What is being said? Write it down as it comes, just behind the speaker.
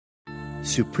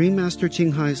Supreme Master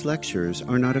Ching Hai's lectures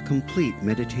are not a complete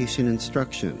meditation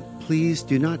instruction. Please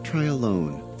do not try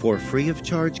alone. For free of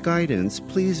charge guidance,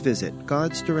 please visit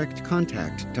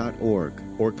godsdirectcontact.org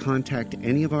or contact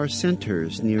any of our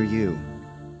centers near you.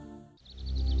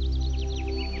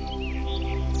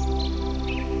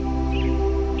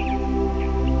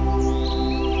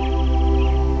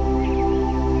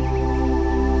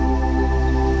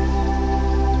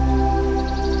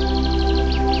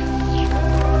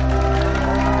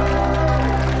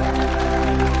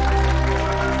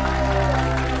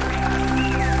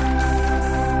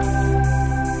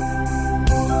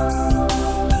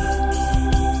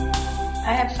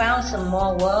 Some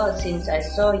more words since I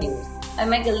saw you. I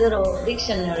make a little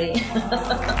dictionary.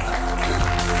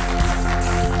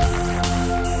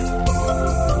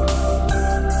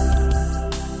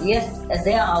 Yes,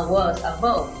 there are words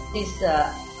above this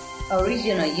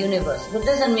original universe, but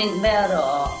doesn't mean better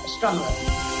or stronger.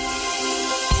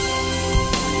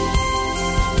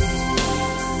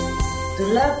 To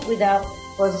love without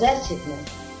possessiveness,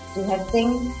 to have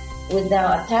things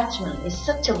without attachment is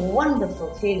such a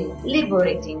wonderful feeling,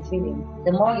 liberating feeling.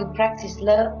 The more you practice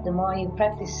love, the more you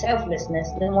practice selflessness,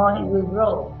 the more you will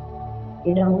grow.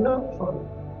 You don't look for it,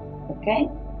 okay?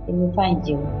 It will find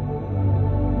you.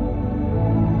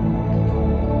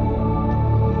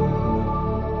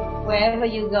 Wherever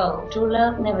you go, true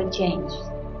love never changes.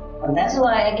 And that's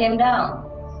why I came down.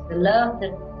 The love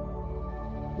that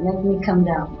made me come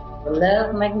down. The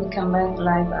love made me come back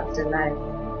life after life.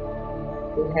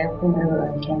 To help whomever I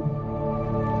can.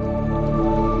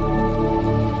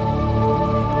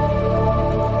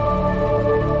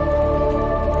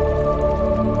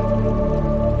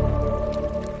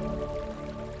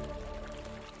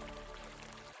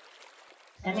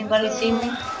 Anybody see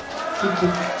me?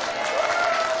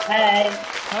 Hi.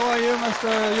 How are you,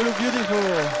 Master? You look beautiful.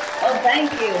 Oh,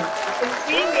 thank you. You can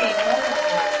see me.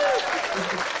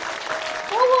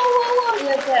 Whoa,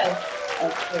 yourself.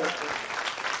 Okay.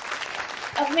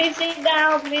 Please sit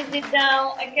down.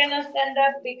 I cannot stand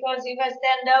up because if I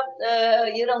stand up,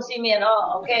 you don't see me at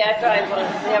all. Okay, I try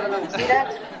first. See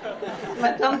that?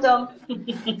 My tum-tum.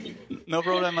 No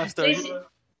problem, Master.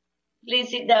 Please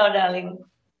sit down, darling.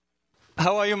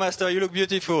 How are you, Master? You look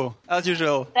beautiful, as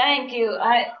usual. Thank you.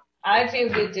 I feel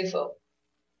beautiful.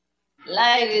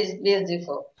 Life is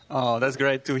beautiful. Oh, that's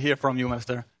great to hear from you,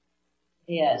 Master.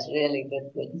 Yes, really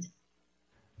good.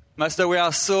 Master, we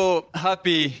are so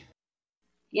happy.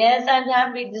 Yes, I'm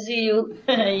happy to see you.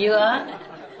 You are?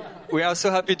 We are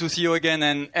so happy to see you again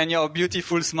and your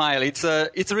beautiful smile. It's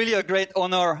really a great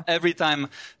honor every time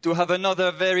to have another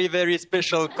very, very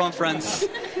special conference.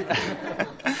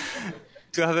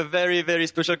 To have a very, very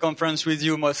special conference with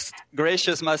you, most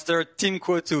gracious Master Tim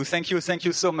Kwotu. Thank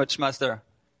you so much, Master.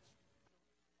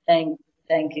 Thank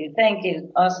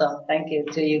you. Also, thank you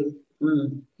to you.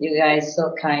 You guys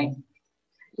so kind.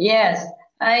 Yes.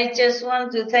 I just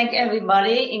want to thank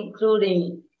everybody,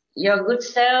 including your good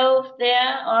self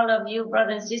there, all of you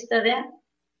brother and sister there,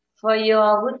 for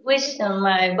your good wish on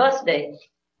my birthday.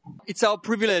 It's our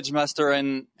privilege, Master,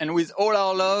 and with all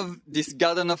our love, this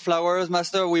garden of flowers,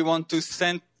 Master, we want to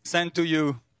send to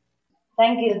you.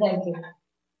 Thank you.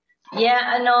 Yeah,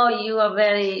 I know you are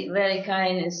very, very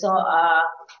kind, and so are,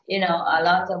 a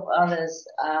lot of others,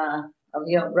 of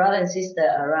your brother and sister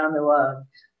around the world.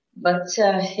 But,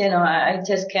 I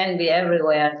just can't be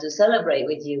everywhere to celebrate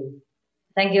with you.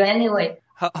 Thank you anyway.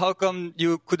 How come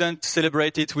you couldn't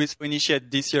celebrate it with Initiate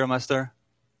this year, Master?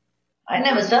 I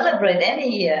never celebrate any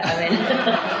year. I mean,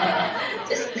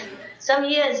 just some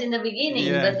years in the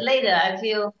beginning, but later I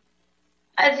feel,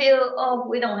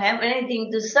 we don't have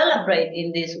anything to celebrate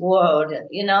in this world,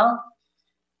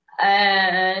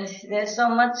 and there's so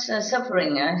much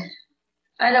suffering.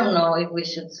 I don't know if we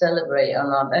should celebrate or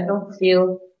not. I don't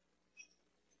feel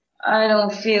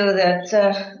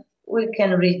that we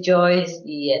can rejoice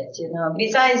yet,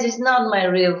 Besides, it's not my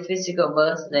real physical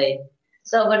birthday.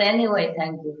 So, but anyway,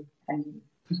 thank you.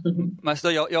 Master,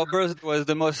 your birth was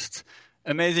the most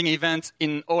amazing event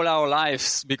in all our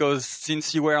lives, because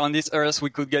since you were on this earth, we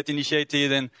could get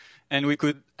initiated and we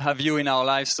could have you in our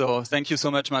lives. So thank you so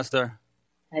much, Master.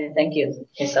 Thank you.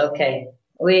 It's okay.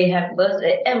 We have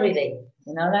birthday every day.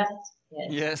 You know that?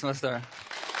 Yes, Master.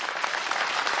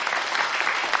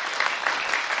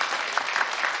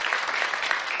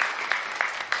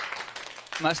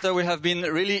 Master, we have been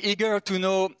really eager to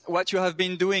know what you have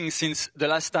been doing since the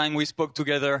last time we spoke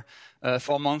together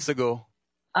 4 months ago.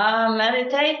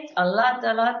 Meditate a lot,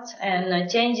 and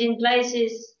changing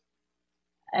places.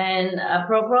 And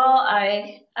apropos,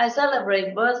 I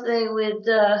celebrate birthday with,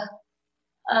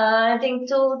 I think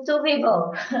two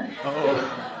people.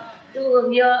 Oh. two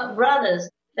of your brothers,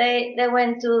 they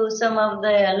went to some of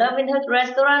the Loving Hut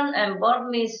restaurant and bought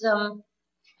me some,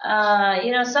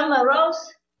 summer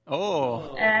rolls.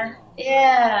 Oh.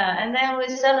 Yeah, and then we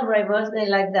celebrate birthday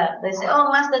like that. They say, "Oh,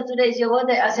 Master, today is your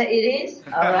birthday." I said, "It is?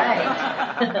 All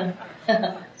right."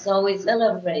 So we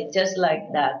celebrate just like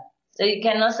that. So you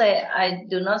cannot say, "I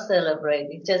do not celebrate."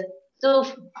 It's just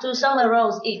two summer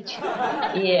rolls each.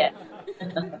 Yeah.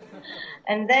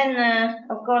 And then,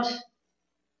 of course,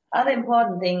 other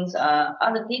important things are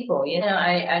other people.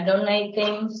 I donate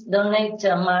things, donate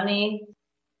money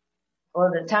for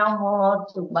the town hall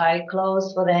to buy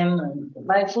clothes for them and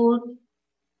buy food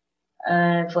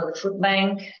for the food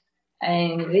bank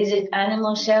and visit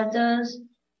animal shelters,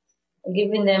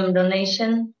 giving them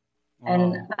donation. Wow.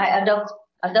 And I adopt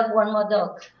one more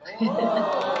dog.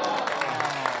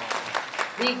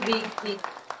 Big.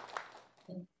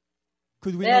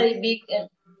 Could we Very know, big.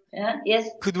 Yes.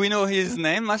 Could we know his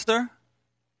name, Master?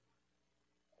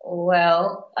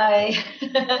 Well,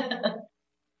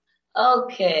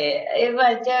 okay. If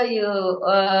I tell you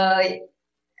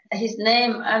his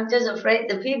name, I'm just afraid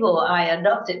the people I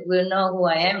adopted will know who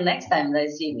I am next time they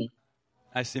see me.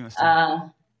 I see,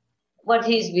 Master. But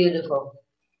he's beautiful.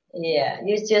 Yeah,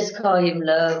 you just call him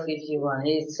Love if you want.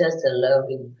 He's just a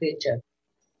loving creature.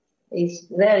 He's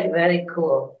very, very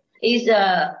cool. He's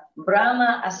a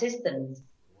Brahma assistant.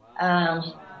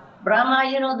 Brahma,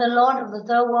 the Lord of the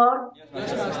third world? Yes,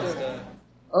 Master.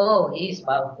 Oh, he's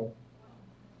powerful.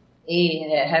 He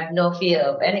have no fear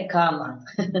of any karma.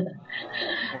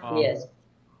 Wow. Yes.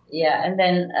 Yeah, and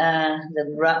then the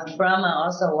Brahma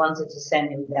also wanted to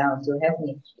send him down to help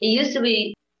me. He used to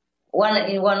be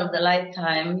in one of the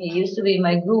lifetime. He used to be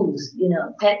my goose,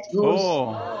 pet goose.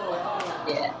 Oh.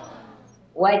 Yeah,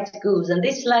 white goose. And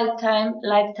this lifetime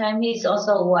he's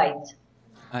also white.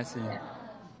 I see. Yeah.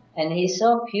 And he's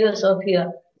so pure.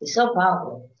 He's so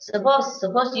powerful.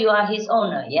 Suppose you are his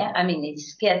owner, yeah? I mean,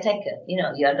 he's caretaker.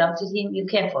 You adopted him, you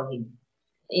care for him.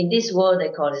 In this world, they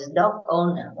call it dog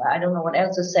owner. I don't know what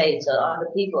else to say so other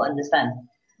people understand.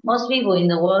 Most people in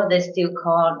the world, they still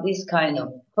call this kind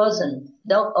of person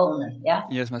dog owner, yeah?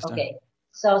 Yes, Master. Okay.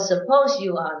 So suppose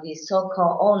you are the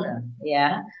so-called owner,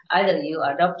 yeah? Either you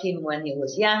adopt him when he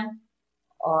was young,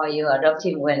 or you adopt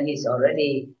him when he's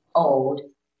already old.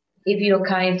 If you're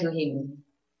kind to him,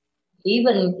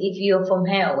 even if you're from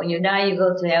hell, when you die, you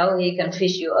go to hell, he can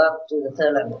fish you up to the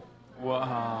third level.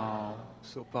 Wow.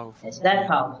 So powerful. It's that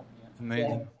powerful.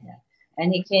 Amazing. Yeah.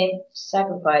 And he came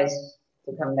sacrifice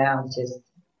to come down. Just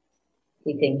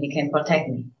he think he can protect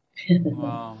me.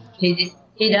 Wow. He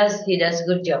does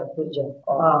good job.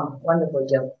 Oh, wonderful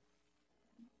job.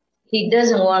 He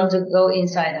doesn't want to go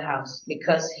inside the house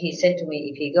because he said to me,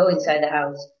 if he go inside the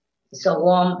house, it's so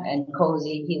warm and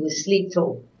cozy, he will sleep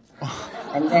through.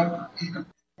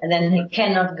 and then he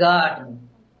cannot garden.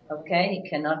 Okay, he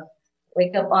cannot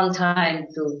wake up on time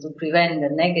to prevent the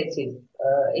negative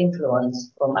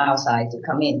influence from outside to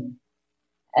come in.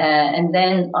 And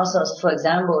then also, for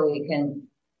example, he can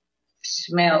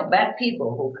smell bad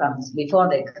people who comes before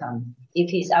they come. If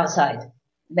he's outside,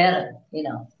 better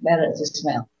to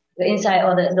smell. The inside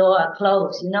or the door are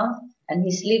closed, and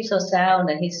he sleeps so sound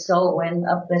and his soul went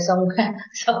up there somewhere.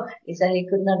 So he said he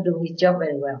could not do his job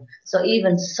very well. So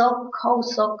even so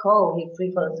cold, he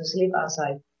preferred to sleep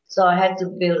outside. So I had to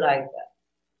build like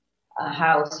a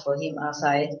house for him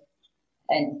outside,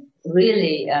 and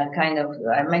really I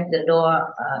make the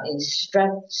door in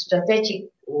strategic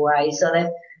way so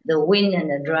that the wind and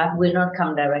the draft will not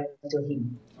come directly to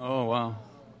him. Oh, wow.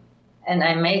 And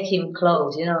I make him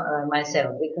close,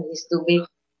 myself, because he's too big.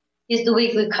 He's too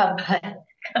big to come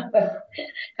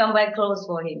by clothes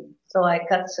for him. So I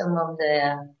cut some of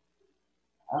the,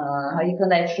 how you call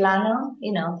that, flannel,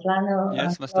 flannel.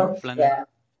 Yes, Master, flannel. Yeah,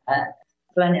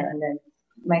 flannel, and then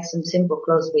make some simple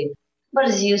clothes with. But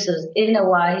it's useless. In a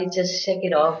while, he just shake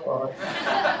it off, or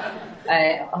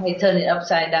he turn it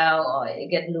upside down, or it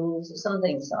get loose or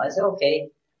something. So I said, okay,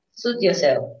 suit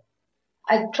yourself.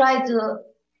 I try to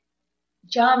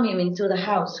charm him into the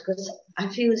house because I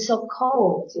feel so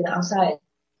cold, outside.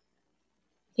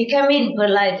 He came in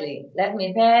politely, let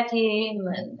me pet him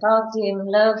and talk to him,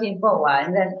 love him for a while,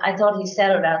 and then I thought he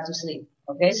settled down to sleep.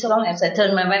 Okay, so long as I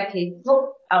turned my back, he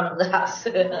whoop, out of the house.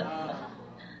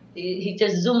 He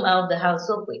just zoomed out of the house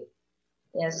so quick.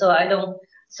 Yeah,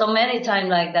 so many times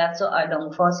like that, so I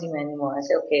don't force him anymore. I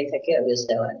say, okay, take care of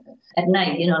yourself. At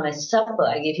night, like supper,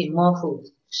 I give him more food,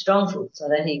 strong food, so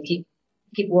that he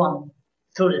keep warm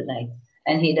through the night.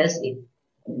 And he does eat.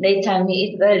 Daytime, he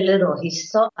eat very little.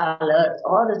 He's so alert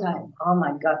all the time. Oh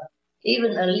my God.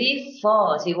 Even a leaf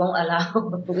falls, he won't allow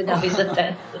without his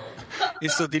attention.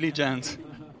 He's so diligent.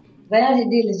 Very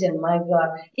diligent, my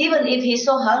God. Even if he's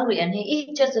so hungry and he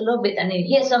eats just a little bit and he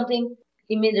hears something,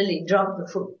 immediately drop the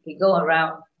food. He go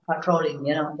around patrolling,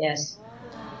 yes.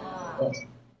 Yes.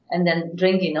 And then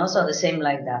drinking also the same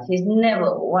like that. He's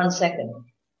never 1 second,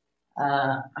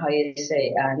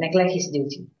 neglect his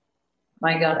duty.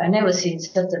 My God, I never seen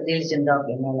such a diligent dog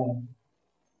in my life.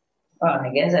 Well, I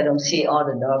guess I don't see all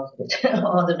the dogs, but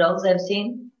all the dogs I've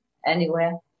seen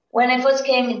anywhere. When I first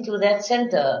came into that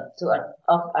center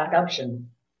of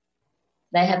adoption,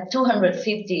 they have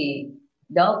 250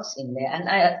 dogs in there, and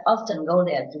I often go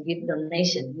there to give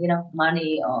donation,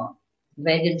 money or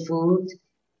vegan food,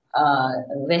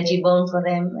 veggie bone for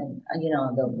them, and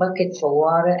the bucket for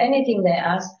water, anything they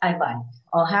ask, I buy.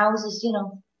 Or houses,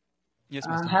 Yes,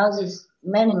 Master. houses,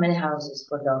 many houses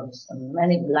for dogs, and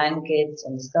many blankets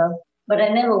and stuff. But I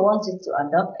never wanted to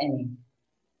adopt any.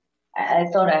 I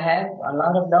thought I have a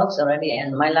lot of dogs already,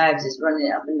 and my life is running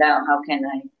up and down. How can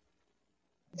I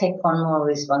take on more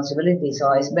responsibility? So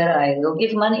it's better I go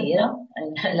give money,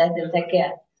 and let them take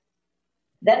care.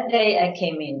 That day I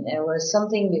came in, there was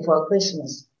something before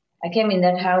Christmas. I came in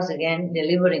that house again,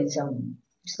 delivering some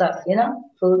stuff,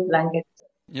 food, blankets.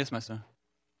 Yes, Master.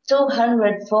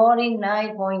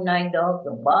 249.9 dogs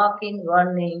were barking,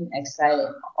 running,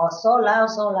 excited, or so loud,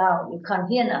 you can't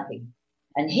hear nothing.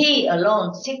 And he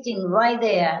alone sitting right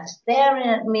there, staring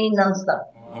at me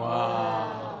nonstop.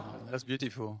 Wow, that's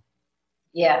beautiful.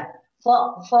 Yeah,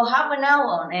 for half an hour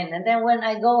on end. And then when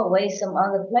I go away some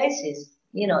other places,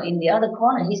 in the other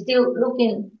corner, he's still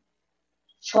looking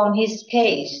from his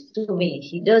cage to me.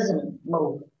 He doesn't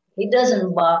move. He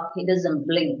doesn't bark. He doesn't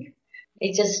blink.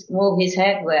 He just moves his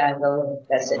head where I go.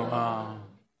 That's it. Wow.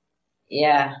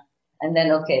 Yeah. And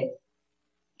then, okay,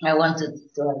 I wanted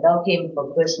to adopt him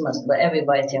for Christmas, but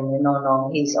everybody tell me, no,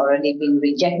 he's already been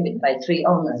rejected by 3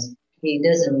 owners. He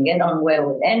doesn't get on well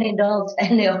with any dogs,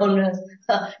 any owners.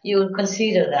 You will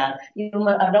consider that. You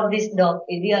must adopt this dog.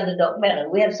 The other dog better.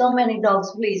 We have so many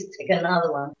dogs. Please take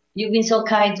another one. You've been so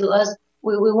kind to us.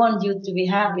 We want you to be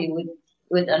happy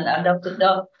with an adopted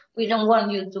dog. We don't want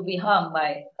you to be harmed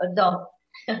by a dog.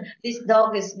 This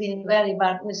dog has been very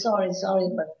bad. We're sorry,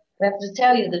 but we have to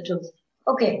tell you the truth.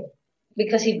 Okay.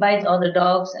 Because he bites all the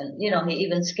dogs and, he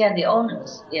even scared the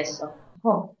owners. Yes. So,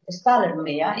 it started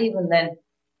me, even then.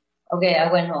 Okay,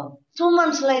 I went home. 2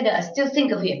 months later, I still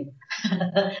think of him.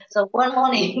 So one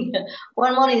morning,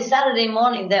 Saturday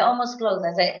morning, they almost closed.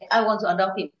 I said, I want to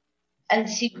adopt him. And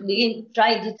she began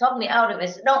trying to talk me out of it. I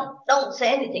said, don't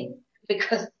say anything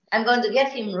because I'm going to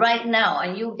get him right now.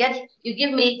 And you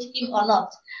give me him or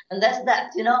not. And that's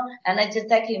that, and I just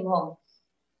take him home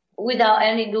without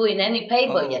doing any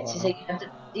paper yet. She said,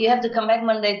 you have to come back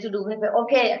Monday to do paper.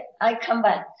 Okay, I come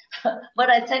back. But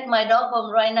I take my dog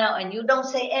home right now and you don't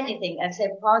say anything. I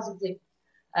say positive,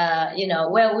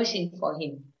 well wishing for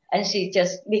him. And she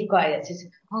just be quiet. She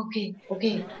said, okay.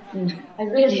 I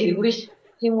really wish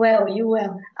him well, you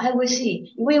well. I will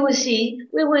see. We will see.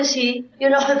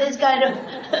 This kind of,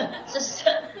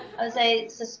 I say,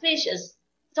 suspicious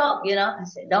talk, I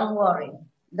say, don't worry.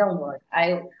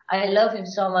 I love him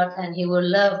so much and he will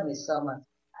love me so much.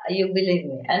 You believe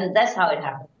me. And that's how it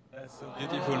happened. That's so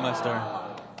beautiful, Master.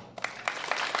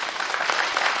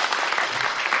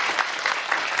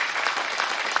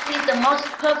 He's the most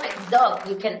perfect dog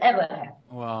you can ever have.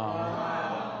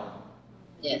 Wow.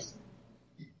 Yes.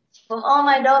 From all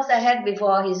my dogs I had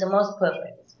before, he's the most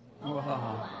perfect.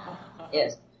 Wow.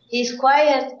 Yes. He's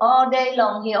quiet all day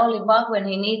long. He only barks when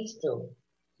he needs to.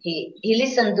 He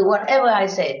listens to whatever I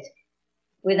said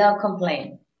without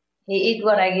complaint. He eats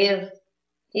what I give.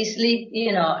 He sleeps,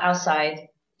 outside.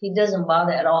 He doesn't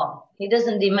bother at all. He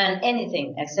doesn't demand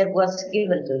anything except what's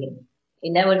given to him. He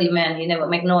never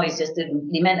make noise just to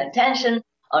demand attention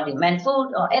or demand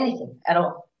food or anything at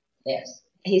all. Yes.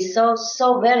 He's so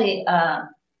very,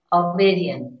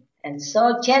 obedient and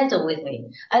so gentle with me.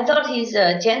 I thought he's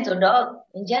a gentle dog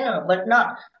in general, but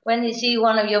not. When you see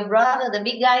one of your brother, the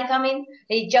big guy coming,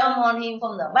 he jump on him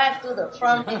from the back to the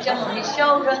front, he jump on his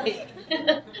shoulder.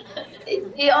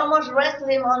 He almost wrestled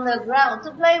him on the ground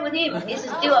to play with him. He's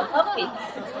still a puppy.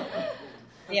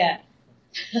 Yeah.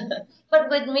 But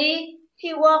with me,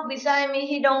 he walk beside me,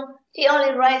 he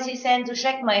only raises his hand to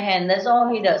shake my hand. That's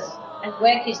all he does. And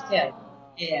wag his tail.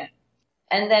 Yeah.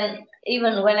 And then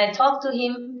even when I talk to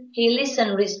him, he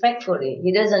listens respectfully.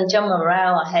 He doesn't jump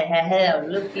around,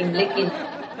 looking, licking.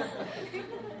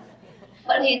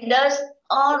 But he does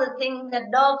all the things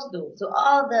that dogs do to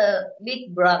all the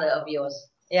big brother of yours.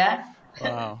 Yeah?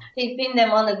 Wow. He pin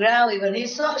them on the ground even.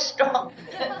 He's so strong.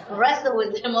 Wrestle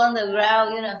with them on the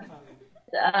ground,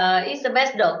 he's the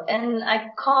best dog. And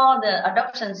I call the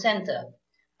adoption center.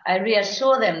 I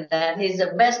reassure them that he's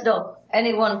the best dog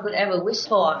anyone could ever wish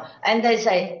for. And they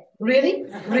say, really?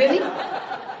 Really?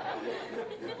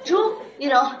 True?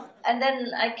 And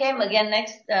then I came again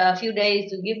next few days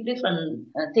to give different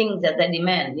things that they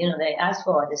demand. They ask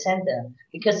for at the center.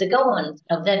 Because the government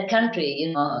of that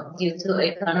country, due to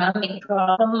economic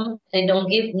problem, they don't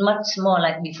give much more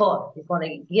like before. Before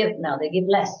they give, now they give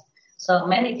less. So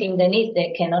many things they need,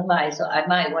 they cannot buy. So I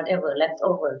buy whatever left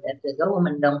over that the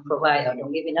government don't provide or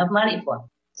don't give enough money for.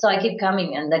 So I keep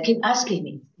coming and they keep asking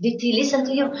me, did he listen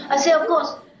to you? I say, of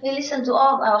course. He listened to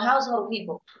all our household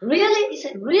people. Really? He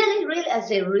said, really, really? I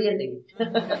say, really.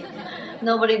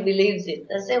 Nobody believes it.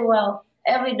 I say, well,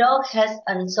 every dog has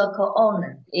a so-called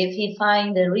owner. If he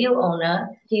finds the real owner,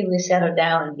 he will settle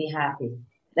down and be happy.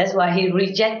 That's why he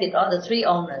rejected all the 3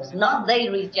 owners. Not they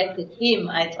rejected him,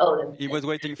 I told him. He was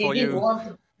waiting for you. He didn't want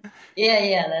to.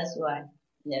 Yeah, that's why.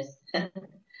 Yes.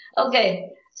 Okay.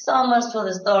 So much for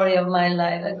the story of my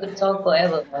life. I could talk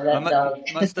forever about that dog.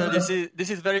 Master, this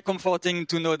is very comforting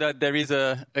to know that there is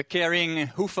a caring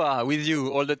whoever with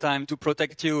you all the time to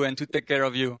protect you and to take care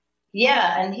of you.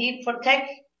 Yeah, and he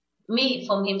protects me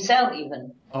from himself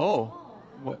even. Oh.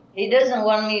 What? He doesn't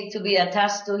want me to be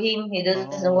attached to him. He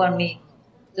doesn't want me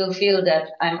to feel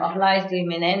that I'm obliged to him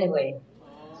in any way.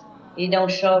 He don't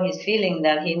show his feeling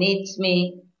that he needs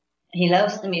me. He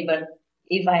loves me, but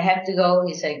if I have to go,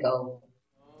 he say go.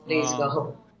 Please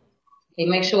go. He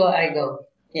makes sure I go.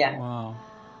 Yeah. Wow.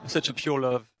 Such a pure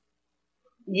love.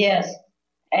 Yes.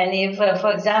 And if,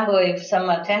 for example, if some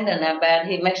attendant are bad,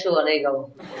 he makes sure they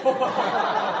go.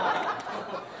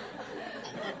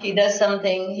 He does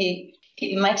something,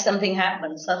 he makes something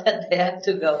happen so that they have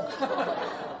to go.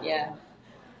 Yeah.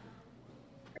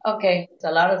 Okay. It's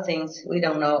a lot of things we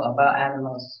don't know about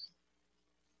animals.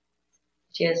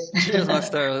 Cheers. Cheers,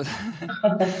 Master.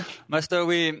 Master,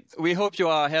 we hope you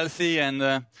are healthy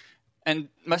and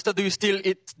Master, do you still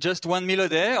eat just 1 meal a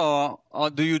day or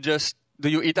do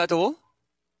you eat at all?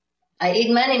 I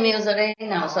eat many meals a day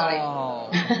now, sorry.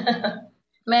 Oh.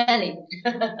 Many.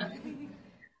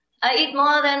 I eat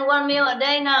more than 1 meal a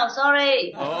day now,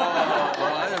 sorry. Oh,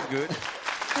 that's good.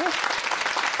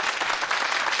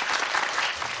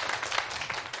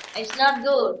 It's not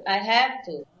good. I have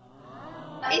to.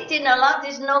 Eating a lot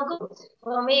is no good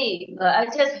for me. I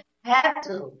just have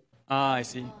to. I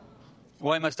see.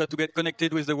 Why, Master? To get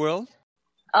connected with the world?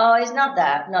 Oh, it's not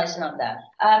that. No, it's not that.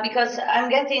 Because I'm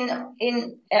getting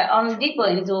on deeper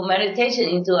into meditation,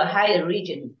 into a higher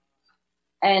region.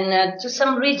 And to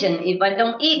some region, if I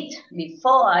don't eat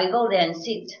before I go there and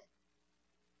sit,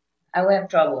 I will have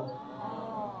trouble.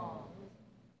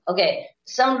 Okay,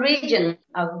 some region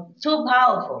are too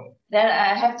powerful that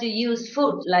I have to use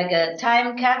food like a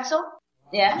time capsule.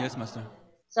 Yeah. Yes, Master.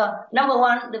 So number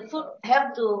one, the food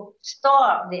have to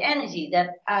store the energy that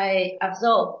I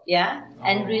absorb,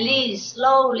 and release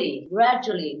slowly,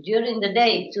 gradually during the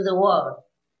day to the world.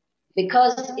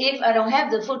 Because if I don't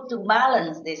have the food to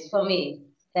balance this for me,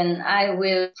 then I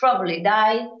will probably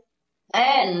die,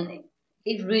 and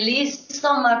it released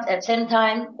so much at same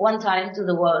time, one time to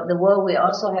the world will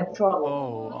also have trouble.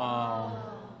 Oh, wow.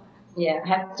 Yeah,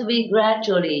 have to be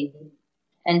gradually.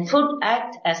 And food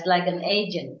act as like an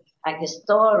agent, like a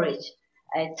storage,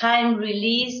 a time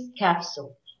release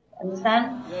capsule.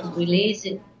 Understand? Yes. Release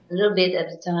it a little bit at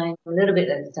a time, a little bit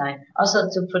at a time. Also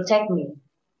to protect me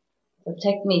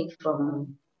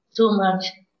from too much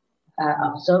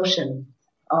absorption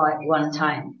all at one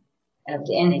time of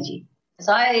the energy.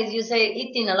 So as you say,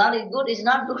 eating a lot is good. It's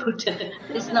not good.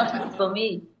 It's not good for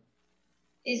me.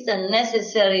 It's a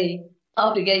necessary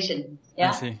obligation. Yeah.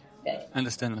 I see. Okay.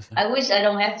 Understand, Master. I wish I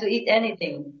don't have to eat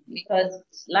anything because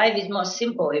life is more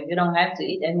simple if you don't have to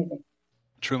eat anything.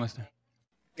 True, Master.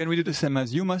 Can we do the same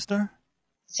as you, Master?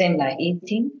 Same like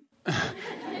eating. That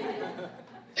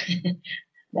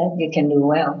you can do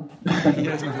well.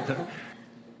 Yes, Master.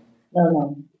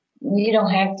 No. You don't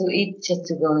have to eat just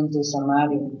to go into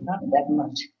samadhi. Not that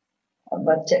much.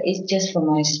 But it's just for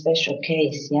my special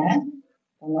case, yeah?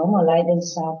 For normal light and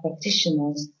sound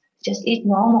practitioners, just eat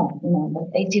normal,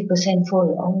 but 80%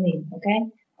 full only,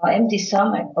 okay? Or empty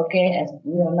stomach, okay, as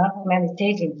you are not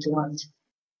meditating too much.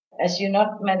 As you're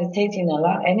not meditating a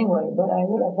lot anyway, but I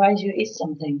would advise you eat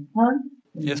something, huh?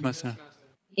 Yes, Master.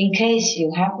 In case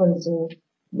you happen to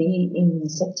be in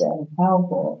such a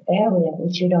powerful area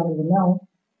which you don't even know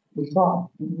before,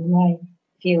 you might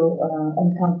feel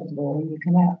uncomfortable when you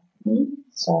come out.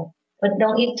 So, but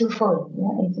don't eat too full,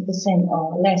 80%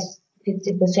 or less,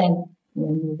 50%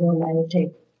 when you go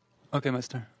meditate. Okay,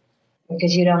 Master.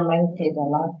 Because you don't meditate a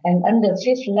lot. And under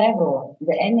fifth level,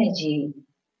 the energy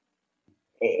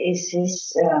is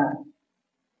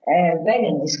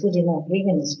Vegan is good enough.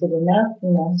 Vegan is good enough.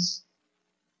 You know,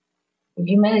 if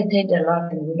you meditate a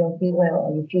lot and you don't feel well,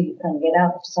 or you feel you can't get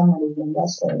out of somebody, then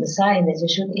that's the sign that you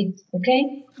should eat.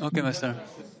 Okay? Okay, Master.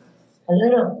 A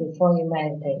little before you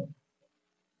meditate.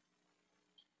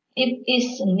 If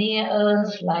it's near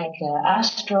Earth, like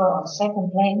astral or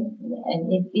second plane,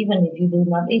 and even if you do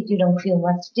not eat, you don't feel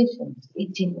much difference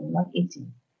eating or not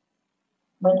eating.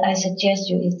 But I suggest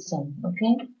you eat some,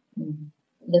 okay?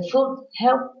 The food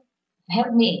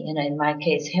help me, in my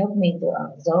case, help me to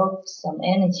absorb some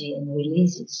energy and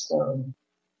release it slowly.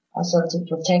 Also to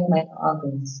protect my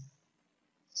organs,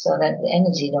 so that the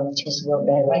energy don't just go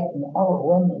direct and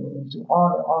overwhelmingly into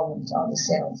all the organs, all the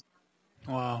cells.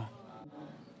 Wow.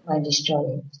 I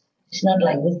destroy it. It's not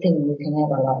like this thing you can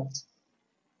have a lot.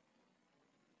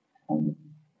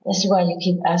 That's why you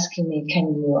keep asking me,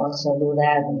 can you also do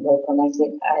that and go connect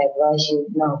it? I advise you,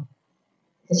 no.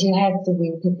 Because you have to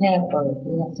be prepared for it.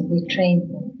 You have to be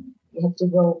trained for it. You have to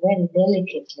go very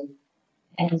delicately.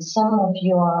 And some of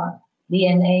your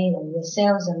DNA and your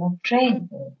cells are not trained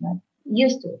for it, not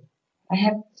used to it. I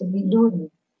have to be doing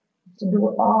it, to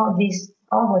do all this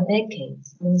over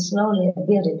decades, and slowly I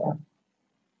build it up.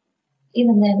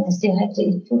 Even then, I still have to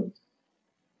eat food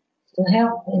to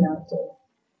help,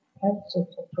 to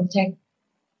protect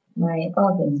my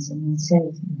organs and my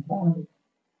cells and body.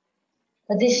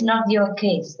 But this is not your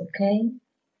case, okay?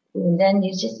 And then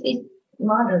you just eat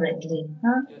moderately,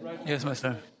 huh? Yes,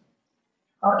 Master.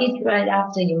 Or eat right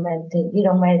after you meditate. You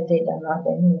don't meditate a lot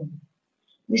anyway.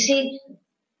 You see,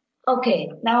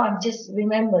 okay, now I'm just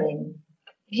remembering.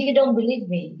 If you don't believe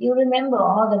me, you remember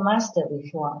all the master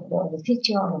before, the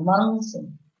teacher, the monks,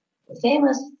 and the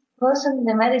famous person,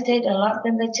 they meditate a lot,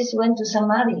 then they just went to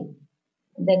Samadhi.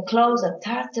 Their clothes are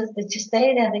tattered, they just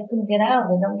stay there, they couldn't get out,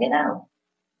 they don't get out.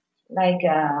 Like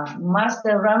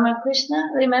Master Ramakrishna,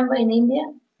 remember in India?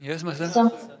 Yes, Master.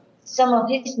 Some of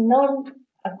his known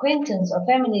acquaintance or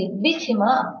family beat him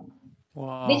up.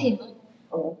 Wow. Beat him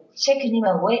or shaking him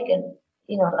awake and,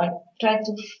 like try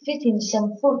to fit him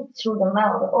some food through the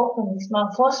mouth, open his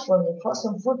mouth forcefully, force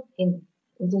some food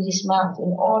into his mouth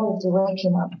in order to wake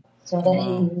him up so that he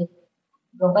will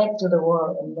go back to the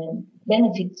world and then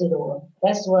benefit to the world.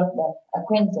 That's what that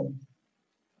acquaintance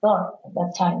thought at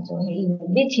that time. So he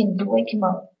beat him to wake him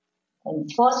up and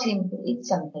force him to eat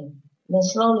something. Then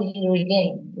slowly he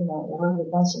regained, worldly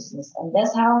consciousness. And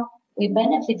that's how we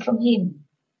benefit from him.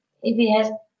 If he has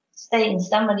stayed in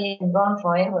somebody and gone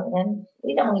forever, then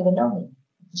we don't even know him.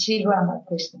 Sri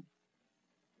Ramakrishna.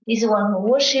 He's the one who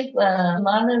worshipped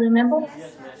mother, remember?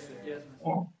 Yes,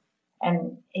 yeah.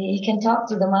 And he can talk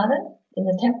to the mother in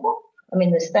the temple.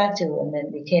 The statue, and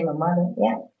then became a mother,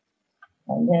 yeah.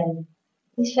 And then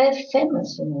he's very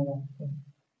famous,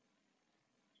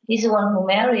 He's the one who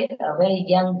married a very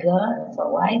young girl as a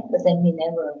wife, but then he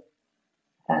never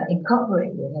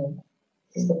incorporated her.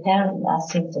 His the parent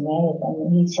asked him to marry her,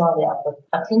 and he saw the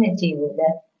affinity with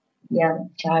that young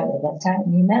child at that time,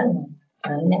 and he married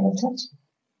her, and he never touched her.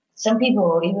 Some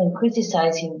people even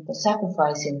criticize him for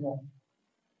sacrificing her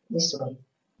this way.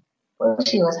 But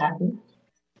she was happy.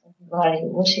 Everybody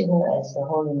worship her as the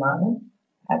Holy Mother.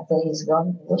 After he's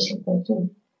gone, worship her too.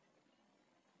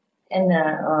 And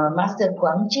Master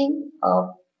Ching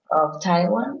of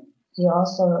Taiwan, he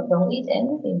also don't eat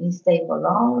anything. He stayed for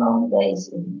long, long days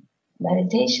in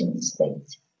meditation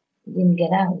state. He didn't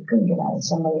get out. He couldn't get out.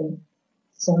 Somebody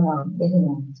somehow get him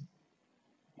out.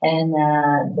 And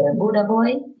the Buddha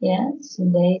boy,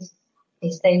 some days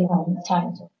he stayed home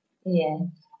time. Yeah.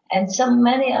 And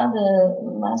many other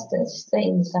masters stay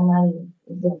in Samadhi.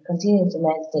 They continue to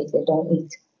meditate. They don't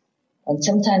eat. And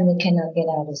sometimes they cannot get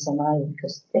out of Samadhi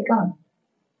because they're gone.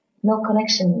 No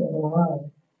connection with the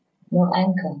world. No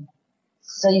anchor.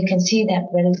 So you can see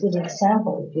that very good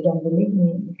example. If you don't believe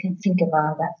me, you can think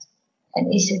about that. And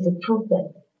this is the proof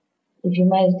that if you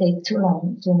meditate too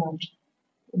long, too much,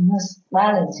 you must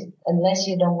balance it unless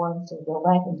you don't want to go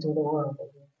back into the world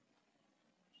again.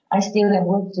 I still have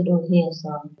work to do here,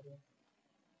 so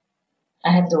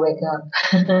I have to wake up.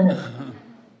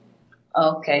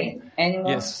 Okay. Anyone?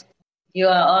 Yes. You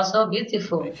are also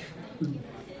beautiful.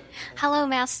 Hello,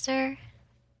 Master.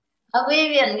 Oh,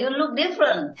 Vivian, you look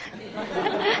different.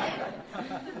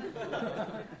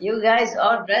 You guys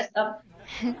all dressed up.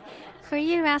 For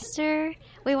you, Master.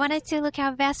 We wanted to look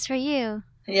our best for you.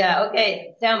 Yeah,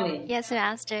 okay. Tell me. Yes,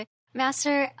 Master.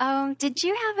 Master, did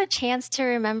you have a chance to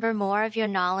remember more of your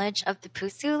knowledge of the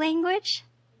Pusu language?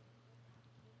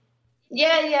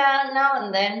 Yeah, now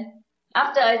and then.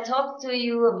 After I talked to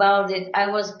you about it, I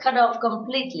was cut off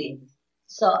completely.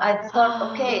 So I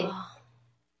thought, okay,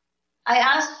 I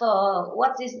asked for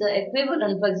what is the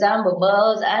equivalent, for example,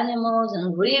 birds, animals,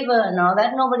 and river and all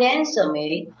that. Nobody answered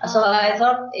me. So I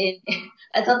thought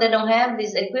I thought they don't have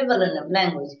this equivalent of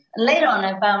language. And later on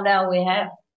I found out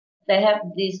they have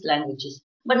these languages.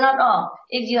 But not all.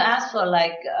 If you ask for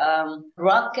like,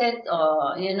 rocket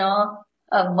or,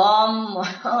 a bomb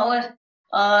or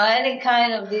any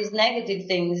kind of these negative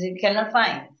things, you cannot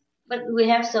find. But we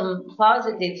have some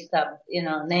positive stuff,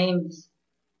 names.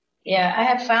 Yeah, I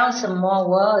have found some more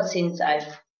words since I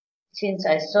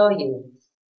saw you.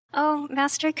 Oh,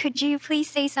 Master, could you please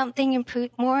say something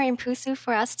more in Pusu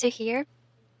for us to hear?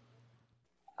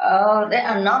 Oh, there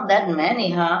are not that many,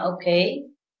 huh? Okay.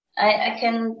 I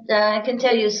can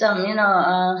tell you some,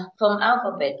 from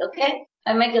alphabet, okay?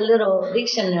 I make a little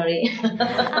dictionary.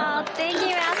 Oh, thank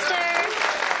you, Master.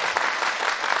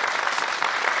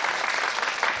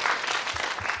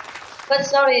 But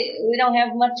sorry, we don't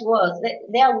have much words.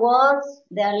 There are words,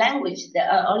 there are language that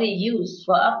are only used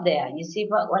for up there. You see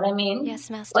what I mean? Yes,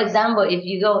 Master. For example, if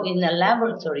you go in a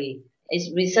laboratory, it's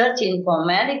researching for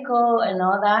medical and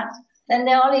all that, then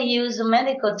they only use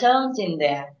medical terms in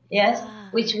there, yes,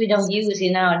 which we don't use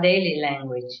in our daily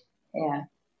language. Yeah.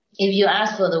 If you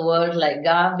ask for the word like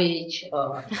garbage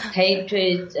or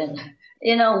hatred and,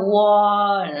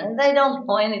 war, they don't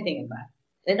know anything about it.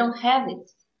 They don't have it.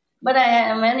 But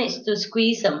I managed to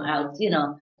squeeze them out,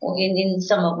 in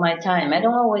some of my time. I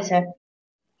don't always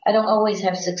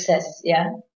have success,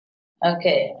 yeah?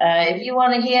 Okay, if you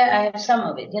want to hear, I have some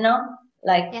of it,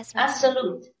 like yes,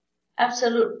 absolute,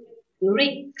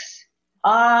 Rix,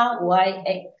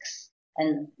 R-Y-X,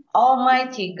 and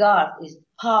Almighty God is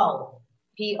Pao,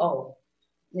 P-O,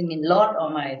 I mean Lord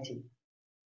Almighty.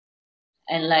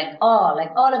 And like all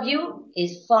of you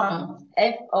is fun,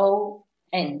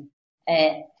 F-O-N.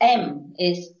 M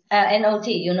is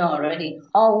N-O-T, you know already.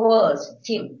 All words,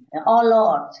 Tim. And all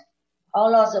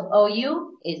lords of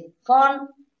O-U is font,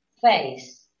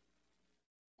 face.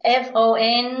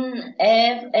 F-O-N-F-A-C.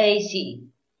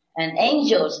 And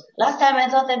angels. Last time I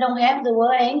thought they don't have the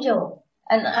word angel.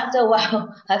 And after a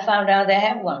while, I found out they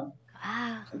have one.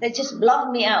 Wow. They just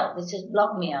blocked me out.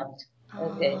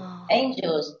 Okay.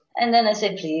 Angels. And then I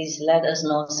said, please let us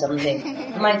know something.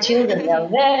 My children are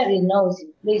very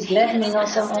nosy. Please let me know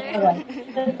something.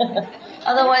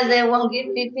 Otherwise they won't give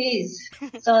me peace.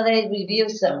 So they review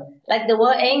some. Like the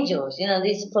word angels,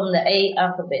 this is from the A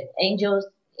alphabet. Angels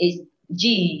is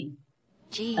G.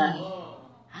 G.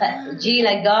 G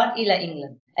like God, E like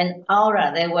England. And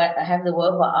aura, they have the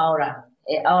word for aura.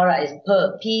 Aura is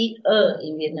pearl, P-E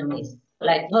in Vietnamese.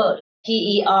 Like pearl,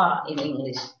 P-E-R in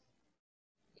English.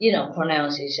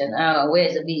 Pronunciation.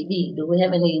 Where's the B? B. Do we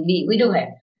have any B? We do have.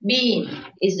 Being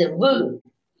is the V,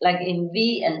 like in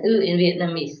V and U in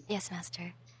Vietnamese. Yes,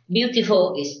 Master.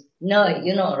 Beautiful is nơi,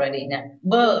 already now.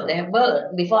 Bird, they have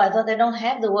bird. Before I thought they don't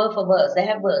have the word for birds. They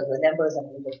have birds, but their birds are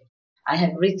English. I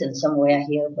have written somewhere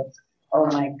here, but oh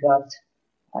my God,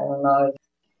 I don't know.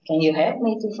 Can you help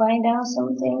me to find out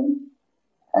something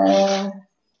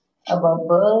about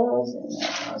birds and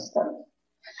stuff?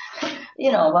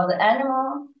 About the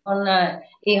animal on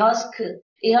Ihosku.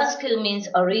 Ihosku means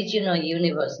original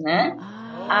universe, nah?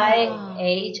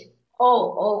 I-H-O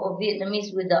of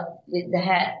Vietnamese with the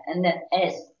hat, and then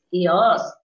S, Ihos,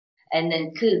 and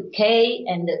then Ku, K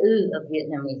and the U of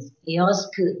Vietnamese.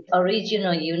 Ihosku,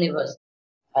 original universe.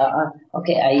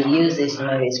 Okay, I use this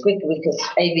very quickly because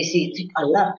ABC took a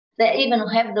lot. They even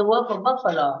have the word for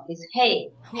buffalo. It's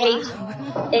hey,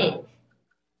 H-A.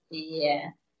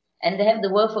 Yeah. And they have the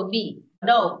word for bee,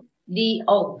 dog,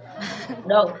 D-O,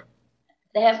 dog.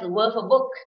 They have the word for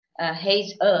book,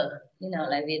 H-E,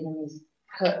 like Vietnamese,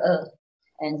 H-E.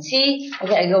 And see,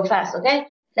 okay, I go fast, okay?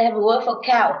 They have a word for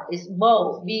cow, it's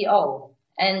bo, B-O.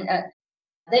 And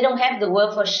they don't have the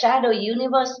word for shadow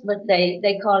universe, but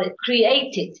they call it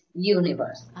created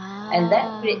universe. And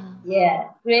that,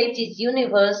 created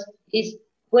universe is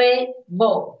Hui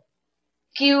Bo.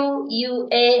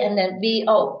 Q-U-A and then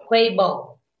B-O, Hui Bo.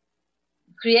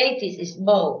 Created is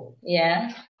Bo,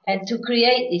 yeah? And to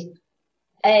create is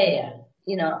air,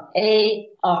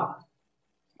 A-R.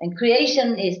 And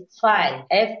creation is Phi,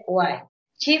 F-Y.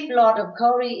 Chief Lord of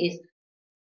Kori is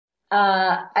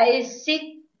Isaac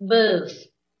Birth.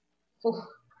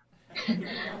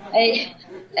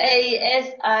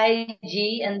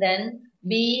 A-S-I-G and then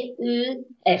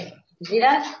B-U-F. You see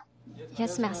that?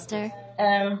 Yes, Master.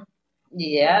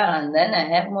 Yeah, and then I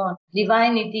have more.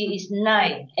 Divinity is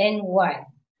Nai, N-Y.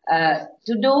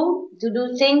 To do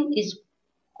thing is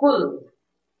Q,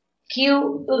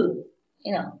 Q-U.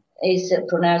 It's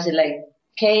pronounced like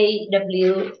K-W-I-H.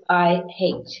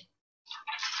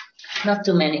 Not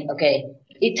too many, okay.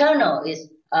 Eternal is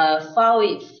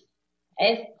Foif.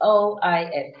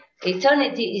 F-O-I-F.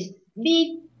 Eternity is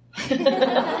beep.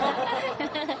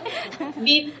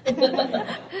 Beep.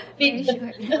 Beep.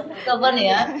 So funny,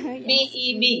 huh?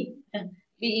 B-E-B.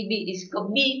 B-E-B is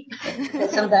called beep.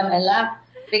 Sometimes I laugh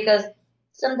because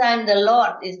sometimes the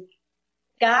Lord is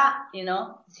cá,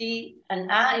 C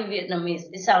and A in Vietnamese.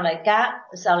 It sounds like cá,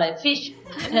 it sounds like fish.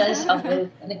 It sounds very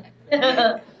funny.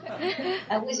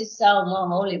 I wish it sounded more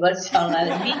holy, but it sounds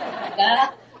like beep,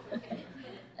 cá.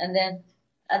 And then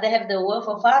they have the word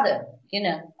for father,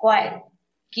 quiet,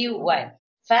 Q-Y.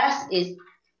 Fast is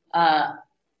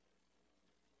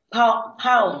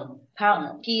pound,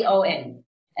 P-O-N.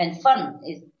 And fun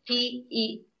is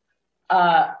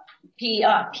P-E-R,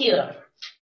 pure.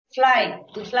 Fly,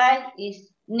 to fly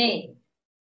is ne.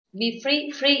 Be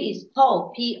free, free is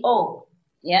po, P-O.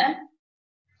 Yeah?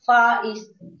 Far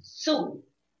is su,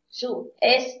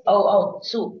 S-O-O,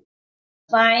 su.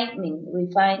 Fine means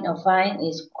refine or fine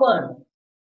is quern.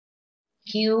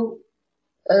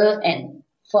 Q-E-N.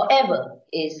 Forever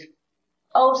is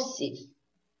osif,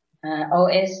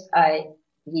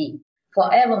 O-S-I-V.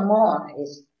 Forevermore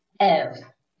is F,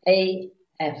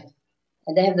 A-F.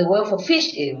 And they have the word for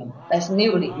fish even. That's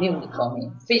newly for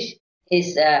me. Fish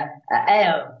is L,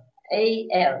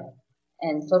 A-L.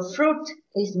 And for fruit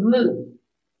is mu,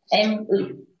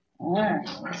 M-U.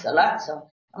 It's a lot. So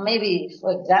maybe,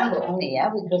 for example, only,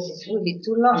 because it will be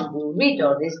too long to read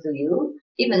all this to you,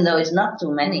 even though it's not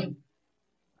too many.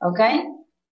 Okay?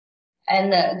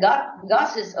 And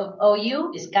goddess of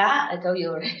OU is Ka, I told you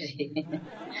already.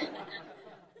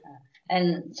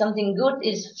 And something good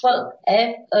is Phật,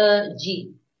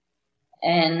 F-E-G.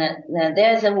 And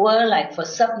there's a word like for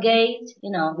subgate,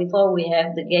 before we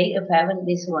have the gate of heaven,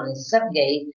 this one is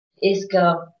subgate. It's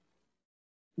called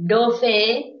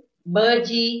Dofe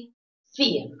Bergi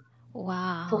Fear.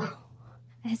 Wow.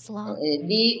 That's long.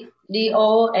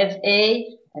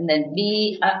 D-O-F-A, and then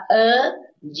B-E-J-I,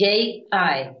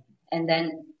 and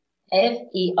then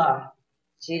F-E-R.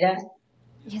 See that?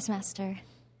 Yes, Master.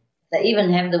 They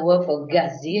even have the word for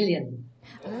gazillion.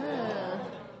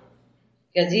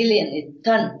 Gazillion is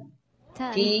ton.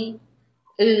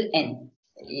 T-U-N.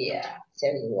 Yeah,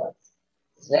 tell you what.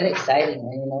 It's very exciting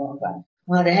when you know about it.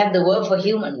 Well, they have the word for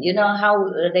human. You know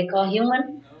how they call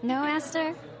human? No,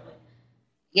 Master.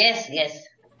 Guess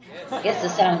the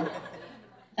sound.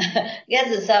 Guess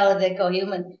the sound they call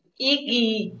human.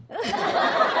 Iki.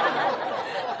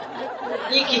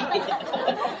 Iki.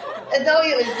 I told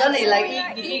you it's funny, like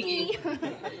Iki.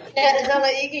 Yeah, it sounds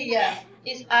like Iki, yeah.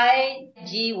 It's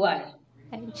I-G-Y.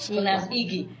 Pronounced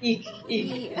Iki.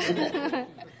 Iki.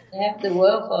 They have the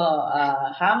word for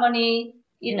harmony,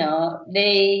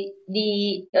 D-I.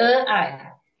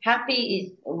 Happy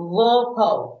is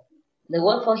vocal. The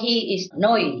word for he is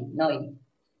noi.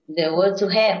 The word to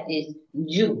have is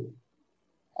ju.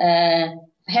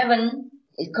 Heaven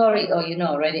is Kori,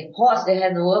 already. Horse, they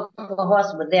have the word for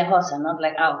horse, but their horse are not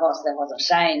like our horse. Their horse are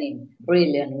shining,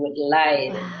 brilliant, with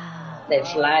light. Wow. They're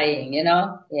flying,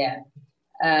 Yeah.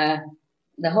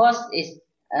 The horse is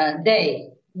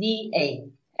day, D-A.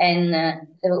 And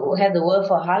they have the word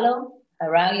for halo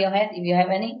around your head, if you have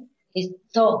any. It's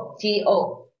to,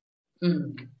 T-O.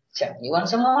 Sure. You want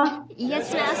some more?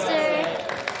 Yes, Master.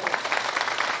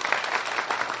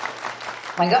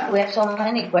 My God, we have so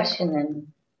many questions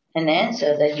and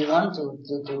answers that you want to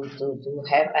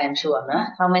have, I am sure,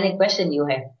 huh? How many questions you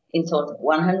have in total?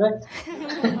 100?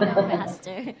 No,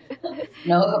 Master.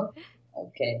 No?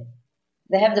 Okay.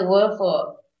 They have the word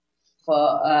for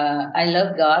I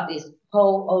love God is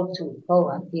Po-O-2,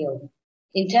 Po-O.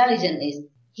 Intelligent is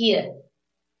here,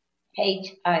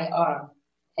 H-I-R.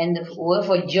 And the word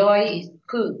for joy is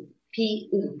Pu,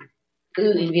 P-U.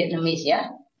 U in Vietnamese, yeah?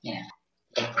 Yeah.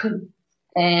 Pu.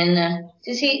 And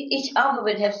you see, each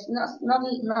alphabet has not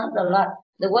a lot.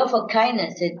 The word for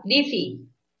kindness is Defi,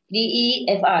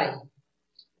 D-E-F-I.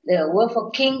 The word for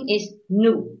king is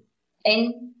Nu,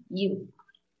 N-U.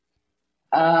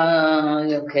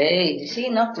 Okay, you see,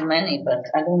 not too many, but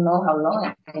I don't know how long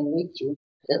I can read you.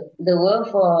 The word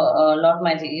for Lord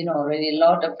Mighty, already,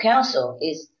 Lord of Counsel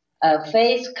is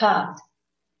face card.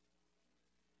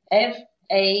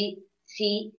 F-A-C-C-R-D.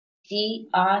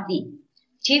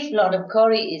 Chief Lord of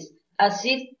Kori is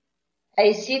Asif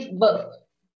Birth.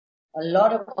 A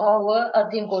lot of all word,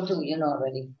 Tim go to,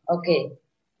 already. Okay.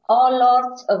 All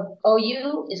Lords of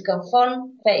OU is called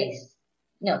Font Face.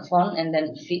 No, Font and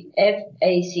then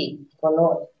F-A-C for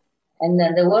Lord. And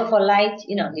then the word for light,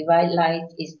 divine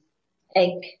light is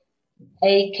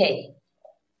A-K.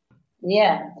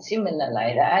 Yeah, similar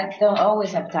like that. I don't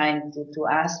always have time to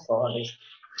ask for all this,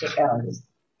 check out this.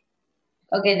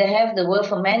 Okay, they have the word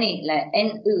for many, like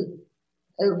N-U,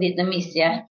 Vietnamese,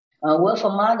 yeah? Word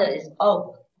for mother is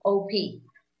O, O-P.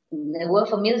 The word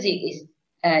for music is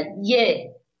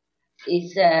ye.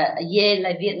 It's ye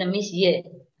like Vietnamese ye.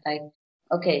 Like,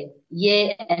 okay,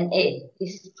 ye and a.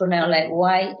 It's pronounced like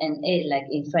Y and A, like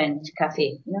in French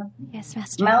cafe, you know? Yes,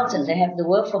 Master. Mountain, they have the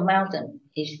word for mountain.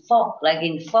 It's fog, like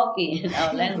in foggy in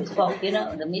our language, fog, you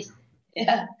know, the mist.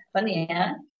 Yeah, funny,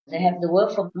 huh? They have the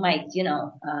word for might, you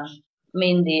know,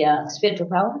 mean the spiritual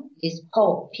power is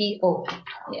Po, P-O.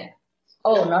 Yeah.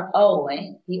 O, not O,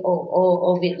 eh? P-O,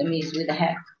 O Vietnamese with a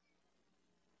hat.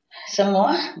 Some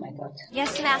more? Oh my God.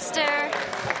 Yes, Master.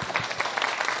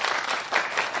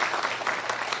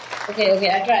 Okay,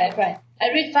 I try. I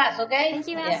read fast, okay? Thank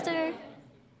you, Master.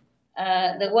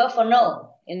 Yeah. The word for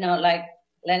no, you know, like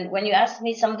when you ask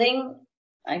me something,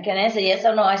 I can answer yes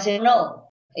or no. I say no.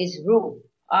 It's ru,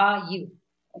 R-U,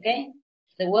 okay?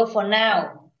 The word for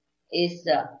now is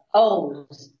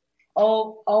O's.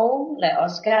 O like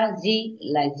Oscar, Z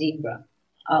like zebra,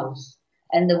 O's.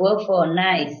 And the word for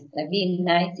nice, like being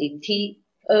nice, is in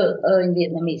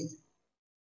Vietnamese.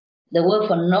 The word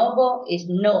for noble is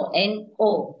no,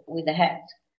 N-O with a hat.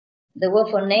 The word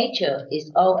for nature is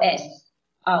O-S,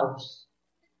 O's.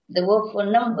 The word for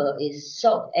number is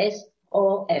soft,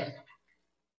 S-O-F.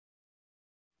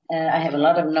 I have a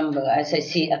lot of number, as I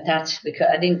see attached, because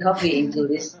I didn't copy into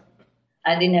this.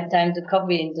 I didn't have time to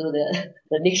copy into the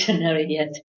dictionary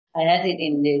yet. I had it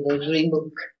in the green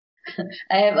book.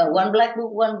 I have one black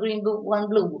book, one green book, one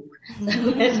blue book.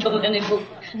 So many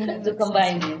books to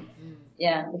combine them.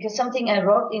 Yeah, because something I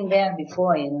wrote in there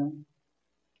before, you know.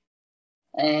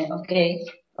 Okay.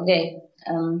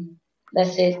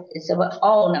 That's it. It's about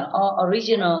all now. All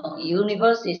original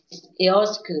universe is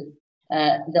Eosku.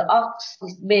 The ox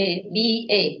is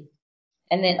B-A.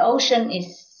 And then ocean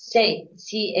is C,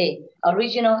 C-A.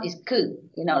 Original is Ku,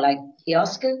 you know, like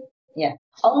Eosku. Yeah.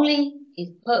 Only is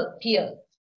pure.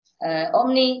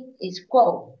 Omni is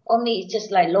quo. Omni is just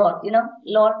like Lord, you know.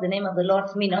 Lord, the name of the Lord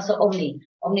means also omni.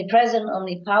 Omnipresent,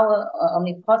 omnipower,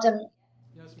 omnipotent,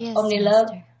 Yes, omni-love.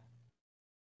 Master.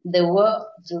 The word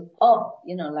to of,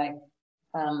 you know, like,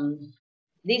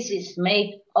 this is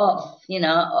made of, you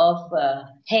know, of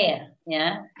hair,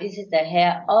 yeah. This is the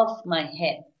hair of my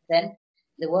head. Then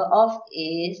the word of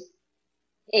is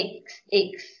X,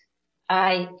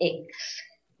 I-X.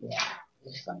 Yeah,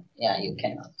 this one. Yeah, you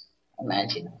cannot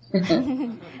imagine.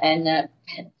 And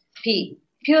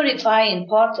purifying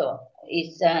portal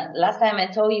is, last time I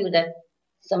told you that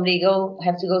somebody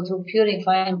have to go to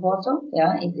purifying portal,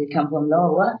 yeah, if they come from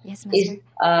lower. Yes, Master. Is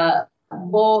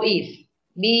BOIF,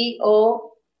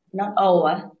 B-O, not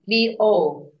O,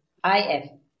 B-O-I-F.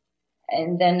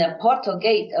 And then the portal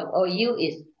gate of OU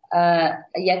is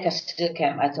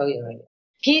Yakastukam, I told you already.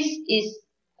 Peace is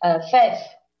FEF,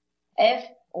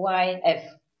 F-Y-F.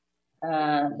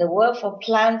 The word for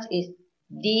plant is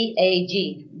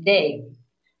D-A-G, day.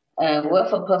 Word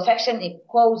for perfection is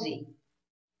quasi,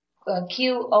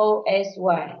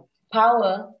 Q-O-S-Y.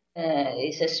 Power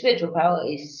is a spiritual power,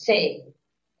 is say,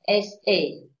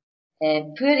 S-A.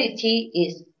 Purity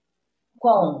is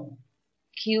Quon,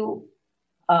 Q-O-N,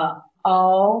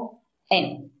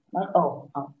 not O,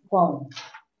 Quon.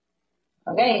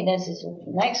 Okay, this is the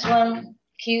next one.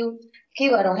 Q,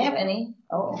 I don't have any.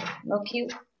 Oh, no Q.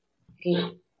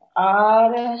 Q,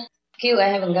 R, Q, I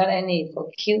haven't got any for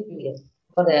Q yet.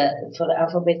 For the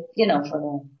alphabet, you know, for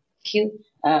the Q.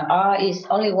 R is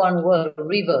only one word,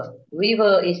 river.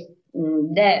 River is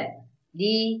dam,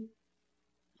 D,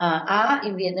 R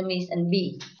in Vietnamese and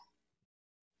B.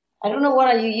 I don't know what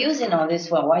are you using all this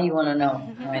for. Why you want to know?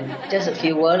 I mean, just a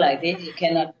few words like this, you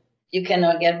cannot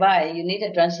get by. You need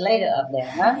a translator up there,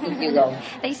 huh? If you go.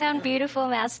 They sound beautiful,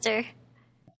 Master.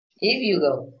 If you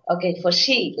go. Okay, for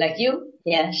she, like you,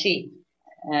 yeah, she,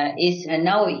 is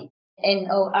Noi,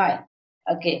 N-O-I.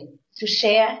 Okay, to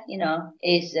share, you know,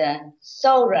 is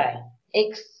Sorai,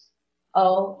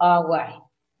 X-O-R-Y.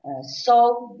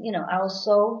 Soul, you know, our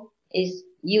soul is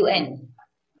U-N.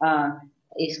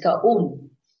 It's called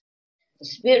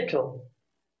spiritual.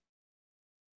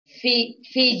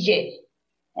 Fiji,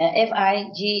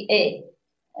 F-I-G-A.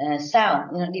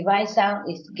 Sound, you know, divine sound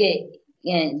is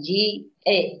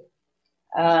G-A.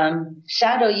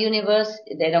 Shadow universe,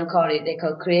 they don't call it, they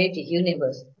call creative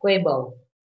universe, Quebo.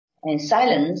 And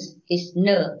silence is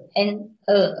N-E,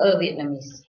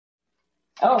 Vietnamese.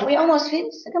 Oh, we almost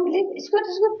finished. I can't believe it. It's good.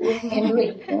 We can do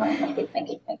it. You know, thank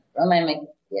you.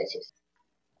 Yes.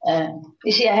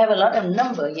 You see, I have a lot of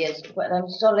number, yes, but I'm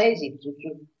so lazy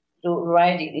to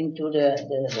write it into the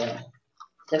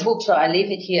book, so I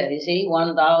leave it here. You see,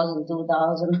 1,000,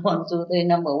 2,000, 1, 2, 3,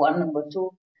 number 1, number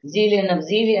 2, zillion of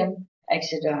zillion,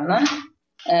 etc. No?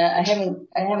 I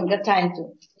haven't got time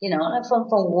to, like from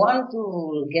 1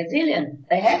 to gazillion.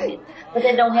 They have it, but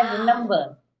they don't have the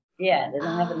number. Yeah, they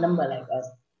don't have a number like us.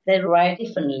 They write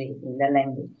differently in their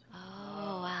language.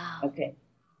 Oh, wow. Okay.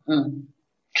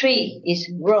 Tree is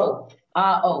row,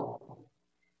 R-O.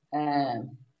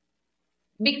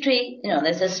 Big tree,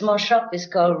 there's a small shop, it's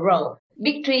called row.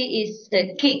 Big tree is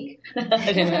the kick.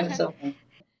 So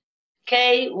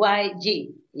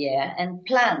K-Y-G, yeah, and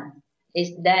plant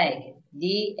is dag,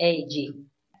 D-A-G.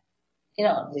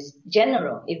 This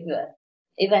general,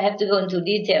 if I have to go into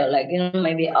detail, like,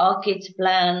 maybe orchids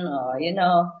plant or,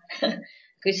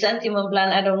 chrysanthemum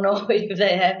plant, I don't know if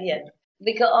they have yet.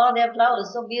 Because all their flowers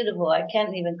are so beautiful, I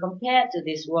can't even compare to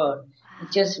this word.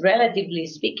 Just relatively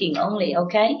speaking only,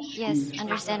 okay? Yes,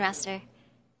 understand, Master.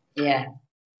 Yeah.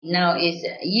 Now it's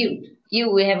you.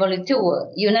 You, we have only two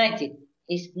words. United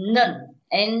is none.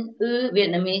 N-U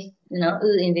Vietnamese, U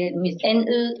in Vietnamese.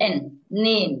 N-U-N.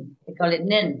 Nien. They call it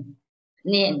nen.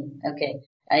 Nien. Okay.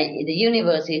 The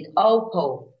universe is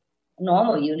all-po.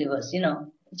 Normal universe,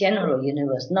 general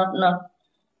universe. Not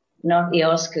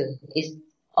Eosku. It's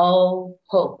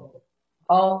all-po.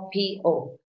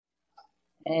 All-P-O.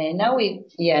 Now we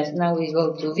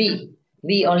go to V.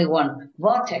 V only one.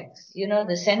 Vortex.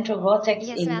 The central vortex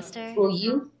yes, in Master. for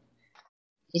you.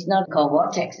 It's not called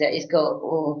vortex. It's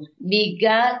called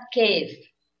Biga cave.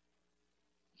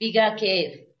 Biga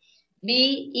cave.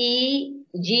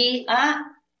 B-E-G-A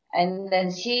and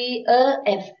then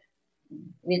C-E-F.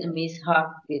 Vietnamese, half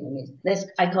Vietnamese.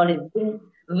 I call it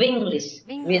Winglish.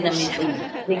 Vietnamese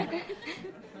English.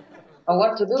 Or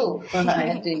what to do? I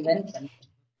have to invent them.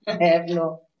 I have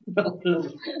no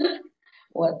clue.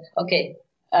 What? Okay.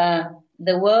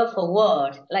 The word for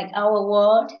word, like our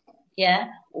word, yeah,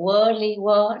 worldly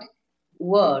word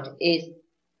is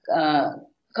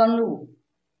Konu,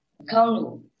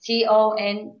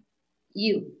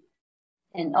 C-O-N-U,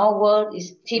 and our word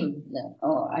is Tim.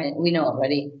 We know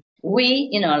already. We,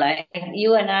 like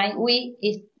you and I, we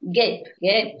is Gape,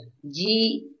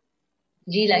 G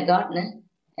like God,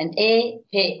 and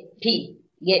A-P,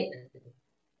 Gape.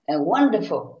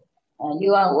 Wonderful.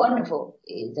 You are wonderful.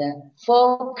 Is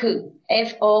Foku,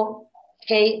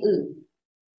 F-O-K-U.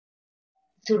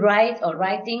 To write or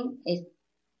writing is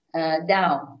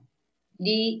down,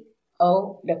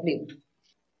 D-O-W.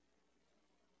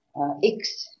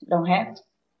 X, don't have.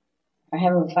 I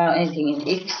haven't found anything in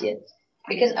X yet.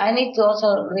 Because I need to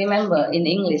also remember in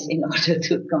English in order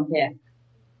to compare.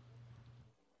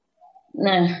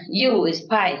 U is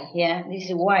pie, yeah. This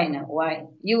is Y now, Y.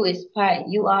 U is pie,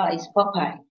 U-R is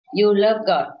Popeye. You love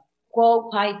God, Quo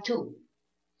Pi 2.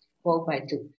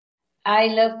 I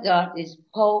love God is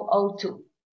Po O2.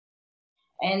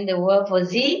 And the word for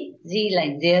Z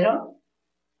like zero.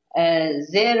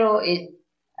 Zero is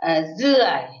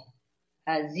Z-I.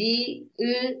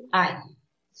 Z-U-I.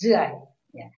 Z-I.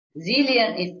 Yeah.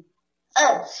 Zillion is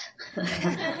Earth.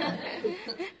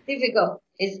 Difficult.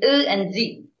 It's U and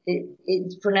Z.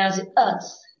 It's pronounced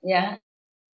Earth. Yeah.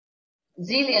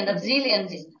 Zillion of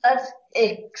zillions is Earth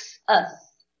X. Earth.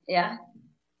 Yeah.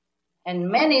 And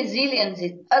many zillions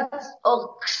is Earth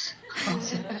Ox.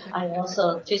 I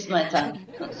also twist my tongue.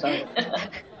 Sorry.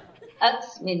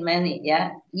 X mean many,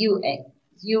 yeah. U and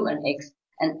X.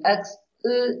 And X,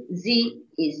 Z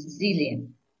is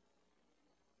zillion.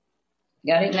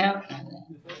 Got it now?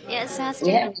 Yes,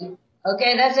 Master.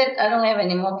 Okay, that's it. I don't have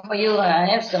any more for you. I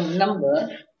have some number.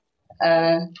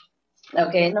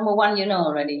 Okay, number 1 you know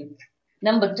already.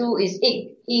 Number 2 is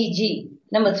E-G.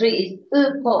 Number 3 is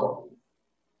Po.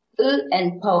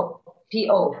 And Po.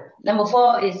 P-O. Number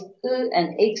 4 is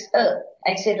and X,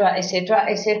 etc., etc.,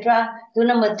 etc. To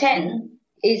number 10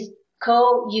 is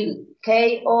K-O-U.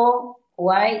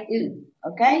 K-O-Y-U.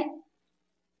 Okay?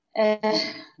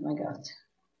 My God.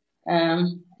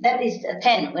 That is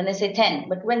 10, when they say 10.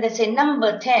 But when they say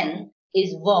number 10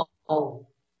 is vowel.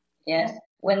 Yes?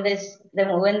 When they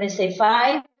say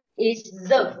 5 is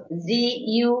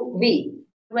Z-U-V.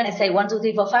 When I say 1, 2,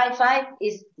 3, 4, 5, 5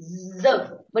 is Z.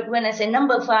 But when I say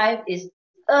number 5 is Z.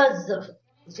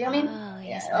 You see what I mean? Oh,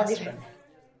 yes, all Master. different.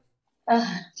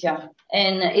 Yeah.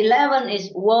 And 11 is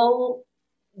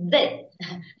W-O-Z.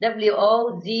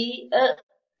 W-O-Z.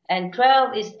 And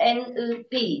 12 is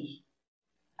N-U-P.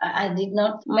 I did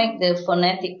not make the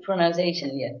phonetic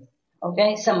pronunciation yet.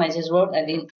 Okay? Some I just wrote.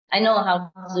 I know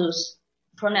how to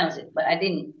pronounce it, but I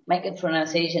didn't make a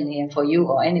pronunciation here for you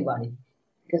or anybody.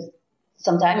 Because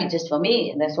sometimes it's just for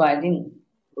me, and that's why I didn't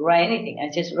write anything. I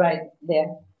just write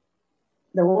there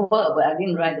the word, but I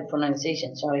didn't write the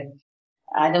pronunciation. Sorry.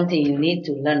 I don't think you need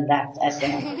to learn that as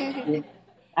a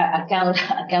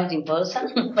accounting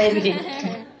person, maybe.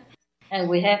 And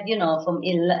we have, from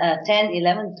 10,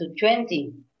 11 to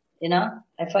 20,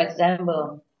 like for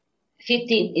example,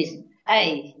 15 is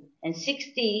A, and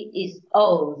 60 is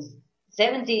O,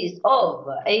 70 is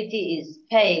over, 80 is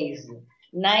pays,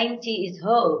 90 is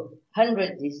hope,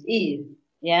 100 is if,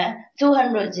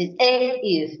 200 is A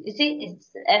if. You see,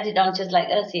 it's added on just like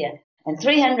us here. And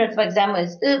 300, for example,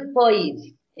 is for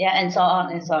if, and so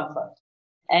on and so forth.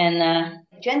 And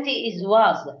 20 is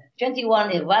was,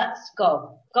 21 is was,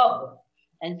 go.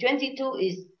 And 22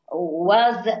 is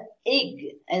was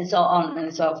egg, and so on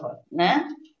and so forth.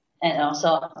 And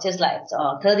also, just like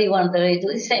 31, 32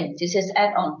 is same. You just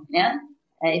add on, And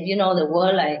if you know the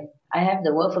word, like I have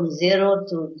the word from 0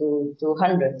 to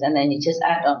 100, and then you just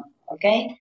add on,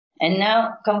 okay? And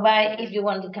now combine, if you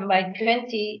want to combine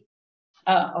 20,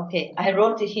 okay, I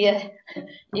wrote it here.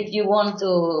 If you want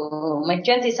to make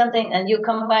 20 something, and you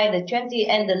combine the 20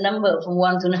 and the number from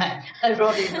 1 to 9. I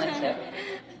wrote it myself.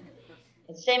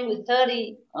 Same with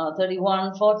 30,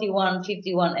 31, 41,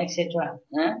 51, etc.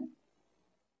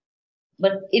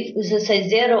 But if you say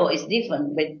 0, it's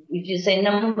different. But if you say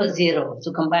number 0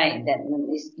 to combine, then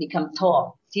it becomes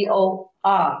Tor,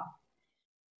 T-O-R.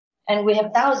 And we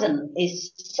have 1,000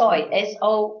 is soy,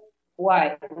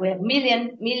 S-O-Y. We have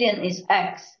million is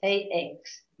X,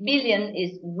 A-X. Billion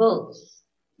is Vuz,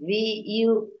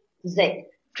 V-U-Z.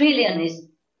 Trillion is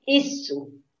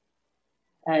Isu.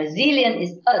 Zillion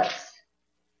is Earth.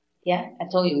 I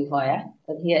told you before,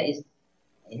 But here is,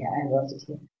 I wrote it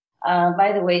here.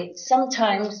 By the way,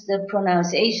 sometimes the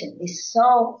pronunciation is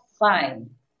so fine,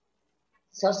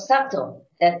 so subtle,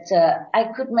 that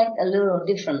I could make a little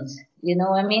difference. You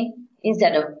know what I mean?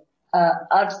 Instead of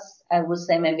us, I would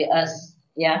say maybe us.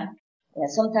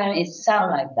 Sometimes it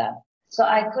sounds like that. So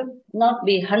I could not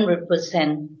be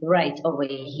 100% right over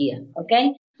here,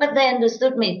 okay? But they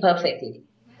understood me perfectly.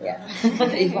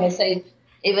 If I say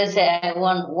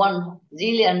 1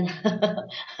 zillion,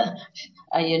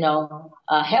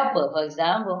 helper, for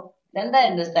example, then they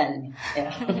understand me.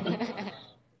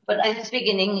 But I speak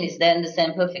in English, they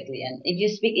understand perfectly. And if you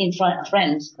speak in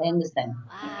French, they understand.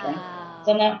 Okay?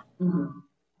 So now,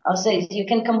 I'll say you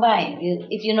can combine.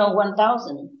 If you know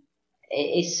 1,000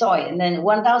 is soy, and then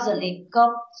 1,000 is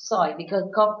cup soy, because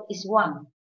cup is 1.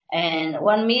 And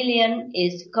 1 million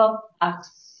is cup X,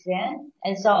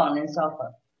 and so on and so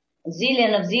forth.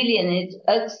 Zillion of zillion is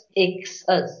X.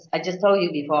 I just told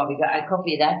you before, because I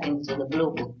copied that into the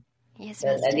blue book. Yes,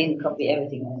 Master. I didn't copy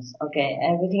everything else. Okay,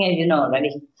 everything else you know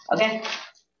already. Okay,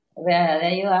 there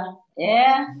you are.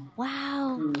 Yeah.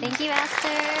 Wow. Thank you, Master.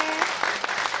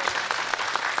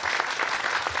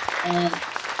 And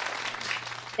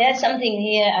there's something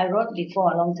here I wrote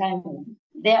before a long time ago.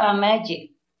 There are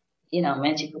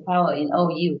magical power in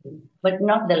OU, but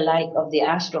not the like of the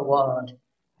astral world.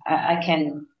 I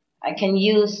can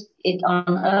use it on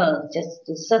Earth just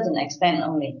to a certain extent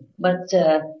only, but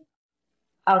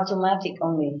automatic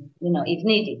only, if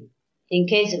needed. In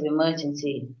case of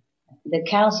emergency, the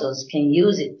councils can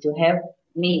use it to help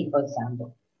me, for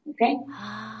example. Okay?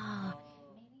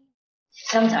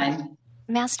 Sometime.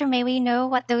 Master, may we know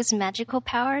what those magical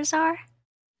powers are?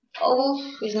 Oh,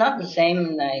 it's not the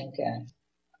same like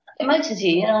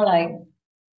emergency,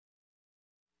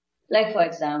 like for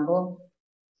example,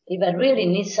 if I really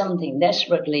need something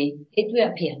desperately, it will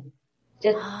appear.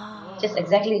 Just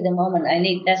exactly the moment I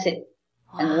need, that's it.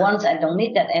 And once I don't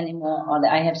need that anymore, or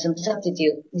I have some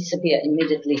substitute, disappear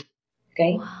immediately.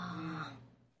 Okay?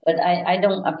 But I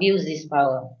don't abuse this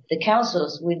power. The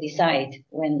councils will decide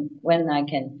when I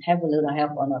can have a little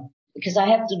help or not. Because I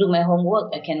have to do my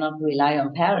homework. I cannot rely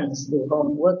on parents to do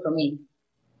homework for me.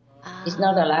 It's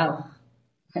not allowed.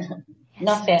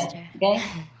 Not fair. Master. Okay?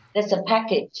 That's a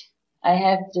package. I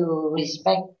have to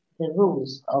respect the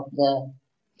rules of the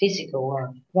physical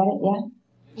world. Right? Yeah?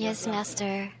 Yes,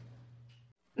 Master.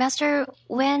 Master,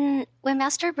 when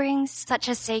Master brings such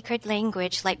a sacred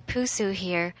language like Pusu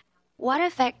here, what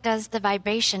effect does the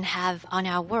vibration have on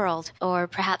our world, or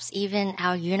perhaps even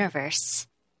our universe?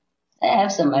 I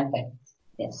have some effect.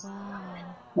 Yes.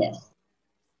 Wow. Yes.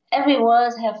 Every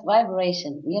word have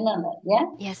vibration. You know that, yeah?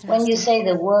 Yes, Master. When you say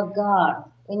the word God,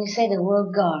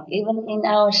 even in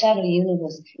our shadow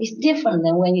universe, it's different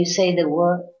than when you say the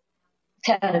word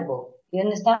terrible. You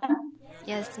understand?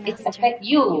 Yes, Master. It affects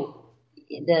you,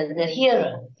 the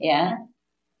hearer, yeah?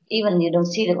 Even you don't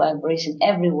see the vibration,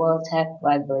 every word has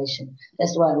vibration.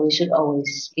 That's why we should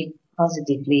always speak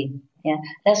positively, yeah?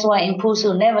 That's why in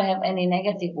Pusu never have any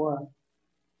negative word.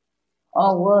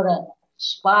 All words are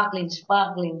sparkling,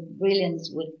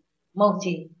 brilliance with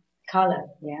multi-color,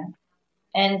 yeah?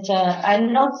 And I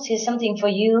noticed something for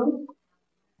you.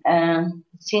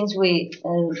 Since we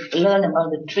learn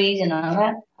about the trees and all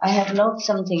that, I have noted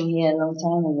something here a long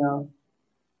time ago.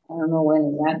 I don't know when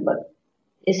is that, but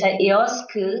it's a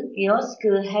Iosku.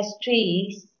 Iosku has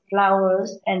trees,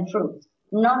 flowers, and fruit.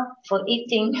 Not for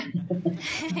eating,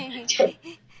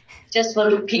 just for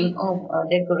looking or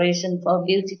decoration, for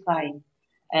beautifying.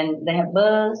 And they have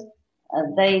birds.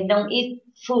 They don't eat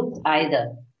food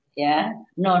either. Yeah,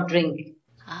 no drink.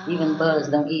 Even birds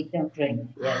don't eat, don't drink.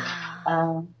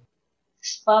 Yeah.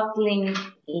 Sparkling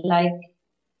like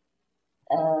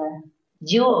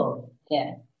jewel.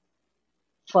 Yeah.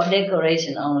 For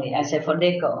decoration only. I say for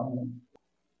deco only.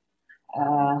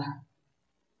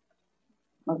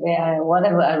 Okay,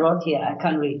 whatever I wrote here, I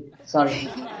can't read. Sorry.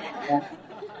 Yeah.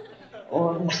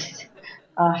 Or,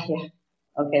 yeah.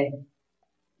 Okay.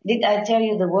 Did I tell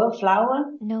you the word flower?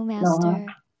 No, Master.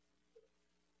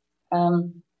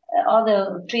 No, all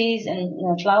the trees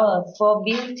and flower for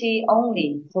beauty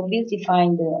only, for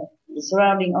beautifying the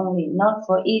surrounding only, not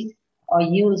for eat or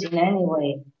use in any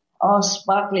way. All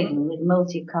sparkling with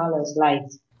multicolored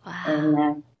lights. Wow.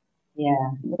 And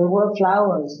yeah, the word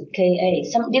flowers, K-A,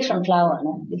 some different flower,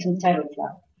 no? Different type of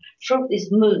flower. Fruit is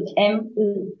mu,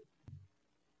 M-U.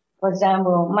 For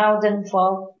example, mountain,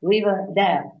 fog, river,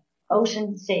 dam,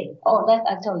 ocean, sea. Oh, that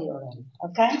I told you already.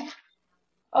 Okay?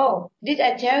 Oh, did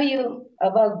I tell you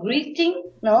about greeting?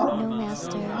 No? No,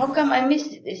 Master. How come I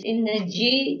missed it? It's in the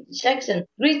G section.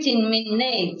 Greeting means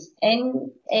names,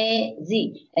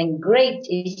 N-A-Z. And great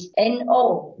is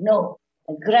N-O, no.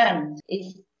 Grand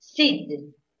is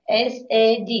seed,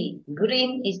 S-A-D.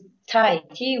 Green is Thai,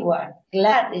 T-Y.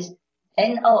 Glad is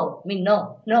N-O, mean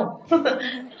no, no.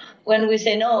 When we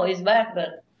say no, it's bad,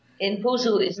 but in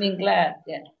Pusu it means glad.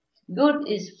 Yeah. Good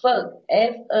is Ferg,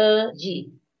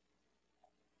 F-E-G.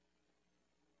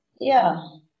 Yeah.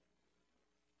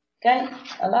 Okay,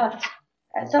 a lot.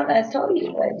 I thought I told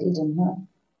you, I didn't, huh?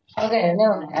 Okay,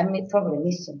 no, I probably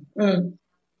missed some.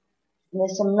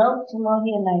 There's some notes more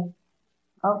here, like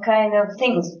all kind of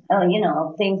things,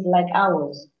 things like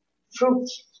ours.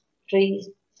 Fruits, trees,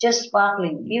 just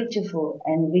sparkling, beautiful,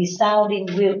 and resounding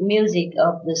music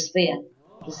of the sphere,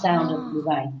 the sound of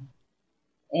divine.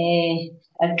 A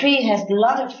tree has a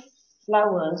lot of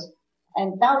flowers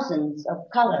and thousands of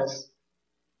colors.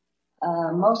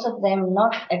 Most of them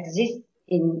not exist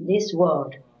in this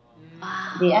world.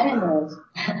 The animals,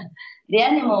 the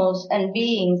animals and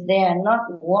beings, they are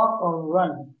not walk or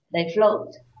run. They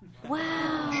float.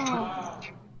 Wow.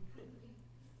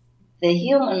 The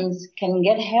humans can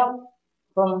get help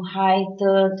from high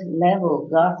third level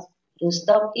gods to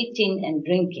stop eating and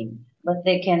drinking, but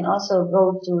they can also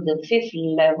go to the fifth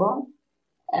level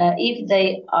if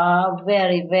they are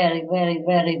very, very, very,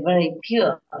 very, very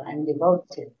pure and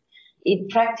devoted. If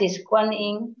practice Kuan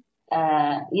Yin,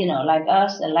 like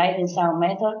us, the light and sound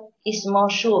method, is more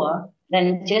sure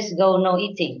than just go no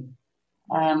eating.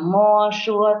 More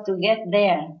sure to get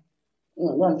there,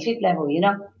 on fifth level,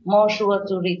 more sure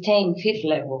to retain fifth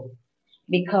level,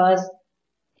 because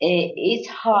it is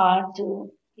hard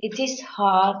to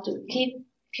keep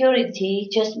purity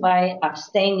just by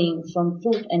abstaining from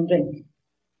food and drink.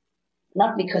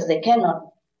 Not because they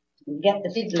cannot get the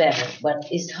fifth level, but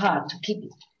it's hard to keep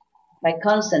it. By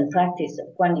constant practice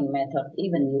of Kuan Yin method,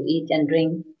 even you eat and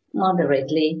drink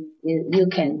moderately, you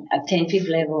can attain fifth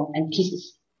level and keep it.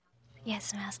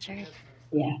 Yes, Master.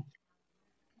 Yeah.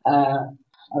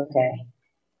 Okay.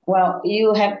 Well,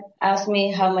 you have asked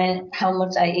me how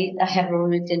much I eat. I have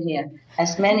written here.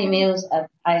 As many meals as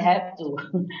I have to.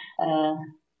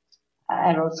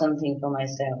 I wrote something for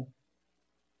myself.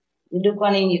 You do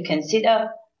Kuan Yin, you can sit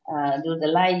up. Do the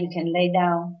light, you can lay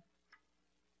down.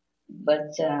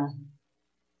 But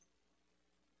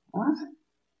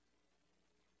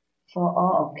for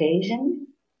all occasion,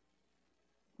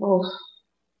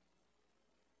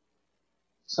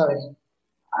 sorry,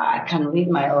 I can't read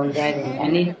my own writing. I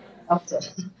need a doctor.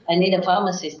 I need a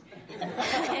pharmacist.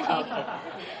 Okay.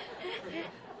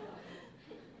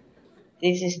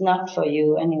 This is not for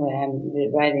you anyway. I'm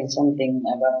writing something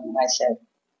about myself,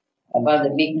 about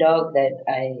the big dog that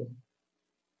I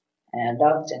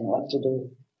adopt and what to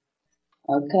do.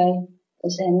 Okay.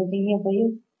 Is there anything here for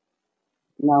you?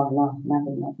 No,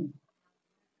 nothing.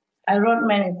 I wrote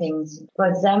many things. For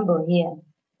example, here,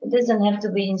 it doesn't have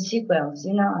to be in sequence,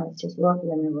 I just wrote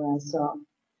whenever I saw.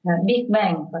 Now, Big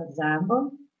Bang, for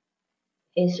example,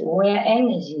 is where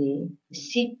energy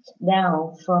sits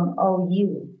down from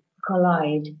OU,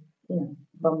 collide with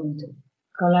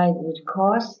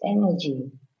cause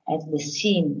energy at the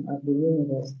seam of the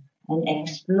universe and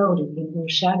exploded into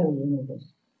shadow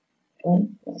universe. Okay,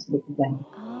 that's Big Bang.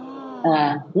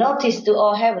 Notice to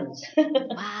all heavens.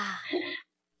 Wow.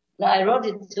 No, I wrote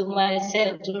it to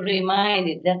myself to remind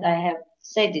it that I have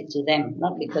said it to them,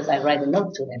 not because I write a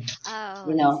note to them. Oh,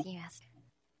 You know. I see, Master.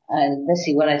 Let's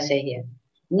see what I say here.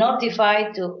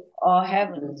 Notify to all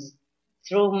heavens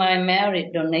through my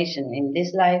merit donation in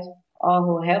this life, all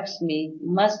who helps me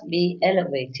must be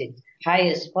elevated,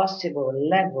 highest possible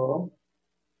level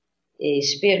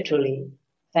spiritually.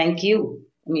 Thank you.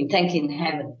 Thanking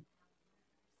heaven.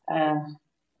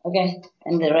 Okay,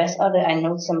 and the rest other, I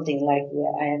know something like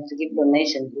where I have to give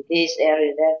donation to this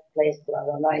area, that place, blah,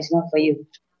 blah, blah. It's not for you.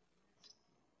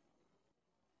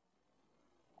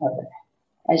 Okay.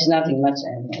 It's nothing much.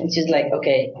 It's just like,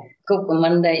 okay, cook on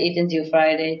Monday, eat until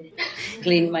Friday,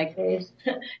 clean my clothes,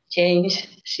 change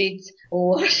sheets,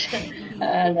 wash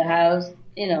the house,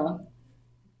 blah,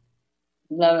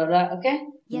 blah, blah. Okay?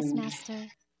 Yes, Master.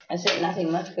 I said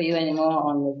nothing much for you anymore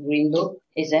on the green book.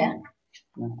 Is there?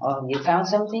 No. Oh, you found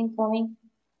something for me?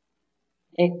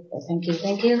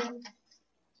 Thank you.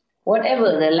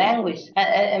 Whatever the language,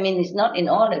 it's not in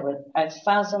order, but I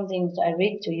found something I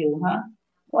read to you, huh?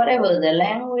 Whatever the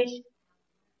language.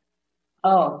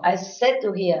 Oh, I said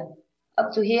to here,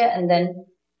 up to here, and then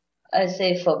I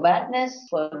say for badness,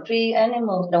 for tree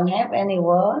animals don't have any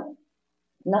word,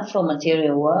 not for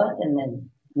material word, and then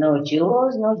no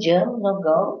jewels, no gems, no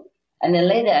gold. And then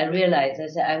later I realized, I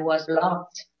said I was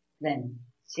blocked then.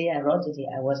 See, I wrote it here,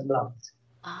 I was blocked.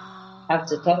 Oh.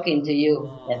 After talking to you,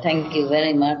 thank you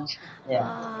very much.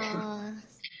 Yeah.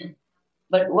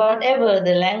 But whatever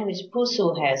the language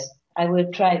Pusu has, I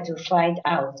will try to find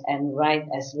out and write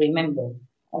as remember.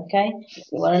 Okay?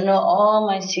 You want to know all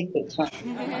my secrets, huh?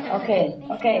 Okay.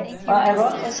 Well, I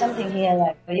wrote something here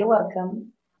like, you're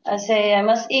welcome. I say I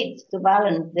must eat to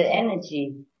balance the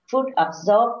energy. Food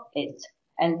absorb it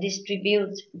and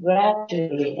distribute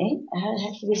gradually. There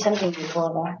has to be something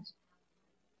before that.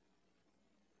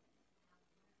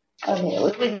 Okay,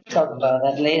 we will talk about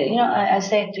that later. I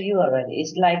said to you already,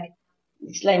 it's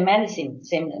like medicine.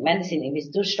 Same medicine, if it's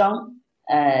too strong,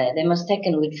 they must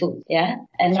taken with food, yeah?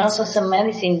 And also some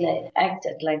medicine that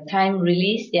acted like time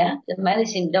release, yeah? The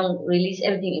medicine don't release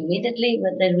everything immediately,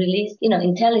 but they release,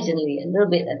 intelligently a little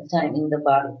bit at a time in the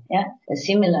body, yeah? And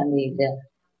similarly,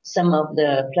 some of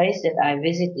the place that I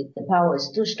visited, the power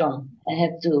is too strong. I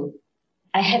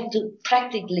have to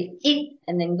practically eat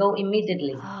and then go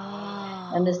immediately.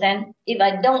 Understand? If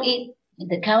I don't eat,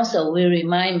 the council will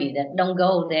remind me that don't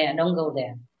go there.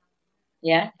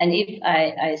 Yeah? And if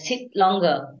I sit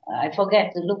longer, I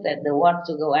forget to look at the what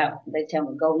to go out. They tell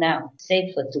me, go now.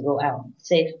 Safe to go out.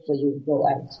 Safe for you to go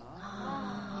out.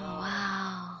 Oh,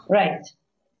 wow. Right.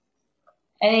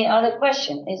 Any other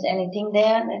question? Is anything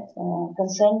there that's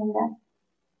concerning that?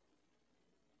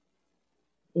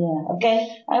 Yeah,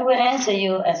 okay. I will answer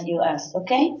you as you asked,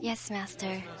 okay? Yes,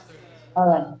 Master. All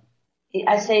right.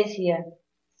 I say it here.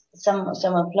 Some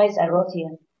place I wrote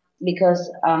here because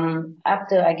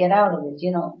after I get out of it,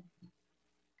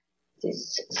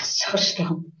 it's so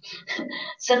strong,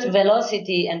 such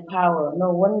velocity and power.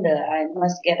 No wonder I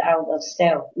must get out of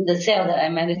cell. The cell that I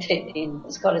meditate in,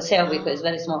 it's called a cell because it's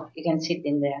very small. You can sit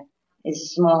in there.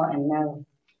 It's small and narrow.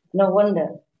 No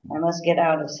wonder I must get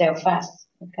out of cell fast.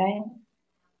 Okay.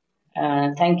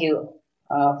 Thank you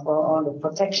for all the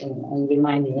protection and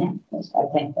reminding. Yeah? Yes,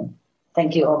 I thank them.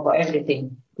 Thank you all for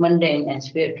everything, mundane and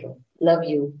spiritual. Love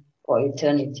you for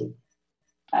eternity.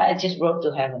 I just wrote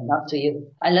to heaven, not to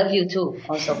you. I love you too,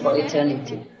 also for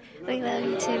eternity. We love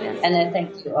you too, Master. And I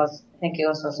thank you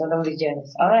also. So don't be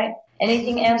jealous. All right.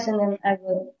 Anything else, and then I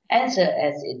will answer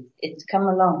as it's come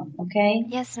along. Okay?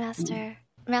 Yes, Master.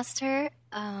 Master,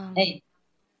 Hey.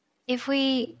 if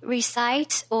we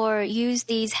recite or use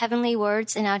these heavenly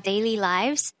words in our daily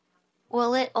lives,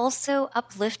 will it also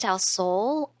uplift our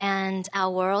soul and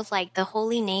our world like the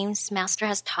holy names Master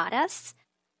has taught us?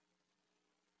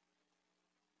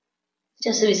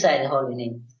 Just recite the holy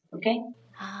name, okay?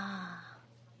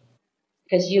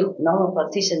 Because you, normal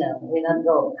practitioner, will not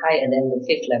go higher than the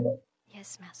 5th level.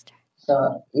 Yes, Master.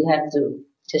 So you have to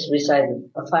just recite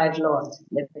the 5 lords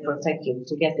that protect you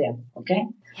to get there, okay?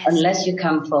 Yes. Unless you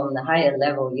come from the higher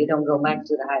level, you don't go back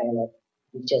to the higher level.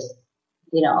 You just,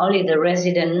 only the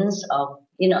residents of,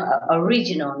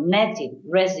 original native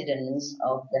residents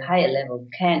of the higher level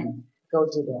can go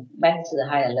back to the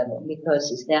higher level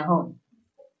because it's their home.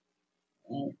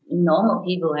 And normal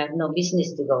people have no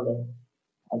business to go there.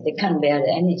 They can't bear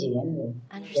the energy anyway.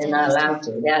 They're not allowed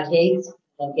to. There are gates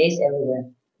everywhere.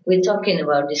 We're talking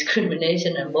about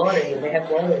discrimination and borders. They have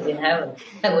borders in heaven.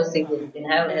 I was thinking in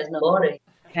heaven has no border.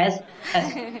 Has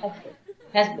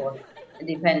border. It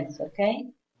depends, okay?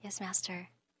 Yes, Master.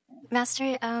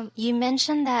 Master, you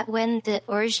mentioned that when the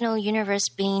original universe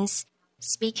beings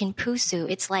speak in Pusu,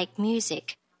 it's like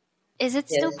music. Is it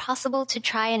still possible to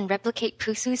try and replicate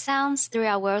Pusu sounds through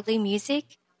our worldly music?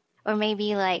 Or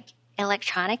maybe like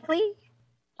electronically?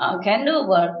 Can do,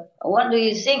 but what do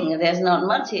you sing? There's not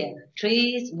much here.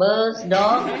 Trees, birds,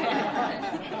 dogs,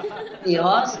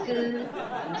 kiosk,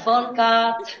 phone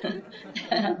card.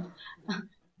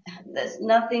 There's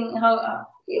nothing,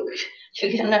 you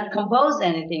cannot compose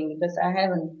anything because I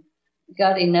haven't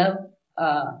got enough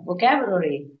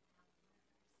vocabulary.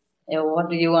 What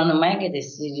do you want to make it?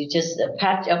 You just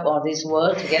patch up all these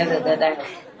words together that I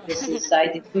just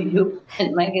recited to you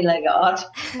and make it like an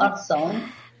art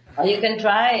song. Or you can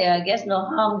try, I guess no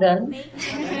harm done.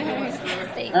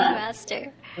 Thank you,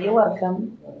 Master. You're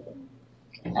welcome.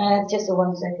 Just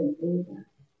 1 second, please.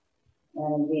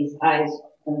 These eyes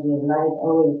can be light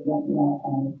always not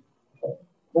now.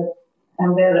 But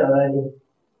I'm better already.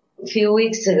 A few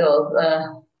weeks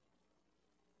ago,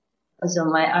 so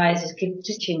my eyes just keep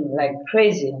twitching like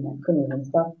crazy and I couldn't even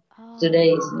stop. Today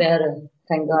is better,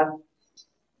 thank God.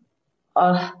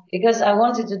 Because I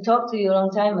wanted to talk to you a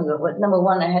long time ago, but number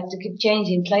one, I had to keep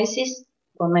changing places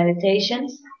for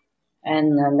meditations.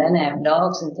 And then I have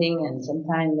dogs and things, and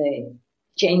sometimes they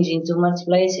change in too much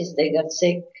places. They got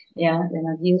sick. Yeah, they're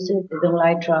not used to it. They don't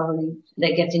like traveling.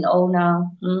 They're getting old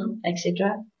now,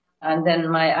 etc. And then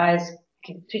my eyes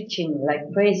keep twitching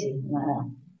like crazy.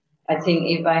 I think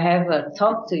if I have a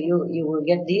talk to you, you will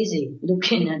get dizzy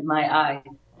looking at my eye.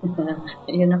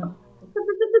 You know.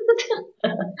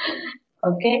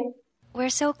 Okay? We're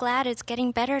so glad it's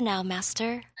getting better now,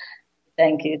 Master.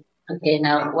 Thank you. Okay,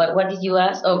 now, what did you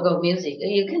ask? Oh, go music.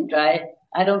 You can try it.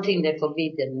 I don't think they're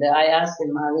forbidden. I asked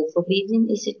them, are they forbidden?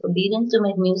 Is it forbidden to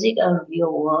make music out of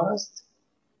your words?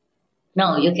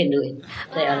 No, you can do it.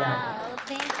 They are allowed.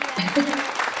 Thank you.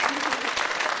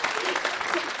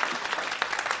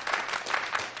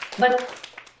 But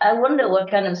I wonder what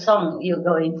kind of song you're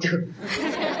going to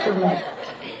make.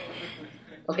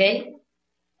 Okay?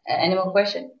 Any more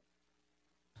questions?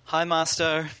 Hi,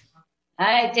 Master.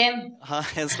 Hi, Tim. Hi,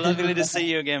 it's lovely to see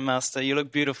you again, Master. You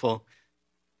look beautiful.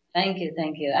 Thank you,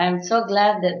 thank you. I'm so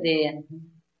glad that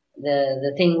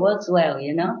the thing works well,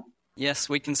 you know? Yes,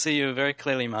 we can see you very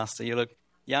clearly, Master. You look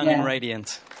young and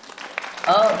radiant.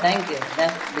 Oh, thank you.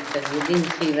 That's because you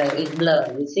didn't see that it's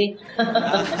blurred, you see?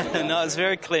 No, it's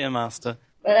very clear, Master.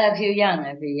 But I feel young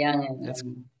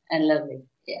and lovely.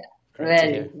 Yeah.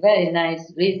 Very, very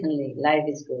nice recently. Life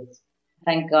is good.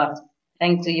 Thank God.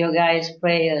 Thanks to your guys'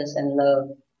 prayers and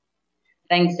love.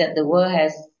 Thanks that the world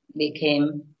has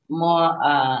become more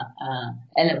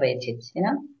elevated, you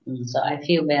know? So I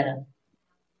feel better.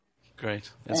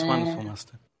 Great. That's wonderful,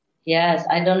 Master. Yes,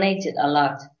 I donated a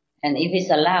lot. And if it's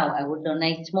allowed, I would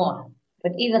donate more.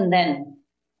 But even then,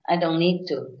 I don't need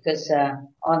to because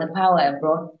all the power I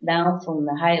brought down from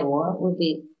the higher world would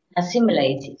be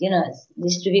assimilated, you know,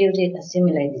 distributed,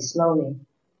 assimilated slowly.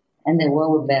 And the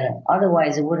world would be better.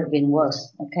 Otherwise, it would have been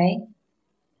worse, okay?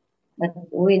 But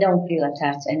we don't feel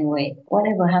attached anyway.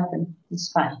 Whatever happened,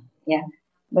 it's fine, yeah?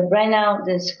 But right now,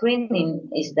 the screening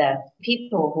is that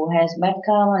people who has bad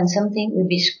karma and something will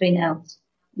be screened out.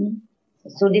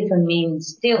 So different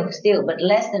means, still, but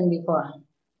less than before.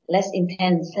 Less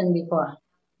intense than before.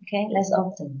 Okay? Less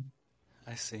often.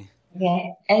 I see.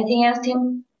 Okay. Anything else,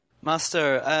 Tim?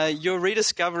 Master, your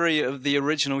rediscovery of the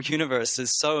original universe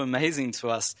is so amazing to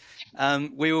us.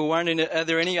 We were wondering, are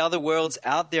there any other worlds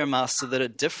out there, Master, that are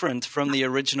different from the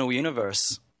original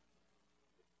universe?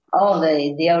 Oh,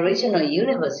 the original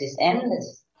universe is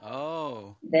endless.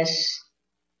 Oh. There's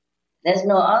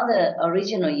no other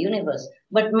original universe.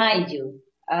 But mind you,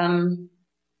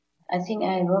 I think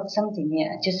I wrote something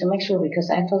here just to make sure because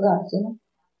I forgot, you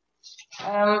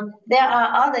know. There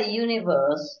are other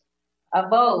universes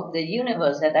above the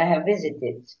universe that I have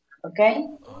visited, okay?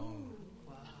 Oh.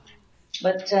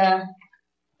 But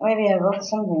maybe I wrote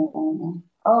something.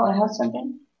 I have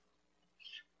something.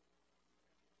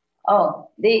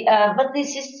 But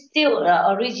this is still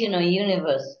the original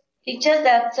universe. It's just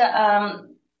that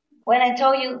when I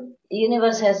told you the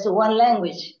universe has one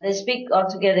language, they speak all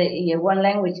together in one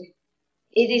language.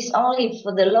 It is only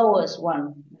for the lowest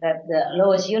one, that the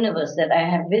lowest universe that I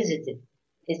have visited.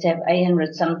 It have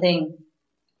 800 something.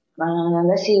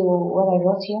 Let's see what I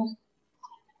wrote here.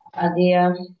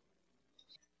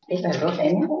 If I wrote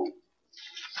anything?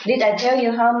 Did I tell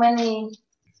you how many?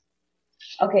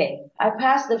 Okay, I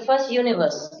passed the first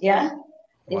universe, yeah?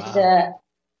 Wow. It's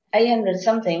 800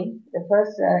 something, the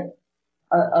first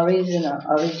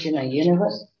original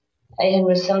universe.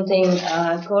 800 something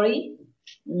Kori.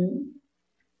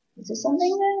 Is there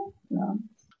something there? No.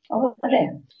 Over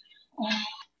there.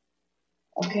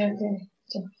 Okay.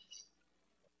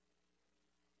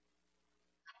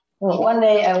 Well, one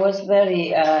day I was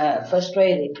very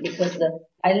frustrated because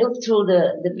I looked through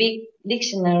the big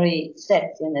dictionary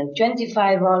set,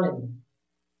 25 volumes,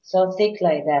 so thick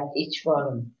like that, each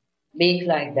volume, big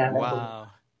like that. Wow.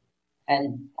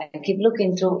 And I keep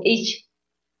looking through each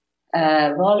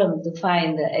volume to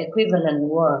find the equivalent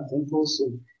word in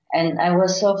Fusu. And I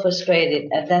was so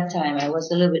frustrated at that time. I was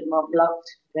a little bit more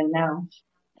blocked than now.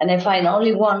 And I find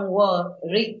only one word,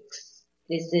 riks.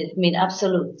 This is mean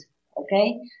absolute.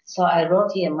 Okay? So I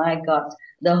wrote here, my God,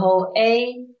 the whole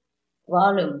A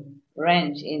volume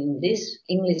range in this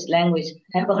English language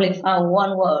have only found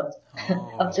one word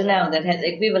up to now that has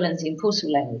equivalence in Fusu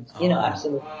language.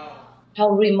 Absolute.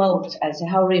 How remote, I say,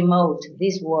 how remote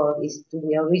this word is to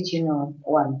the original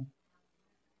one.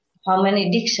 How many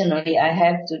dictionary I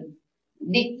have to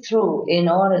dig through in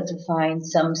order to find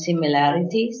some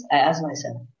similarities, I ask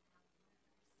myself.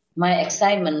 My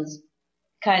excitement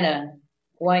kind of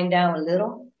wind down a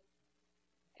little.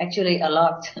 Actually, a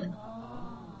lot.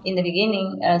 In the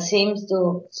beginning, seems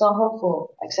to so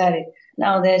hopeful, excited.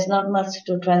 Now there's not much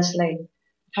to translate.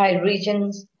 High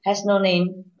regions has no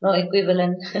name, no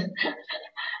equivalent.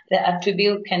 The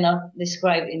attribute cannot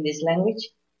describe in this language.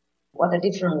 What a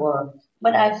different word.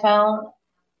 But I found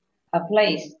a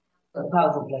place, a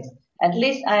powerful place. At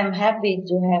least I am happy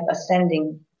to have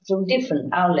ascending through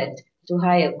different outlets to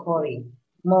higher Kori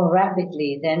more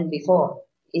rapidly than before.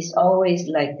 It's always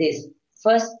like this.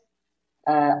 First,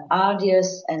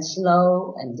 arduous and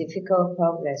slow and difficult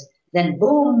progress. Then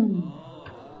boom,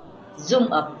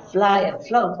 zoom up, fly up,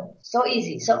 float up. So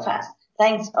easy, so fast.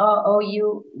 Thanks all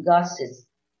you goddesses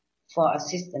for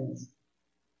assistance.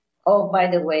 Oh, by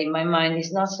the way, my mind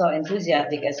is not so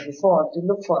enthusiastic as before to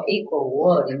look for equal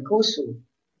word in Kusu.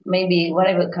 Maybe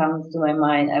whatever comes to my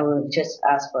mind, I will just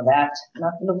ask for that,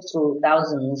 not look through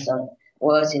thousands of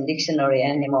words in dictionary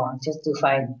anymore, just to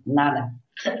find nada.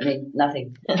 I mean,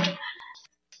 nothing.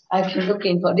 I've been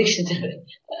looking for dictionary,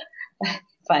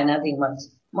 find nothing much.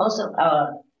 Most of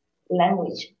our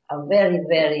language are very,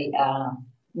 very,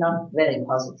 not very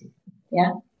positive.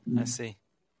 Yeah? I see.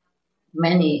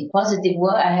 Many positive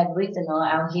words I have written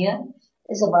out here.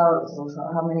 It's about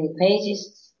how many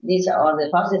pages. These are all the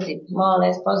positive, more or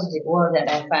less positive words that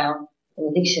I found in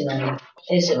the dictionary.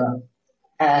 It's about,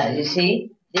 you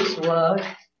see, this word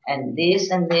and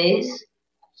this and this.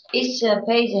 Each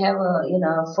page have a,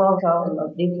 4 columns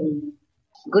of different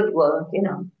good words,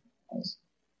 It's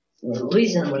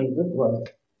reasonably good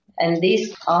word. And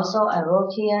this also I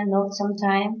wrote here, note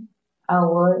sometime.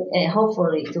 Our word,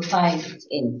 hopefully to find it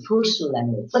in Fusu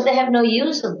language. But they have no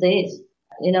use of this,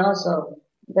 so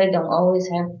they don't always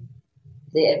have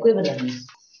the equivalence.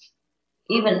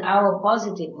 Even our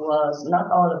positive words, not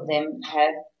all of them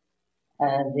have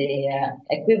the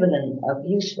equivalent of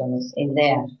usefulness in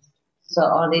there. So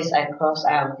all this I cross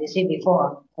out. You see,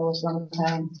 before, there was one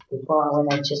time before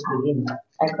when I just begin.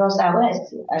 I crossed out,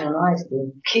 I don't know, I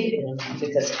still keep it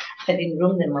because I didn't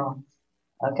room them all.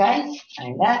 Okay,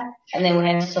 like that. And then we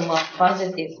have some more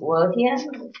positive word here,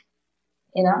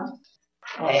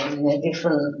 and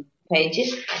different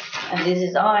pages. And this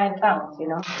is all I found,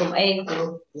 from A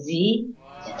to Z.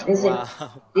 This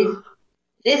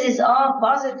is all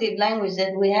positive language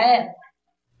that we have.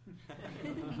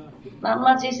 Not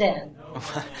much is there.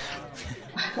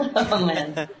 Oh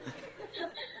man.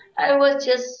 I was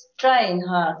just trying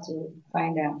hard to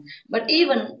find out. But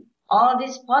even all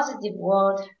these positive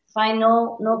words find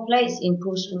no place in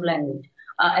Fusu language.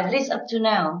 At least up to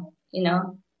now,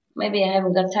 maybe I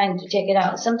haven't got time to check it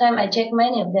out. Sometimes I check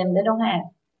many of them, they don't have.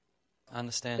 I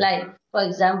understand. Like, for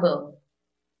example,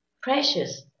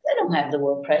 precious. They don't have the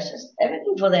word precious.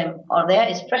 Everything for them or there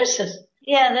is precious.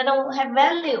 Yeah, they don't have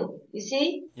value, you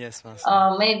see? Yes, Master.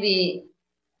 Or maybe,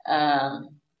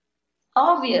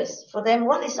 obvious. For them,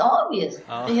 what is obvious?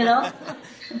 Oh.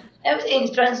 Everything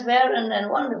is transparent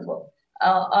and wonderful.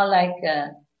 Or like,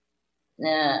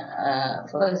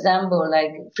 for example,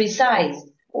 like precise.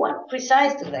 What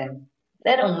precise to them?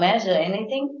 They don't measure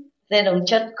anything. They don't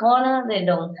cut corner. They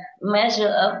don't measure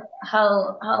up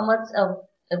how much of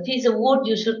a piece of wood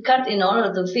you should cut in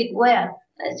order to fit where.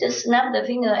 They just snap the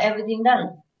finger, everything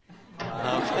done.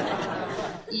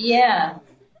 Yeah.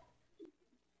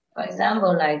 For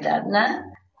example, like that, nah?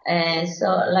 So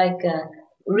like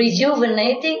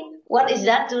rejuvenating, what is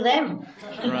that to them?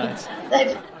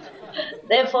 Right.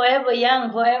 They're forever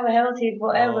young, forever healthy,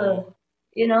 forever,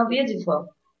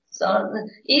 beautiful. So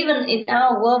even in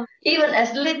our world, even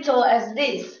as little as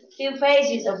this, few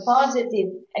pages of positive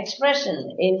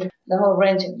expression in the whole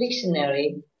range of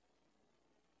dictionary,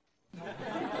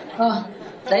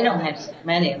 they don't have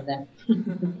many of them.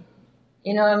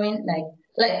 You know what I mean?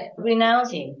 Like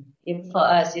renouncing. If for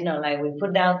us, like we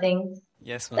put down things.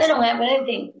 Yes, They Master. don't have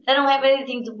anything. They don't have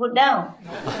anything to put down.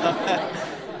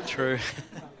 True.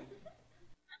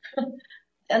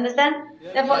 Understand?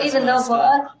 Therefore, Yes, even though for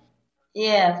Master.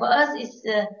 us, for us it's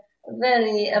a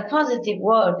very positive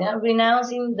word,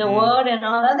 renouncing the word and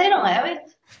all that. They don't have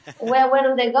it. Where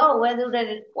do they go? What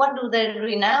do they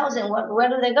renounce and where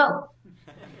do they go?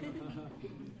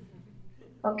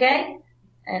 Okay?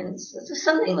 And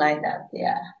something like that,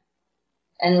 yeah.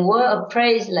 And word of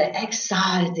praise like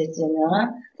excited, They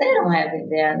don't have it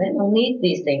there. They don't need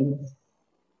these things.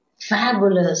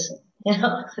 Fabulous,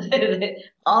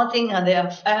 all things they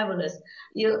are fabulous.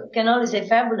 You can only say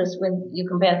fabulous when you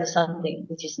compare to something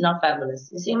which is not fabulous.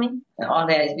 You see me? All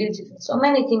there is beautiful. So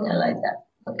many things are like that.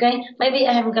 Okay? Maybe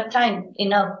I haven't got time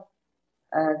enough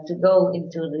to go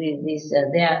into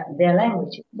their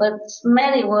language. But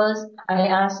many words I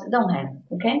ask don't have.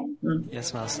 Okay?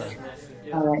 Yes, Master.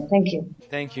 All right. Thank you.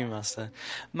 Thank you, Master.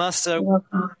 Master, You're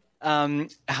welcome.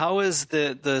 how is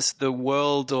the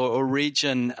world or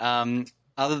region,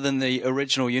 other than the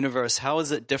original universe, how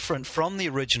is it different from the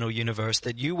original universe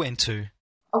that you went to?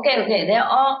 Okay. They're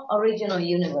all original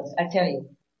universe, I tell you.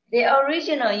 The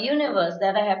original universe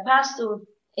that I have passed through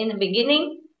in the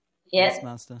beginning, yes,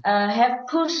 Master. have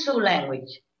Pusu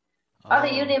language. Other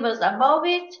universe above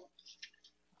it,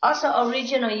 also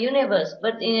original universe,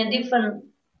 but in a different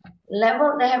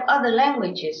level, they have other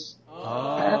languages.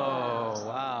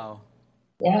 Wow.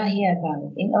 Yeah, here about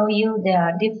it. In OU, there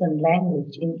are different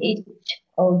language in each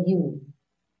OU.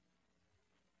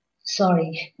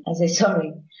 Sorry, I say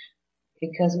sorry,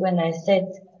 because when I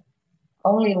said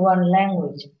only one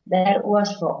language, that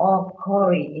was for all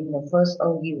Kori in the first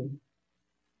OU.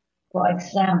 For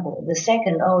example, the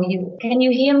second OU, can you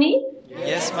hear me?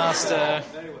 Yes, Master.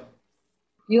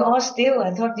 You all still?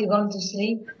 I thought you were going to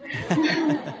sleep.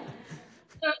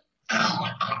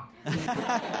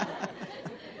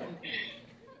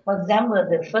 For example,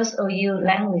 the first OU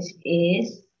language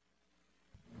is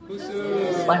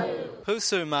Pusu. what?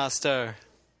 Pusu, Master.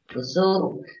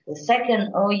 Pusu. The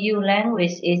second OU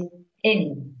language is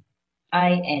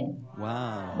I-N.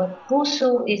 Wow. But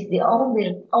Pusu is the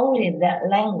only that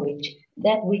language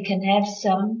that we can have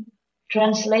some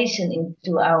translation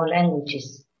into our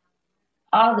languages.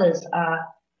 Others are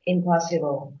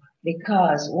impossible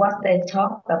because what they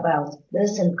talk about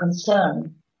doesn't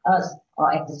concern us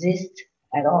or exist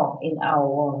at all in our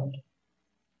world.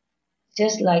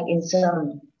 Just like in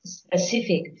some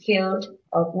specific field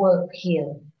of work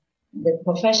here, the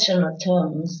professional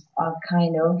terms are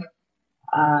kind of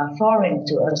foreign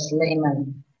to us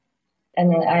laymen.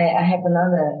 And then I have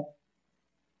another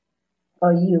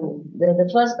OU. The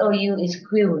first OU is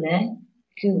Q,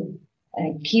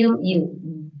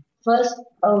 Q-U. First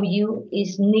OU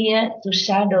is near to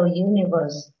shadow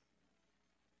universe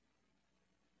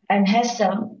and has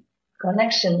some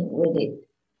connection with it.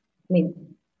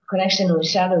 Connection with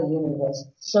shadow universe.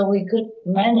 So we could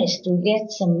manage to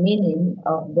get some meaning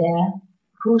of their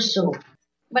Husu.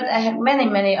 But I have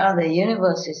many other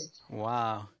universes.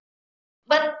 Wow.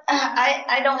 But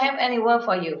I don't have any word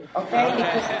for you, okay?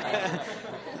 Because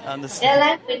Understand. their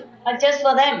language are just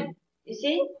for them, you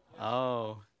see?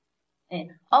 Oh.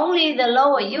 Only the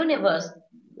lower universe,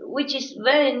 which is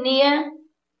very near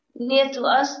to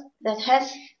us, that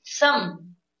has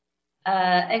some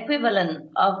equivalent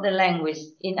of the language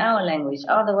in our language.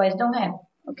 Otherwise, don't have.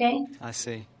 Okay? I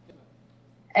see.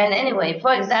 And anyway,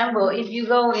 for example, if you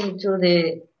go into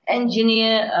the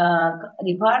engineer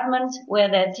department where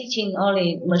they're teaching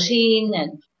only machine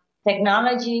and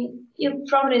technology, you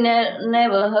probably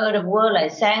never heard of word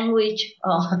like sandwich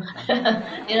or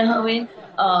you know what I mean,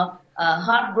 or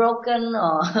heartbroken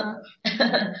or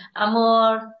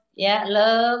amor,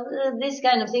 love, this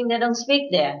kind of thing. They don't speak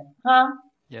there, huh?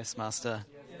 Yes, Master.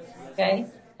 Okay.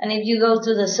 And if you go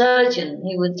to the surgeon,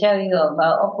 he would tell you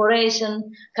about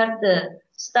operation, cut the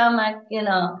stomach,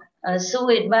 sew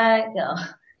it back,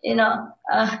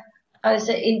 I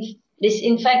say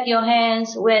disinfect your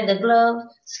hands, wear the glove,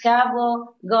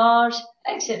 scalpel, gauze,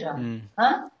 etc.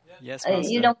 Huh? Yes,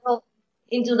 Master. You don't go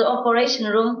into the operation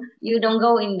room. You don't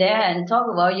go in there and talk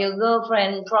about your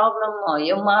girlfriend problem or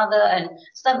your mother and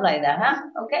stuff like that, huh?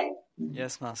 Okay?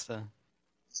 Yes, Master.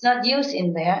 It's not used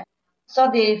in there. So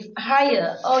the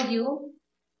higher OU,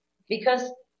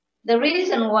 because the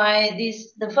reason why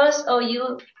the first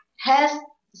OU has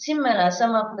similar,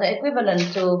 some of the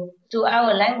equivalent to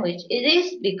our language, it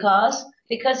is because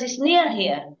it's near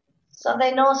here. So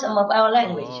they know some of our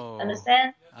language.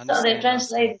 Understand? So they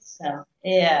translate some.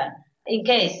 Yeah. In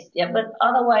case. Yeah. But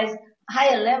otherwise,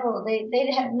 higher level,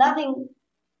 they have nothing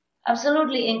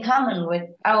absolutely in common with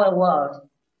our world.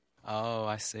 Oh,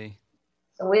 I see.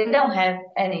 So we don't have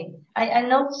any. I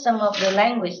know some of the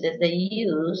language that they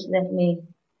use. Let me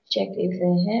check if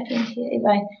they have it here. If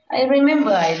I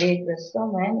remember I did, there's so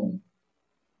many.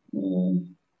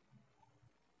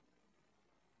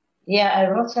 Yeah, I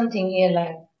wrote something here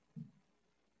like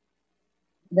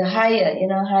the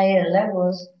higher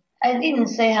levels. I didn't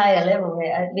say higher level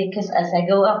because as I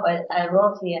go up, I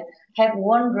wrote here, have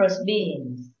wondrous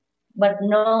beings, but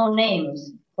no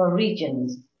names for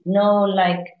regions, no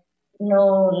like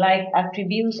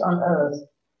attributes on earth,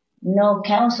 no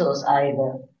councils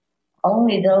either.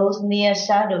 Only those near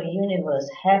shadow universe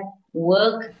have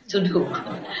work to do,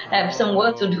 have some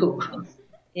work to do.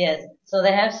 Yes, so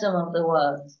they have some of the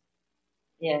words.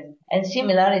 Yes, and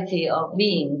similarity of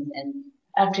beings and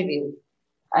attributes.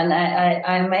 And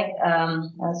I make, I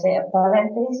say a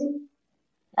parenthesis.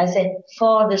 I say,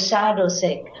 for the shadow's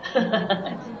sake.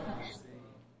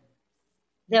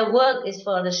 Their work is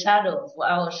for the shadow, for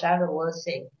our shadow work's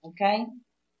sake. Okay?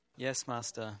 Yes,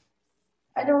 Master.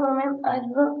 I don't remember, I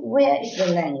wrote, where is the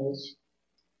language?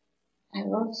 I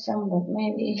wrote some, but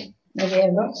maybe I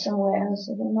wrote somewhere else.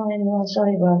 I don't know anymore.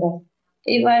 Sorry about that.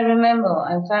 If I remember,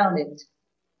 I found it.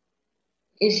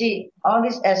 You see, all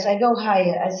this, as I go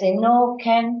higher, I say, no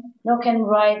can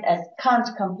write as can't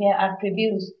compare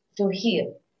attributes to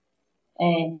here.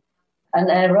 And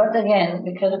I wrote again,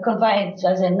 because of conveyed, so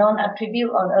I say,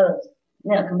 non-attribute on earth,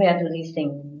 compared to these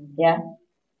things, yeah?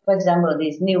 For example,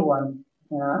 this new one,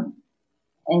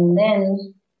 and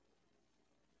then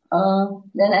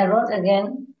I wrote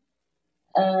again,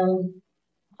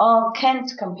 all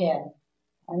can't compare.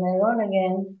 And I wrote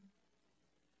again,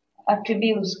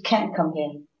 attributes can't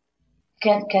compare.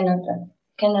 Cannot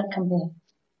compare.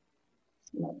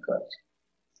 Not good.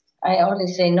 I only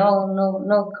say no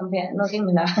compare, no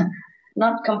similar,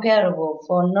 not comparable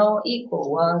for no equal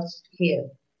words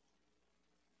here.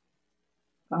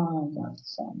 Oh my God,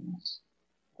 so much.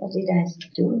 What did I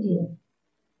do here?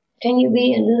 Can you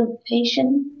be a little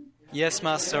patient? Yes,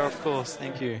 Master, of course.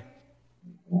 Thank you.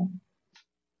 Yeah.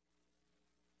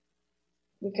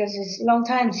 Because it's a long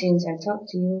time since I talked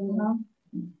to you,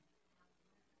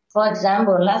 For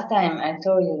example, last time I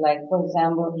told you, like, for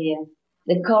example, here,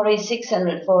 the Cori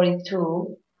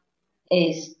 642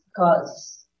 is called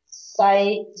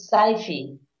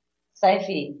Saifi.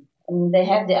 And they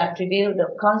have the attribute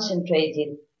of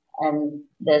concentrated. And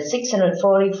the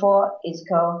 644 is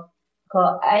called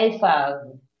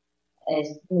Aifag,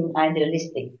 as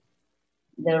idealistic.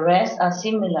 The rest are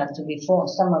similar to before.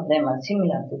 Some of them are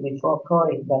similar to before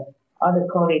Cori, but other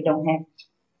Cori don't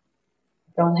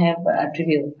have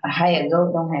attribute. A higher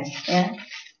goal don't have, yeah?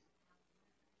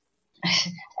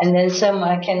 And then some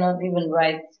I cannot even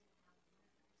write.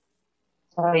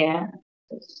 Sorry, yeah?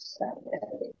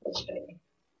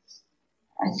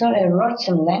 I thought I wrote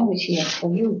some language here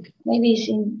for you. Maybe it's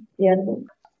in the other book.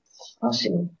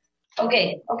 Possible.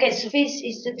 Okay, suffice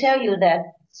is to tell you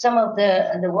that some of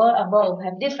the world above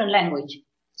have different language.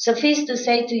 Suffice to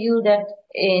say to you that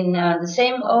in the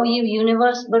same OU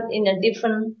universe, but in a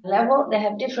different level, they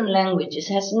have different languages.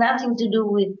 It has nothing to do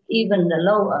with even the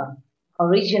lower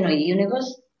original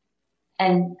universe,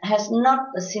 and has not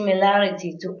a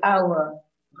similarity to our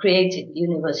created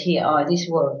universe here or this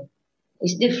world.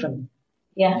 It's different.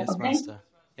 Yeah, yes, okay? Master.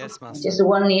 Yes, Master. Just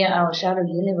one near our shadow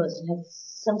universe has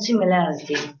some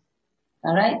similarity.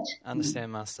 All right?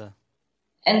 Understand, Master.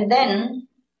 And then,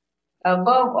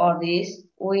 above all this,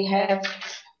 we have,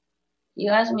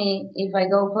 you asked me if I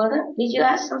go further. Did you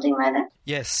ask something like that?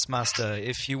 Yes, Master.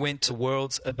 If you went to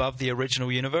worlds above the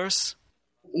original universe?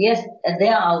 Yes,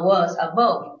 there are worlds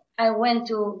above. I went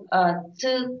to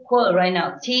two worlds right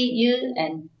now, T-U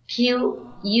and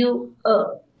Q-U-E.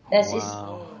 That is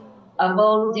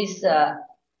above this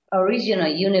original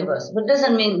universe, but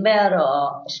doesn't mean better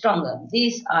or stronger.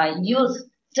 These are youth.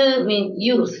 To mean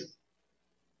youth.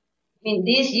 I mean,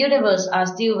 these universe are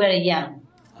still very young.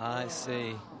 I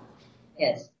see.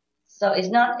 Yes. So it's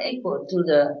not equal to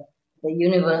the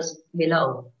universe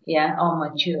below, yeah, or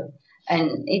mature.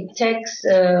 And it takes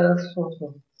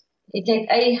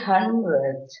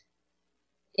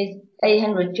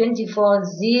 824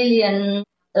 zillion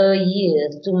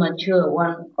years to mature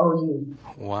one OU.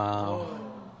 Wow.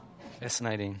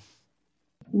 Fascinating.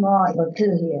 More or 2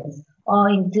 years. Or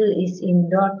in 2 is in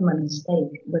dormant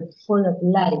state, but full of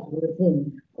life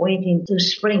within, waiting to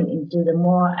spring into the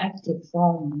more active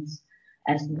forms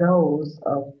as those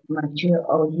of mature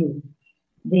OU.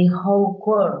 The whole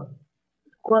quirk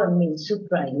means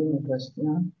supra-universe,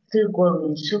 Two quirk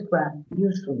means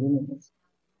supra-useful universe.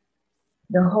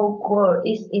 The whole quirk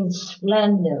is in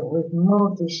splendor with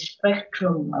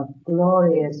multi-spectrum of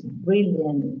glorious,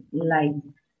 brilliant light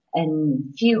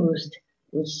and fused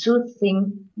with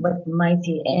soothing but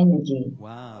mighty energy.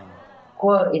 Wow.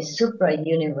 Core is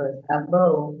supra-universe,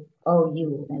 above all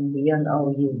you and beyond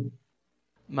all you.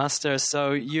 Master,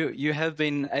 so you have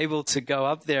been able to go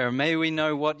up there. May we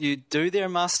know what you do there,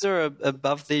 Master,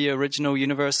 above the original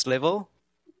universe level?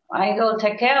 I go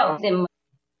take care of them.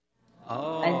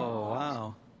 Oh,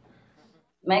 wow.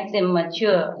 Make them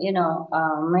mature,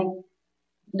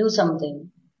 do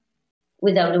something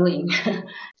without doing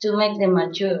to make them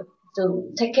mature,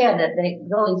 to take care that they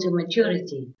go into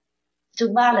maturity, to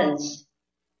balance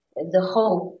the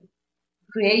whole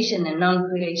creation and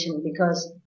non-creation,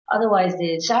 because otherwise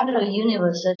the shadow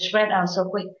universe spread out so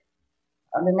quick.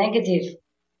 The negative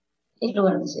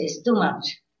influence is too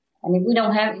much. And if we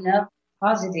don't have enough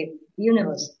positive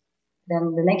universe,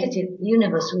 then the negative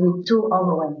universe will be too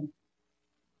overwhelming.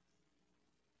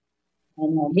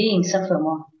 And beings suffer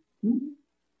more.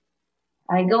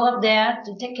 I go up there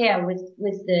to take care with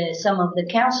some of the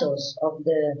councils of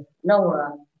the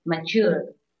lower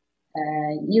mature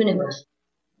universe.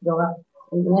 Go up.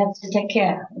 We have to take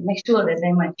care, make sure that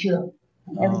they mature.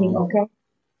 Everything okay?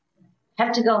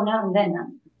 Have to go now and then. Huh?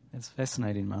 That's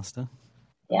fascinating, Master.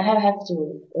 Yeah, I have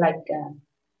to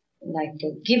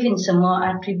give in some more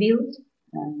attributes,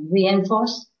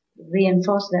 reinforce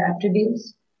the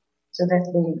attributes so that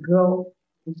they grow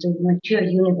into mature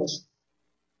universe.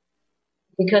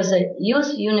 Because the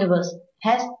youth universe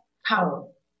has power,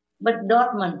 but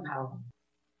dormant power.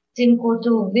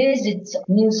 Simple visits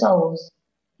new souls,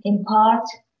 impart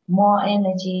more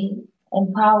energy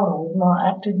and power with more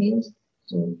attributes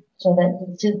so that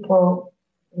the simple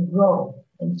will grow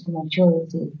into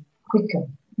maturity quicker.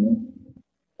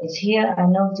 It's here I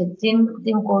noted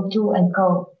Simple 2 and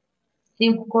Co.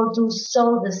 Simple 2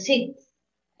 sow the seeds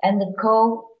and the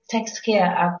Co takes care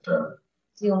after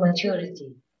till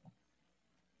maturity.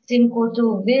 Simple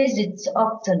 2 visits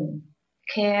often,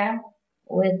 care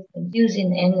with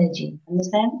infusing energy.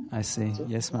 Understand? I see.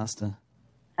 Yes, Master.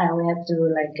 And we have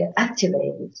to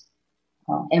activate it,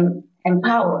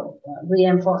 empower,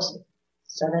 reinforce it,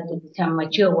 so that it become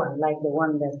mature one, like the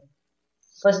one that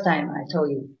first time I told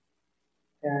you,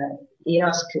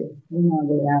 Eosku,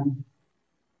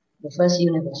 the first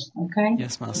universe. Okay?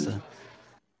 Yes, Master.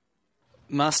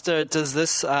 Master, does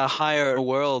this higher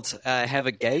world have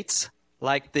a gate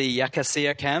like the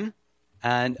Yakasiya Kam?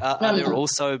 And are there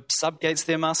also sub-gates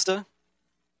there, Master?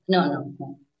 No.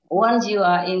 Once you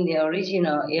are in the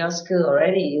original Eosku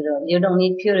already, you don't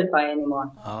need purify anymore.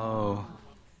 Oh.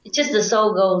 It's just the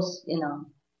soul goes,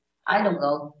 I don't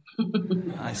go.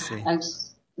 I see. I'm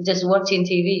just watching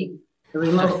TV,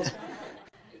 remote.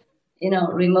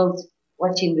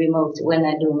 Watching remote when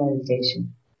I do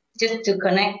meditation. Just to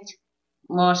connect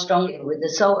more strongly with the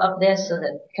soul up there so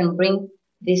that it can bring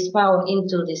this power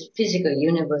into this physical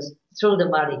universe through the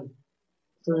body,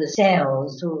 through the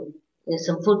cells, through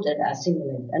some food that are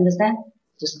assimilated. Understand?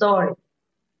 To store it.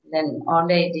 Then all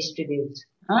day distribute.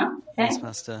 Huh? Okay? Yes,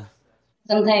 Master.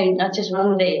 Sometimes not just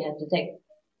one day, you have to take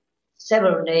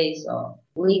several days or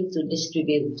week to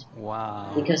distribute.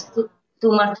 Wow. Because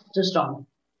too much, too strong.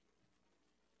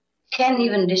 Can't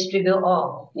even distribute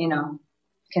all,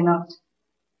 cannot.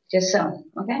 Just some,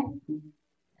 okay?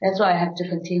 That's why I have to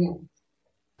continue.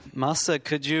 Master,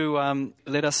 could you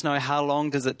let us know how long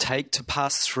does it take to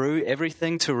pass through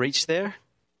everything to reach there?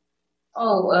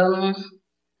 The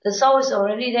soul is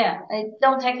already there. It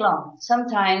don't take long.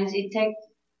 Sometimes it takes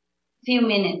few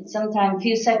minutes, sometimes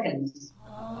few seconds.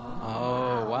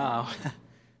 Oh, wow.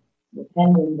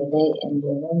 Depending the day and the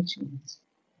arrangement.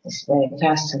 It's very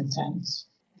fast sometimes.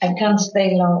 I can't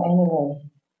stay long anyway.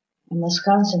 I must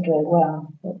concentrate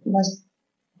well. It must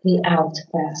be out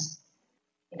fast.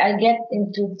 I get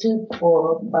into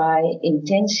torpor by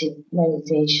intensive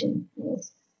meditation,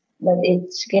 yes. But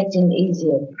it's getting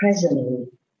easier presently.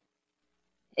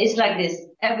 It's like this.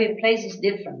 Every place is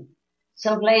different.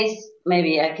 Some place,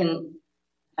 maybe I can,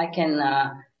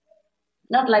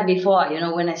 not like before,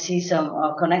 when I see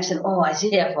some connection, I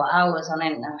sit there for hours on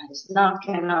end.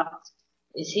 Cannot.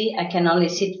 You see, I can only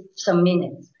sit some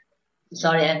minutes.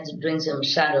 Sorry, I have to drink some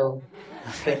shadow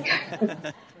drink.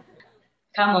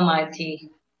 Chamomile tea.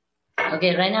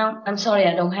 Okay, right now, I'm sorry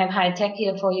I don't have high tech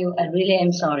here for you. I really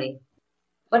am sorry.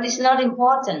 But it's not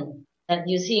important that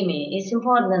you see me. It's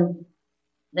important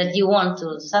that you want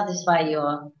to satisfy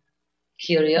your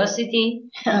curiosity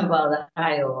about the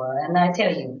higher world. And I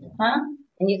tell you,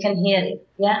 and you can hear it.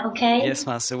 Yeah, okay? Yes,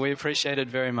 Master. We appreciate it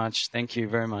very much. Thank you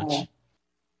very much.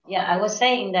 Yeah, I was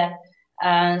saying that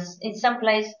in some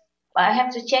place, I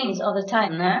have to change all the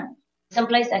time. Some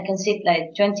place I can sit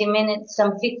like 20 minutes,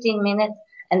 some 15 minutes,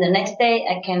 and the next day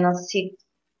I cannot sit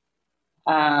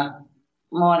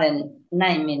more than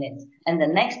 9 minutes. And the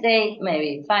next day,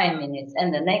 maybe 5 minutes.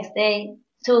 And the next day,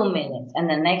 2 minutes. And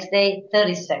the next day,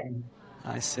 30 seconds.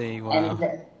 I see. Wow. And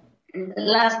the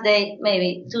last day,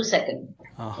 maybe 2 seconds.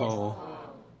 Oh.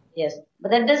 Yes.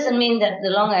 But that doesn't mean that the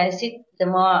longer I sit, the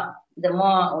more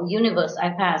universe I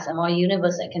pass, the more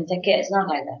universe I can take care. It's not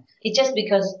like that. It's just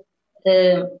because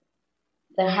the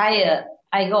higher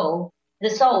I go, the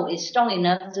soul is strong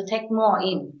enough to take more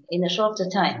in a shorter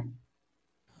time.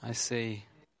 I see.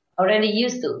 Already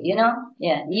used to,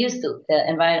 used to the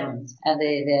environment and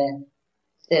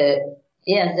the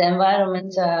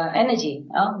environment energy,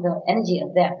 the energy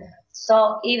of there.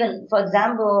 So even, for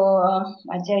example,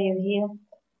 I tell you here,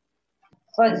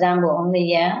 for example,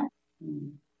 only,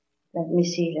 let me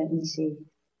see.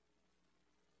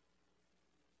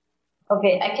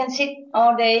 Okay, I can sit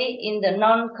all day in the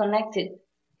non-connected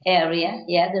area,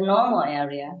 the normal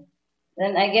area.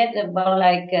 Then I get about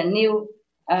like a new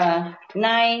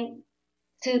 9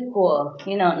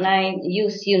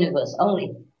 use universe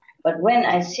only. But when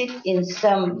I sit in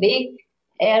some big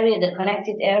area, the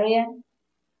connected area,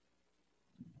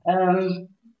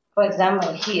 for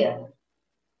example, here,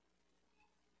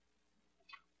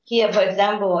 for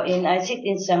example, I sit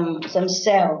in some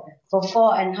cell for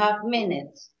 4.5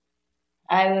 minutes.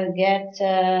 I will get,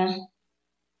 oh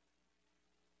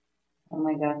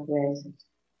my God, where is it?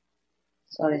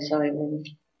 Sorry,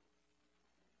 baby.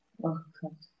 Oh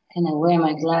God, can I wear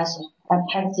my glasses? I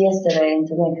packed yesterday and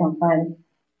today I can't find it.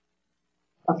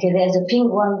 Okay, there's a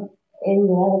pink one in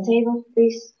the other table,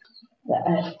 please.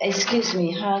 Excuse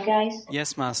me, guys?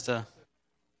 Yes, Master.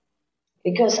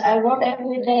 Because I work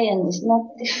every day and it's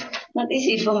not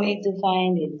easy for me to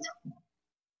find it.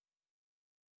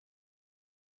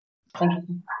 Thank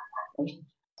you.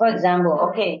 For example,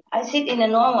 okay, I sit in a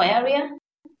normal area,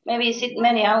 maybe sit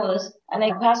many hours, and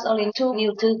I pass only 2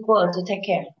 quo to take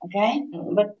care, okay?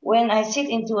 But when I sit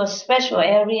into a special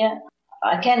area,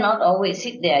 I cannot always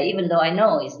sit there, even though I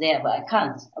know it's there, but I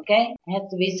can't, okay? I have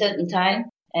to be certain time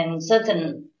and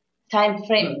certain time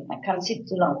frame. I can't sit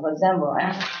too long, for example.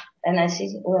 And I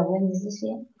sit, when is this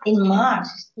here? In March,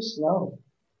 it's too slow.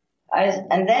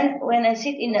 And then when I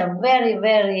sit in a very,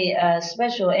 very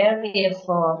special area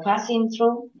for passing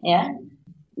through,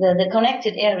 the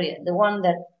connected area, the one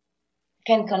that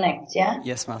can connect,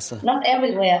 Yes, Master. Not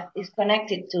everywhere is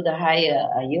connected to the higher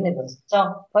universe.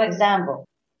 So, for example,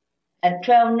 at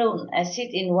 12 noon, I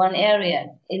sit in one area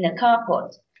in a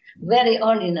carport, very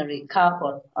ordinary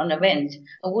carport on a bench,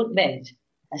 a wood bench.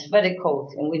 It's very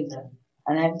cold in winter,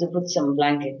 and I have to put some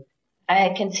blanket.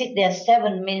 I can sit there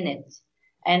 7 minutes.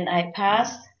 And I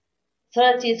passed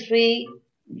 33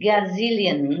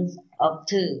 gazillions of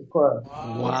 2 quo.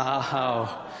 Wow.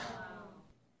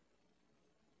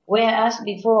 Whereas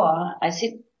before, I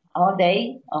sit all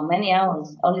day or many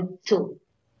hours, only 2.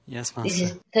 Yes, Master. This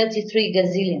is 33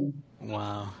 gazillion.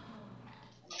 Wow.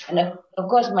 And of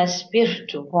course, my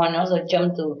spiritual point also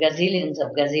jumped to gazillions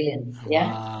of gazillion.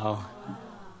 Wow.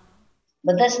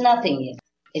 But that's nothing yet.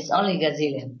 It's only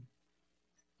gazillion.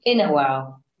 In a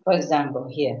while. For example,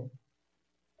 here.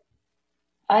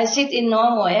 I sit in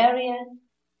normal area,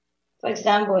 for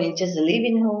example, in just a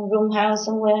living room, house,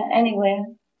 somewhere, anywhere,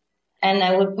 and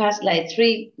I would pass like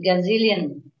 3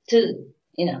 gazillion to,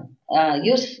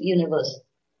 youth universe.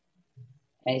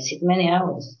 I sit many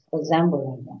hours, for example,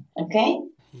 like that. Okay?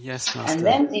 Yes, Master. And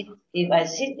then if I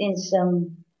sit in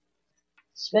some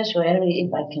special area,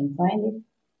 if I can find it,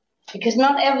 because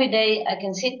not every day I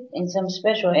can sit in some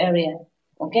special area.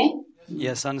 Okay?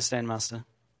 Yes, I understand, Master.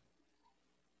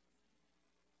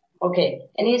 Okay.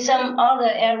 And in some other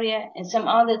area and some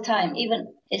other time,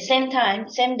 even at same time,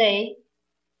 same day,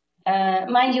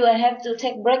 mind you, I have to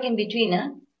take break in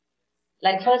between,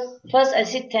 Like first I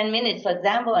sit 10 minutes, for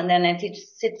example, and then I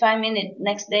sit 5 minutes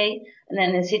next day, and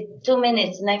then I sit 2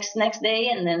 minutes next day,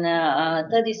 and then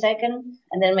 30 seconds,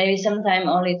 and then maybe sometime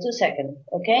only 2 seconds,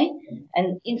 okay?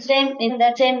 And in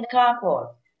that same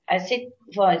carport, I sit,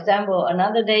 for example,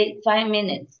 another day 5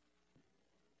 minutes,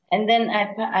 and then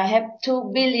I have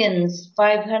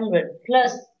 2,500,000,000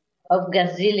 plus of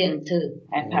gazillion too.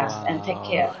 I pass and take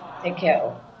care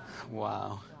of.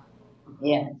 Wow.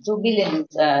 Yeah, 2 billion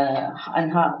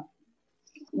and half.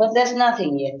 But that's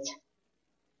nothing yet.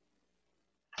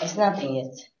 It's nothing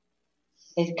yet.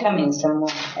 It's coming some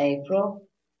more April.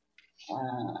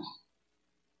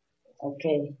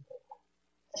 Okay.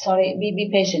 Sorry, be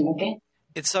patient, okay?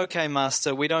 It's okay,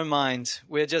 Master. We don't mind.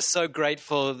 We're just so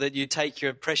grateful that you take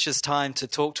your precious time to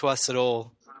talk to us at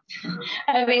all.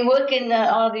 I've been working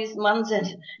all these months, and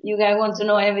you guys want to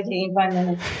know everything in 5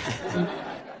 minutes.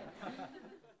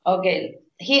 Okay,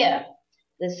 here,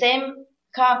 the same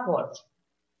carport,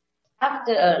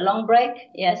 after a long break,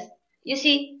 yes. You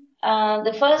see, for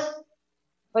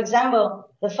example,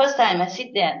 the first time I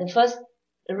sit there, the first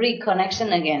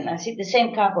reconnection again, I sit the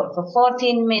same carport for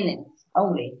 14 minutes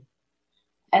only.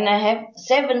 And I have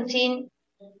 17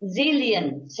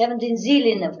 zillion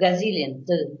of gazillion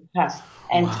to pass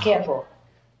and care for.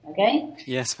 Okay?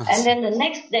 Yes, Master. And then the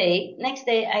next day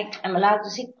I'm allowed to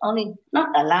sit only, not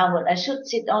allowed, but I should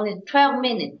sit only 12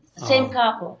 minutes, same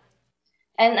carport.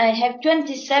 And I have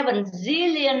 27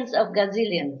 zillions of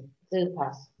gazillions to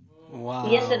pass. Wow.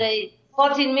 Yesterday,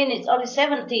 14 minutes, only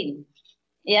 17.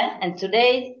 Yeah, and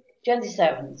today,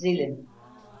 27 zillion.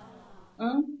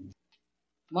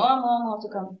 More to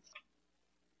come.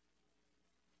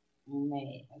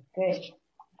 Okay.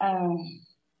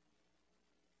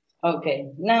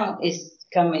 Okay, now it's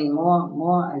coming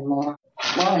more and more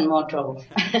trouble.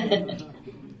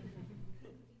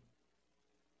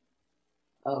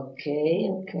 Okay.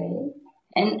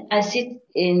 And I sit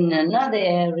in another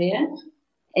area,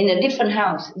 in a different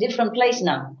house, different place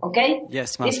now, okay?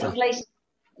 Yes, Master. Different place.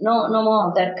 No more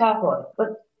of that carport. But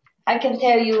I can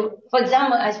tell you, for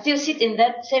example, I still sit in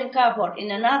that same carport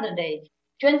in another day.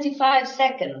 25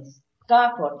 seconds.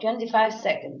 Carport, 25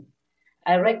 seconds.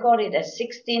 I recorded at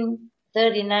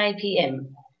 16:39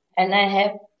 p.m. And I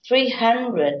have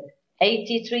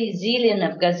 383 zillion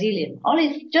of gazillion.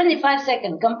 Only 25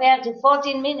 seconds compared to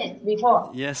 14 minutes before.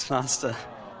 Yes, Master.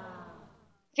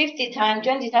 50 times,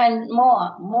 20 times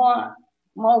more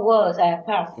words I have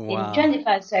passed in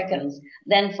 25 seconds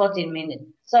than 14 minutes.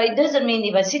 So it doesn't mean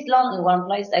if I sit long in one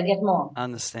place, I get more.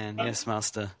 Understand. Yes,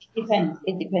 Master. It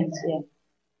depends, yeah.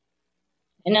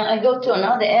 And now I go to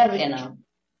another area now.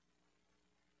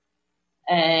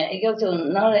 I go to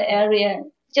another area,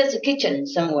 just a kitchen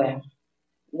somewhere.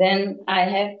 Then I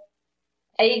have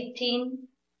 18,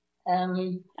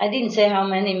 I didn't say how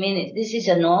many minutes. This is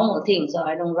a normal thing, so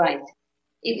I don't write.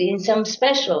 If in some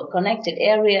special connected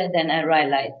area, then I write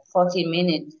like 14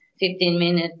 minutes, 15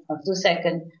 minutes, or 2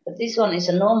 seconds. But this one is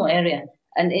a normal area.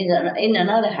 And in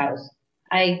another house,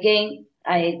 I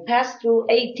pass through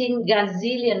 18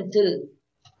 gazillion too.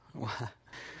 Wow.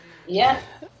 Yeah.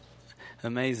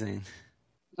 Amazing.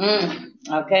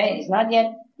 Okay, it's not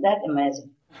yet that amazing.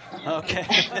 Okay.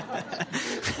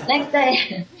 Next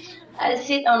day, I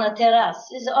sit on a terrace.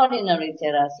 It's an ordinary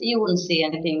terrace. You wouldn't see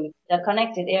anything. The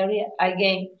connected area, I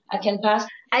can pass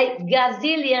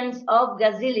gazillions of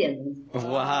gazillions.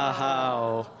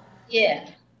 Wow. Yeah.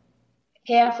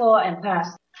 Care for and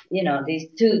pass. These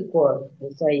two quotes.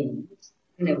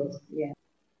 Yeah.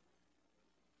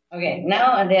 Okay,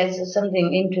 now there's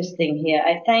something interesting here.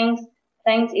 I thanks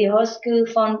Ihosku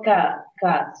von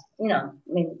Katz.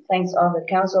 Thanks all the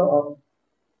council of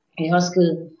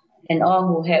Ihosku and all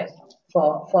who have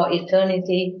for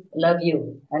eternity love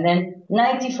you. And then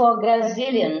 94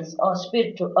 gazillions of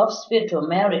spiritual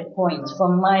merit points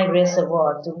from my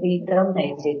reservoir to be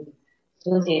donated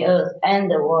to the earth and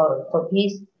the world for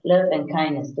peace, love and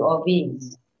kindness to all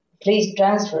beings. Please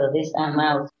transfer this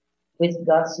amount with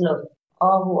God's love.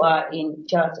 All who are in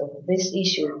charge of this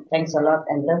issue, thanks a lot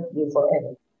and love you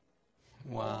forever.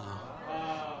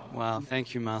 Wow.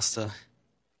 Thank you, Master.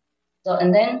 So,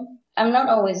 and then I'm not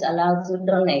always allowed to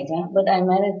donate, but I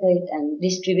meditate and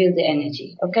distribute the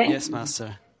energy, okay? Yes,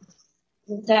 Master.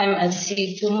 Sometimes I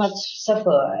see too much suffer,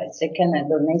 I say, can I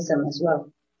donate some as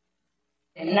well?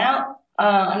 And now,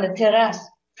 on the terrace,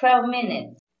 12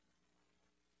 minutes.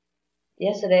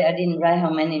 Yesterday I didn't write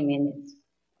how many minutes.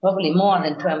 Probably more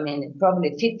than 12 minutes,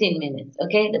 probably 15 minutes,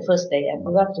 okay? The first day, I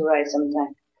forgot to write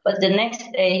sometime. But the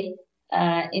next day,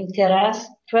 in terrace,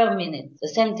 12 minutes, the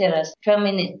same terrace, 12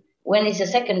 minutes. When it's the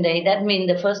second day, that means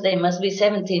the first day must be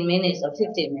 17 minutes or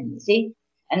 15 minutes, see?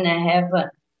 And I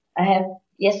have,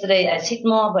 yesterday I sit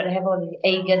more, but I have only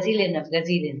 8 gazillion of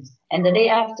gazillions. And the day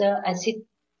after, I sit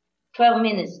 12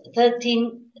 minutes,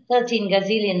 13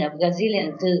 gazillion of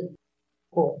gazillion to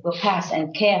pass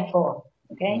and care for,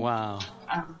 okay? Wow.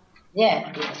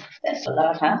 Yeah, that's a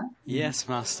lot, huh? Yes,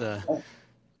 Master.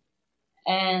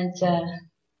 And,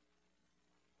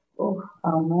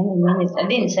 how many minutes? I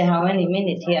didn't say how many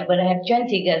minutes here, but I have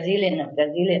 20 gazillion of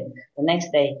gazillion the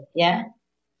next day, yeah?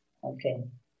 Okay.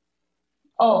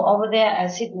 Oh, over there I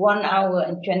sit 1 hour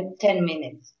and 10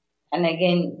 minutes. And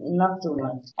again, not too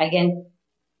much. Again,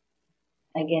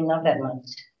 not that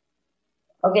much.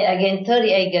 Okay, again,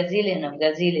 38 gazillion of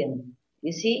gazillion.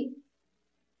 You see?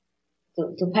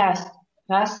 To pass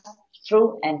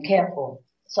through and care for.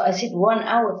 So I sit 1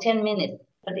 hour, 10 minutes,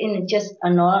 but in just a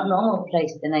normal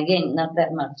place. Then again, not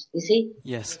that much. You see?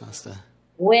 Yes, Master.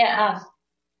 Whereas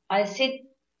I sit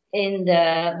in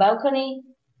the balcony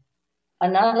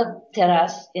another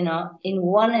terrace, in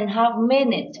 1.5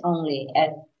 minutes only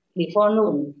before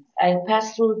noon. I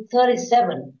passed through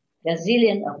 37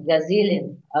 gazillion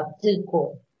of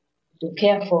Tuko to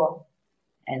care for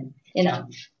and,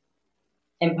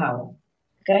 empower.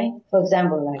 Okay? For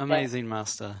example, like Amazing,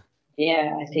 Master.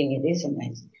 Yeah, I think it is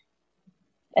amazing.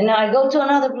 And now I go to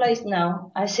another place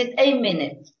now. I sit 8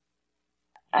 minutes.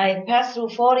 I pass through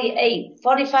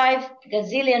 45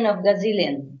 gazillion of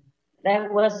gazillion.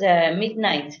 That was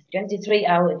midnight, 23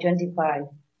 hour, 25.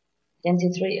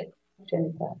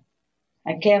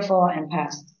 I care for and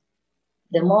passed.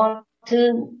 The more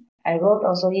two, I wrote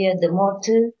also here, the more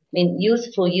two, mean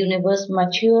youthful universe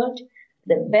matured,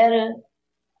 the better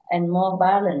and more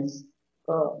balanced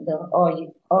for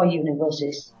all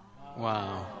universes.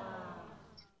 Wow.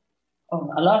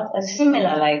 Oh, a lot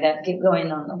similar like that. Keep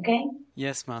going on, okay?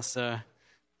 Yes, Master.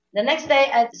 The next day,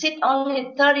 I sit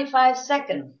only 35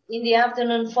 seconds. In the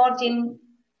afternoon,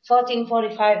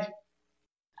 14:45,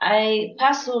 I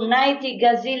pass through 90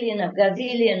 gazillion of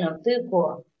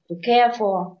Tukur to care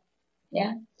for,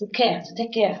 to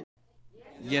take care.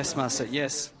 Yes, Master,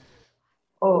 yes.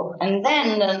 Oh, and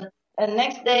then the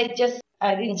next day,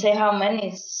 I didn't say how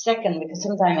many seconds because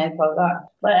sometimes I forgot.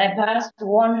 But I passed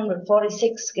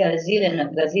 146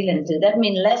 gazillion too. That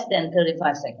means less than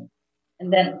 35 seconds.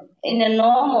 And then in a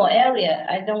normal area,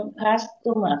 I don't pass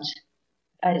too much.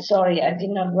 I did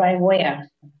not write where.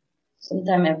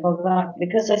 Sometimes I forgot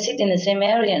because I sit in the same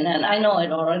area and I know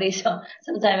it already. So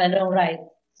sometimes I don't write.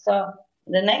 So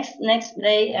the next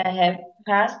day, I have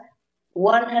passed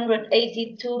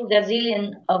 182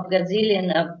 gazillion of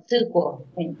Tuko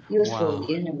in useful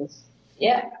universe.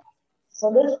 Yeah.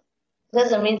 So this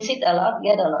doesn't mean sit a lot,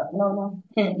 get a lot. No.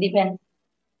 Depends.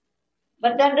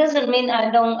 But that doesn't mean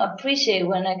I don't appreciate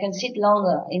when I can sit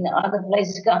longer in other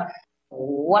places.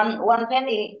 One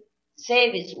penny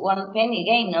save is 1 penny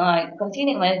gain. No, I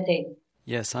continue meditate.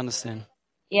 Yes, I understand.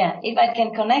 Yeah. If I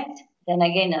can connect, then I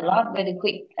gain a lot very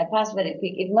quick. I pass very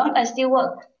quick. If not, I still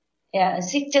work. Yeah, I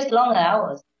sit just longer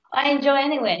hours. I enjoy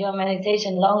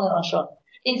meditation, longer or short.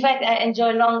 In fact, I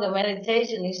enjoy longer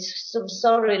meditation. It's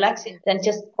so relaxing than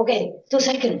just, 2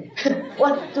 seconds.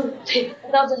 1, 2, 3,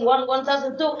 1001,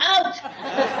 1002, out!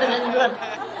 And then run.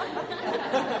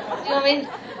 You know what I mean?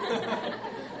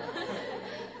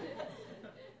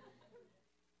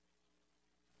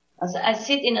 I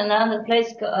sit in another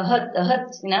place, a hut,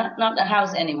 not a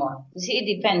house anymore. You see, it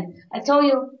depends. I told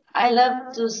you, I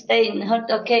love to stay in hut,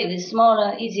 it's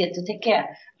smaller, easier to take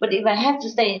care. But if I have to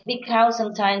stay in a big house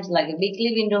sometimes, like a big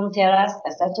living room terrace,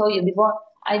 as I told you before,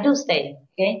 I do stay,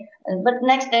 okay? But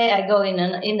next day I go in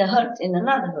the hut, in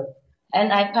another hut.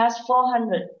 And I pass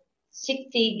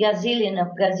 460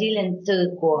 gazillion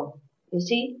to Kuo, you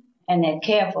see? And I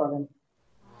care for them.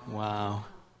 Wow.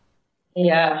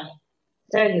 Yeah,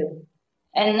 tell you.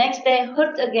 And next day,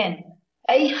 hut again.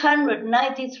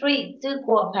 893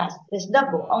 Kuo pass. It's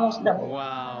double, almost double.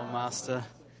 Wow, Master.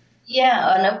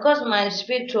 Yeah, and of course my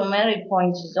spiritual merit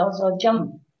points is also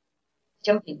jumping,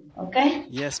 okay?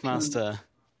 Yes, Master.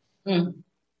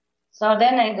 So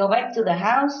then I go back to the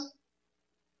house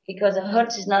because the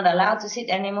hut is not allowed to sit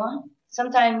anymore.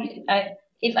 Sometimes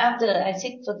if after I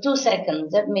sit for 2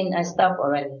 seconds, that means I stop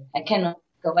already. I cannot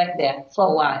go back there for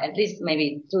a while, at least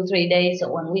maybe 2-3 days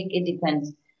or 1 week. It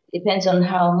depends. Depends on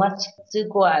how much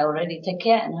Tsuko I already take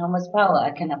care and how much power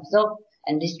I can absorb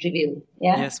and distribute.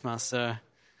 Yeah. Yes, Master.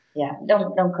 Yeah.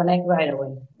 Don't connect right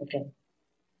away. Okay.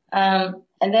 And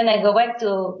then I go back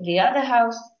to the other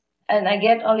house and I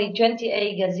get only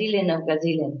 28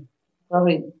 gazillion.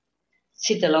 Probably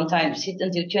sit a long time. Sit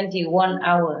until 21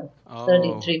 hours,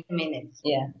 33 minutes.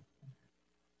 Yeah.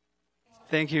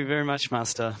 Thank you very much,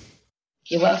 Master.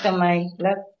 You're welcome, my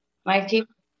team.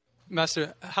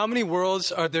 Master, how many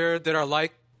worlds are there that are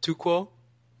like Tuquo,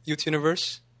 Youth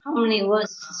Universe? How many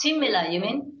words similar, you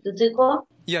mean, to Tuquo?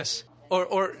 Yes,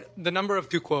 or the number of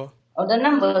Tuquo. Or the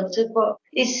number of Tuquo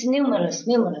is numerous,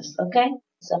 okay?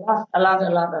 It's a lot.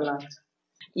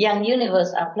 Young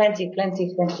universe are plenty. Oh,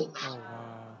 wow.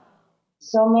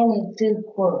 So many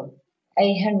Tuquo,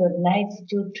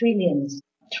 892 trillions,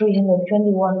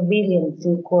 321 billion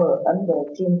Tuquo under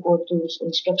Team Go-To's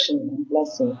instruction and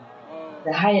blessing.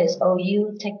 The highest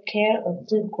OU take care of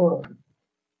Tuquo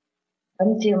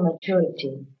until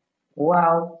maturity,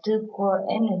 while Tuquo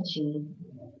energy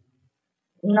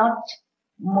not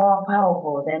more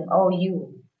powerful than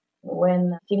OU.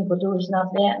 When Team Go-To is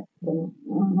not there, the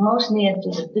most near to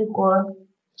the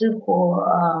Tuquo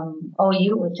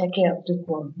OU will take care of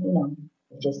Tuquo,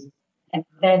 just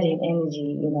embedding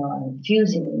energy, and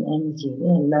fusing in energy,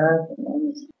 love and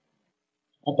energy.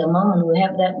 At the moment, we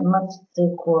have that much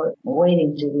so-called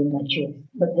waiting to be mature.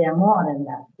 But there are more than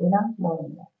that, more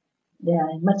than that. There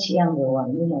are much younger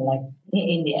ones, like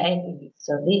in the 80s.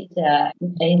 So these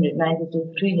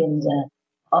 892 trillion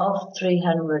of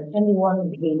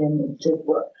 321 billion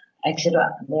so-called,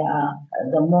 etc. They are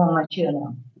the more mature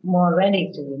now, more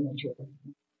ready to be mature.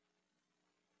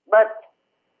 But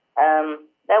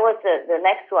that was the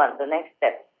next one, the next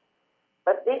step.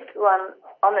 But this one,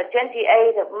 on the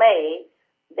 28th of May,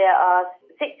 there are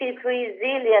 63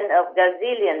 zillion of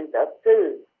gazillions of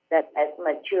food that has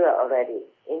matured already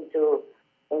into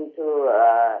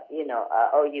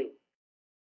OU.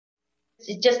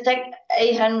 It just takes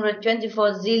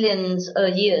 824 zillions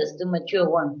years to mature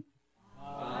one.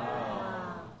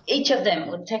 Wow. Each of them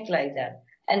would take like that.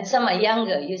 And some are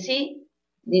younger, you see?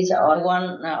 These are all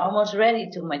almost ready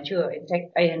to mature. It takes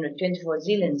 824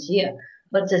 zillions years.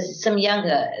 But there's some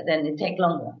younger, then it takes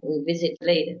longer. We visit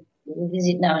later. We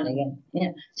visit now and again.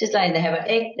 Yeah. Just like they have an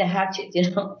egg, they hatch it,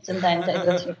 Sometimes I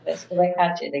go to the place to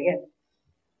hatch it again.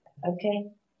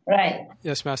 Okay? Right.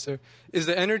 Yes, Master. Is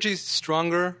the energy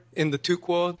stronger in the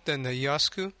Tuquo than the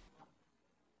Iosku?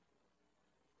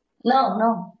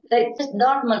 No. It's just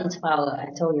dormant power,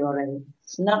 I told you already.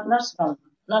 It's not strong.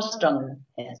 Not stronger,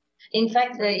 yes. In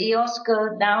fact, the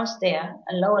Iosku downstairs,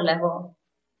 a lower level,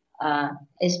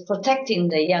 is protecting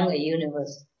the younger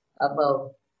universe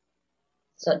above.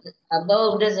 So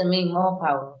above doesn't mean more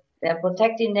power. They're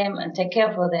protecting them and take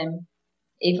care for them.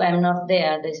 If I'm not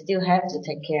there, they still have to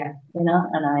take care, and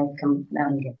I come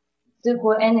down again.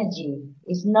 Super energy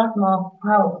is not more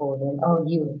powerful than all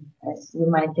you. As you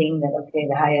might think that, okay,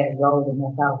 the higher I go, the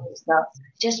more powerful. It's not.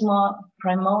 Just more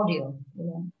primordial,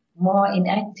 more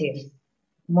inactive,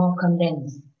 more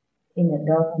condensed in a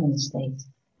dormant state,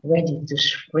 ready to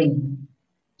spring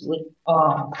with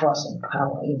all force and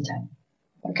power in time.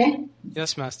 Okay?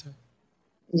 Yes, Master.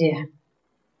 Yeah.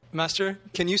 Master,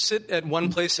 can you sit at one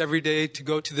place every day to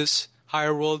go to this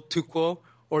higher world, Tuquo,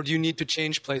 or do you need to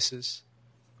change places?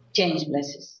 Change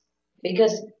places.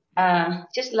 Because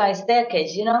just like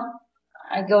staircase,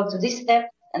 I go to this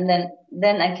step and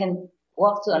then I can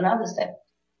walk to another step.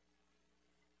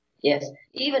 Yes.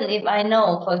 Even if I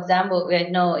know, for example, I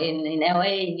know in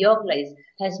LA, your place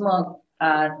has more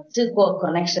Tuquo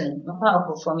connection, more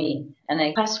powerful for me, and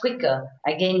I pass quicker,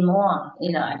 I gain more,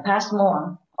 I pass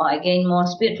more, or I gain more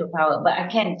spiritual power, but I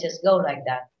can't just go like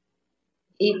that.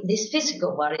 This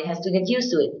physical body has to get used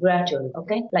to it gradually,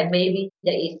 okay? Like baby,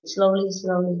 they eat slowly,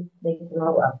 they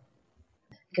grow up.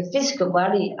 The physical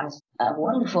body is a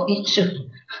wonderful instrument.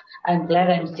 I'm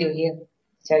glad I'm still here to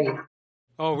tell you.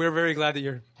 Oh, we're very glad that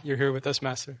you're here with us,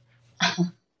 Master.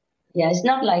 Yeah, it's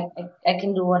not like I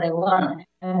can do what I want.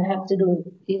 I have to do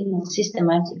it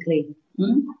systematically.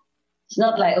 It's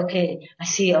not like, okay, I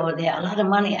see over there a lot of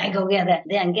money, I go get that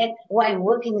there and get, why I'm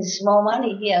working with small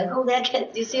money here, I go there,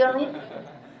 do you see what I mean?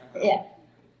 Yeah.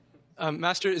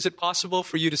 Master, is it possible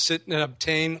for you to sit and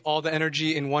obtain all the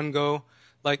energy in one go,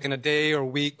 like in a day or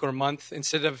week or month,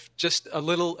 instead of just a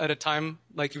little at a time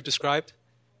like you've described?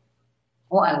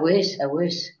 Oh, I wish.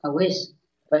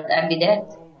 But I'd be dead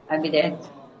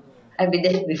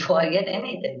before I get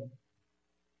anything.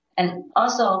 And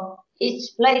also,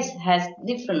 each place has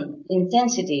different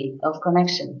intensity of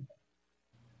connection.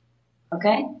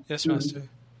 Okay? Yes, Master.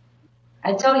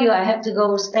 I told you I have to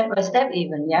go step by step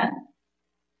even, yeah?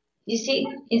 You see,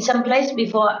 in some place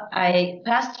before I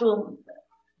pass through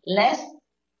less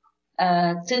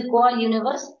Tuquo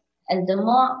universe, and the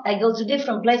more I go to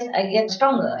different place, I get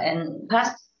stronger and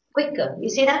pass quicker. You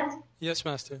see that? Yes,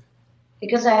 Master.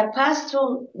 Because I have passed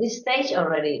through this stage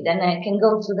already, then I can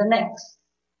go to the next.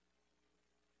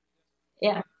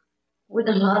 Yeah, with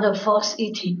a lot of force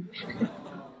eating.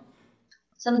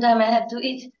 Sometimes I have to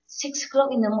eat 6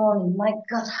 o'clock in the morning. My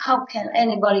God, how can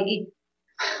anybody eat?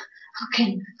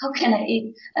 How can I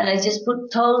eat? And I just put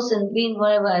toast and bean,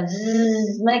 whatever,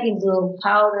 make into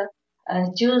powder,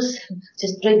 juice,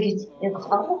 just drink it.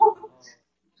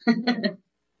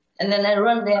 And then I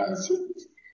run there and sit.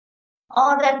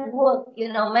 All that work,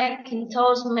 making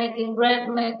toast, making bread,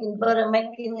 making butter,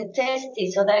 making it tasty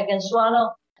so that I can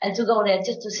swallow, and to go there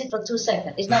just to sit for 2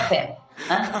 seconds. It's not fair.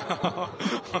 Huh?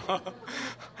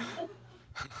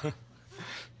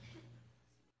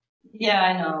 Yeah,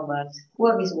 I know, but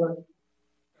work is work.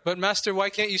 But Master, why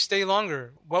can't you stay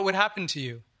longer? What would happen to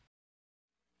you?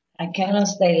 I cannot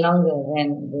stay longer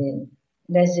than the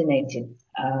designated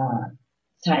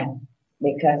time,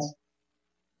 because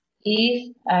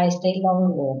if I stay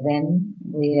longer than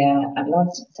the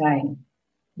allotted time,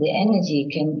 the energy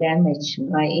can damage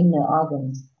my inner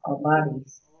organs or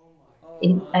bodies.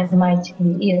 I might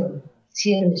be ill,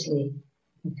 seriously,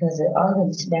 because the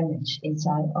organ's damaged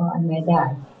inside, or I may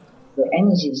die. The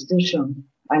energy is too strong.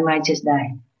 I might just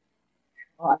die.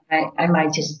 Or I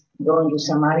might just go into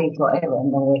samadhi forever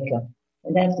and then wake up.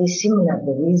 And that is similar to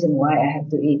the reason why I have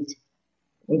to eat.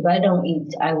 If I don't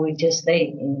eat, I will just stay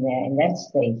in that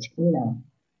state,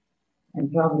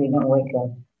 and probably not wake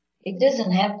up. It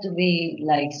doesn't have to be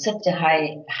like such a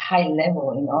high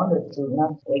level in order to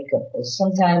not wake up.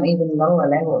 Sometimes even lower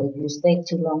level, if you stay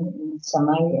too long in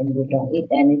samadhi and you don't eat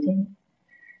anything,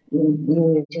 you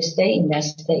will just stay in that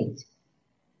state.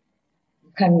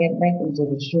 You can't get back into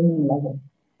the human level.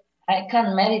 I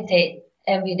can't meditate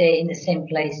every day in the same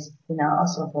place,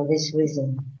 also for this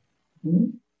reason.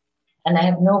 And I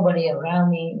have nobody around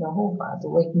me, no whomever, to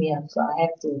wake me up, so I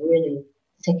have to really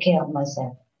take care of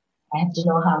myself. I have to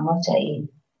know how much I eat,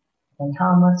 and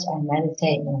how much I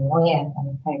meditate, and where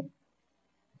and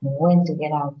when to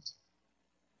get out.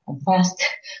 And fast,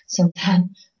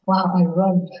 sometimes, I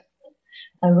run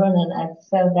and I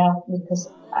fell down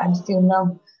because I'm still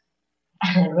numb.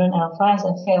 I run out fast,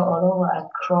 I fell all over, I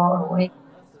crawl away.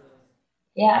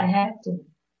 Yeah, I had to.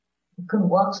 I couldn't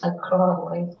walk, so I crawl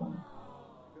away from it.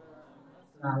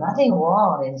 No, nothing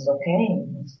wrong, it's okay,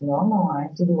 it's normal, I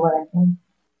have to do what I can.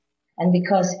 And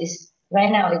because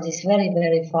right now it is very,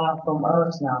 very far from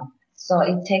Earth now, so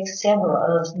it takes several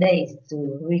Earth days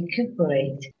to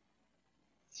recuperate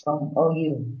from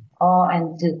OU,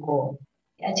 and to go.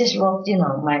 I just wrote,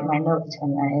 my notes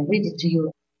and I read it to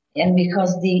you. And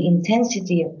because the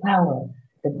intensity of power,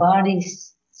 the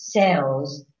body's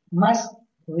cells must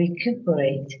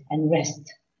recuperate and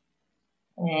rest.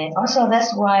 Also,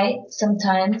 that's why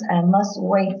sometimes I must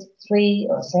wait 3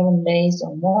 or 7 days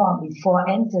or more before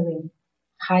entering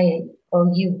higher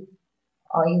OU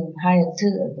or even higher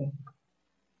 2 again.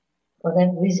 For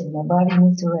that reason, my body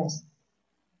needs to rest.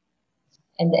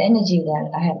 And the energy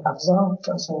that I have absorbed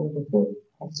also with the food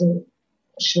has to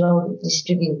slowly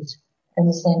distribute,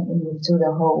 understand, into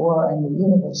the whole world and the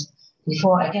universe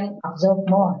before I can absorb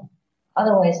more.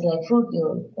 Otherwise, like food,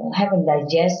 you haven't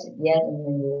digested yet and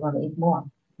then you want to eat more.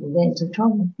 You get into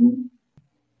trouble.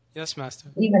 Yes,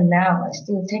 Master. Even now, I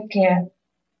still take care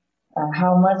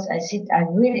how much I sit. I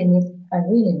really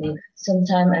need.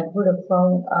 Sometimes I put a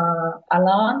phone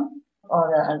alarm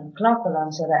or a clock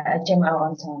alarm so that I jump out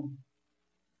on time.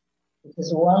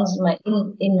 Because once my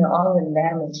inner organ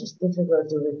damage is difficult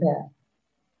to repair.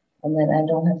 And then I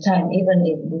don't have time. Even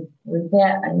if we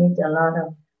repair, I need a lot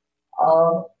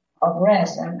of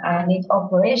rest, and I need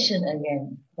operation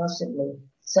again, possibly.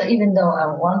 So even though I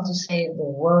want to save the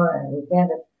world and repair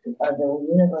the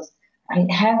universe, I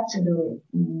have to do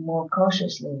it more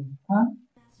cautiously, huh?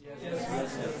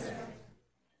 Yes.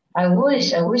 I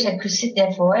wish I could sit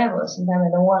there forever. Sometimes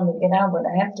I don't want to get out, but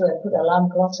I have to. I put alarm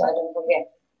clock so I don't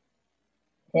forget.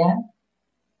 Yeah?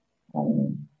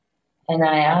 And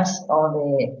I ask all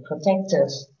the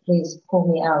protectors, please pull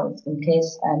me out in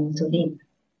case I'm too deep.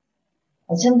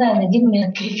 And sometimes they give me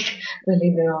a kick,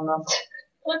 believe it or not.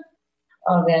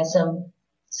 Or there's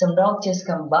some dog just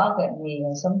come bark at me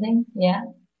or something, yeah?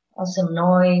 Or some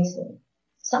noise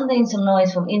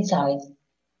from inside,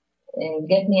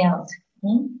 get me out,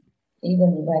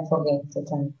 even if I forget the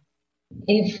time.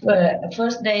 If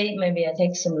first day, maybe I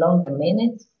take some longer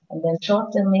minutes, and then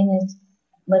shorter minutes,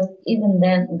 but even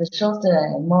then, the shorter,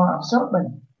 more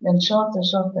absorbent, then shorter.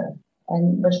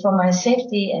 But for my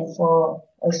safety and for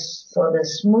the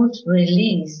smooth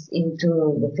release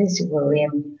into the physical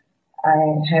realm,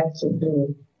 I have to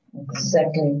do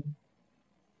exactly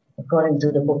according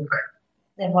to the book.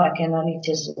 Therefore, I cannot eat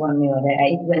just one meal a day. I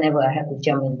eat whenever I have to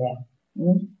jump in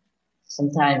there.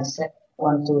 Sometimes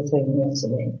 1, 2, 3 meals a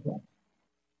day. Yeah.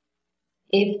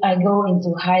 If I go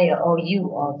into higher OU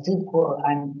or Tuko,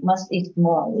 I must eat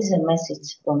more. This is a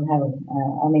message from heaven.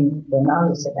 The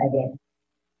knowledge that I get.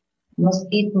 Must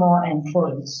eat more and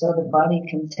full so the body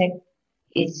can take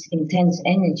its intense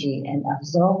energy and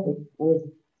absorb it with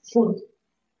food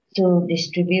to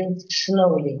distribute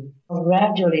slowly,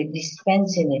 gradually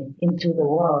dispensing it into the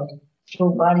world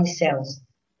through body cells.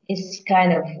 It's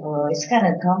kind of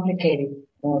complicated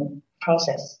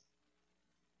process.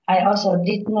 I also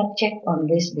did not check on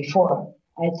this before.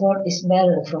 I thought it's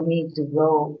better for me to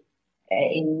go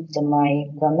into my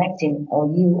connecting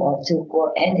OU or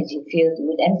Tuko energy field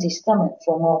with empty stomach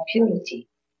for more purity.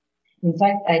 In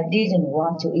fact, I didn't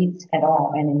want to eat at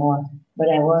all anymore, but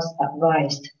I was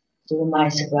advised, to my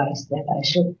surprise, that I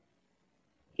should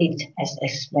eat as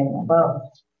explained above.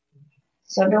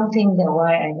 So don't think that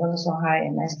why I go so high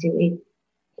and I still eat.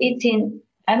 Eating,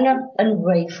 I'm not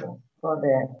ungrateful for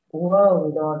the world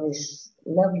with all this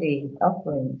lovely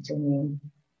offering to me,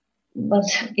 but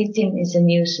eating is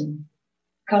amusing.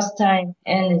 costs time,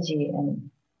 energy, and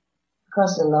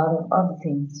costs a lot of other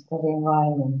things for the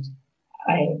environment.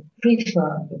 I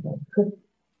prefer, if I could,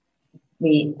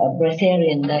 be a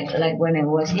breatharian like when I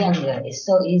was younger. It's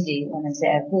so easy when I say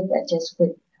I quit, I just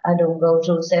quit. I don't go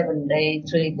through 7 days,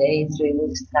 3 days, 3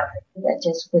 weeks, nothing. I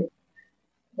just quit.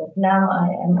 But now I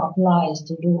am obliged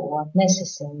to do what's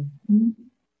necessary.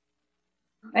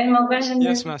 Any more questions?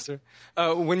 Yes, Master.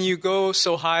 When you go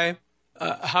so high,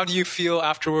 how do you feel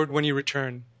afterward when you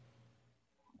return?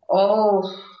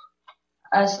 Slowly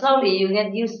you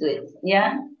get used to it,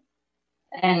 yeah?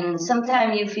 And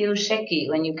sometimes you feel shaky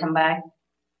when you come back.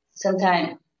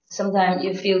 Sometimes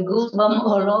you feel goosebumps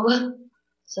all over.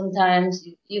 Sometimes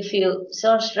you feel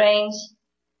so strange,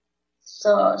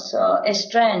 so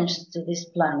estranged to this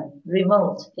planet,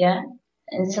 remote, yeah?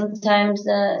 And sometimes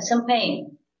some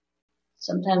pain.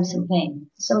 Sometimes some pain.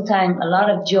 Sometimes a lot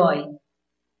of joy.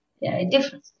 Yeah,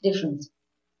 different.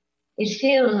 It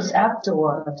feels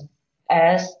afterward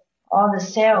as all the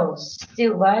cells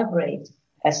still vibrate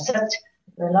at such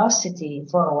velocity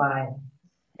for a while.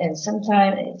 And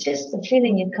sometimes it's just a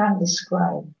feeling you can't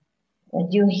describe.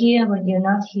 That you're here, but you're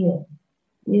not here.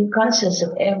 You're conscious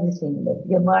of everything, but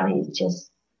your body is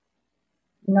just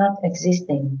not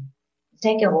existing.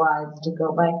 Take a while to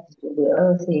go back to the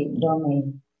earthy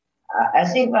domain.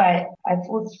 As if I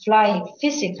would fly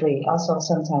physically also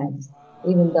sometimes,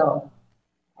 even though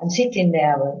I'm sitting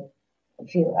there, I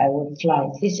feel I would fly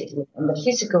physically. And the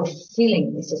physical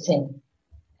feeling is the same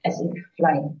as if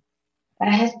flying. I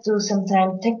had to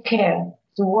sometimes take care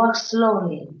to walk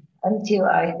slowly until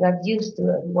I got used to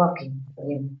walking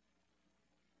again.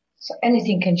 So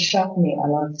anything can shock me a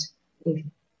lot if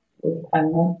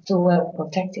I'm not too well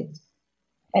protected.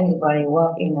 Anybody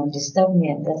walk in and disturb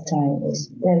me at that time is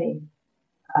very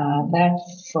bad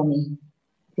for me,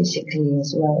 physically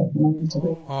as well as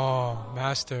mentally. Oh,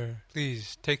 Master,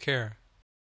 please take care.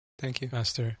 Thank you,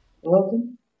 Master. You're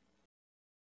welcome.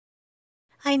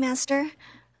 Hi, Master.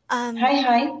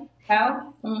 Hi.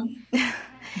 How?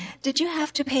 Did you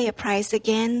have to pay a price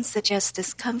again, such as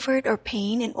discomfort or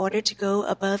pain, in order to go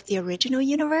above the original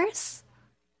universe?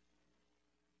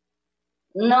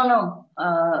 No.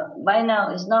 By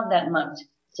now, it's not that much.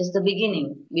 Just the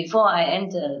beginning. Before I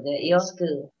enter the EO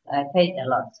school, I paid a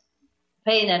lot.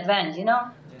 Pay in advance, you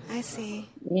know? I see.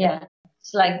 Yeah.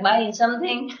 It's like buying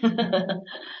something.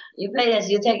 You pay as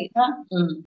you take it, huh?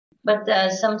 But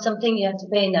something you have to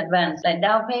pay in advance, like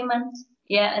down payment.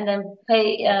 Yeah, and then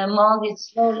pay mortgage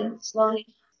slowly.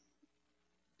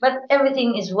 But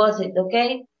everything is worth it,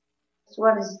 okay? That's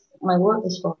what my work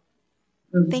is for.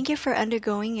 Thank you for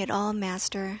undergoing it all,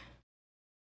 Master.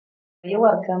 You're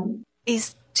welcome.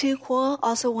 Is Tu Quo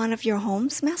also one of your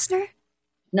homes, Master?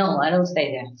 No, I don't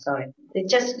stay there. Sorry. They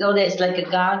just go there. It's like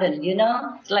a garden, you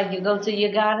know? It's like you go to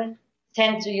your garden,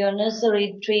 tend to your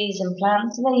nursery, trees and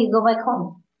plants, and then you go back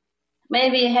home.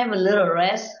 Maybe you have a little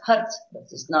rest hut, but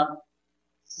it's not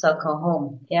so-called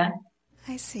home, yeah?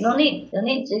 I see. No need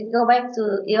to go back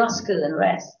to your school and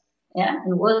rest, yeah,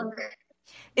 and work.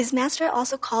 Is Master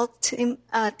also called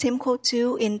Tim Quo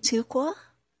Tu in Tu Quo?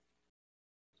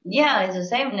 Yeah, it's the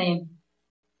same name.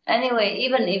 Anyway,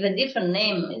 even if a different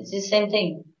name, it's the same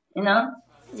thing, you know?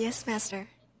 Yes, Master.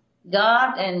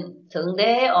 God and Thượng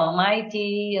Đế,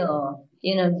 Almighty, or,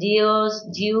 Dios,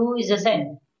 Jew is the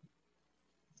same.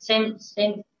 Same,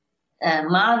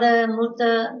 mother,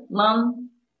 mother, mom,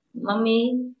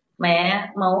 mommy,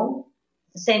 mẹ, mẫu,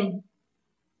 same.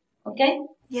 Okay?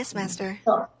 Yes, Master.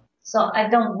 So I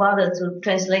don't bother to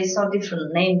translate so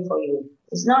different name for you.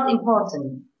 It's not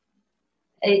important.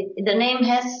 The name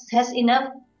has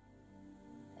enough,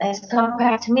 has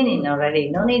compact meaning already.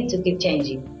 No need to keep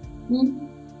changing.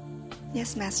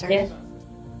 Yes, Master. Yes.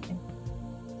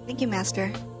 Thank you,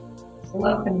 Master. You're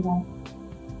welcome.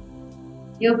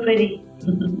 You're pretty.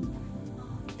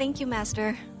 Thank you,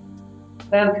 Master.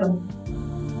 Welcome.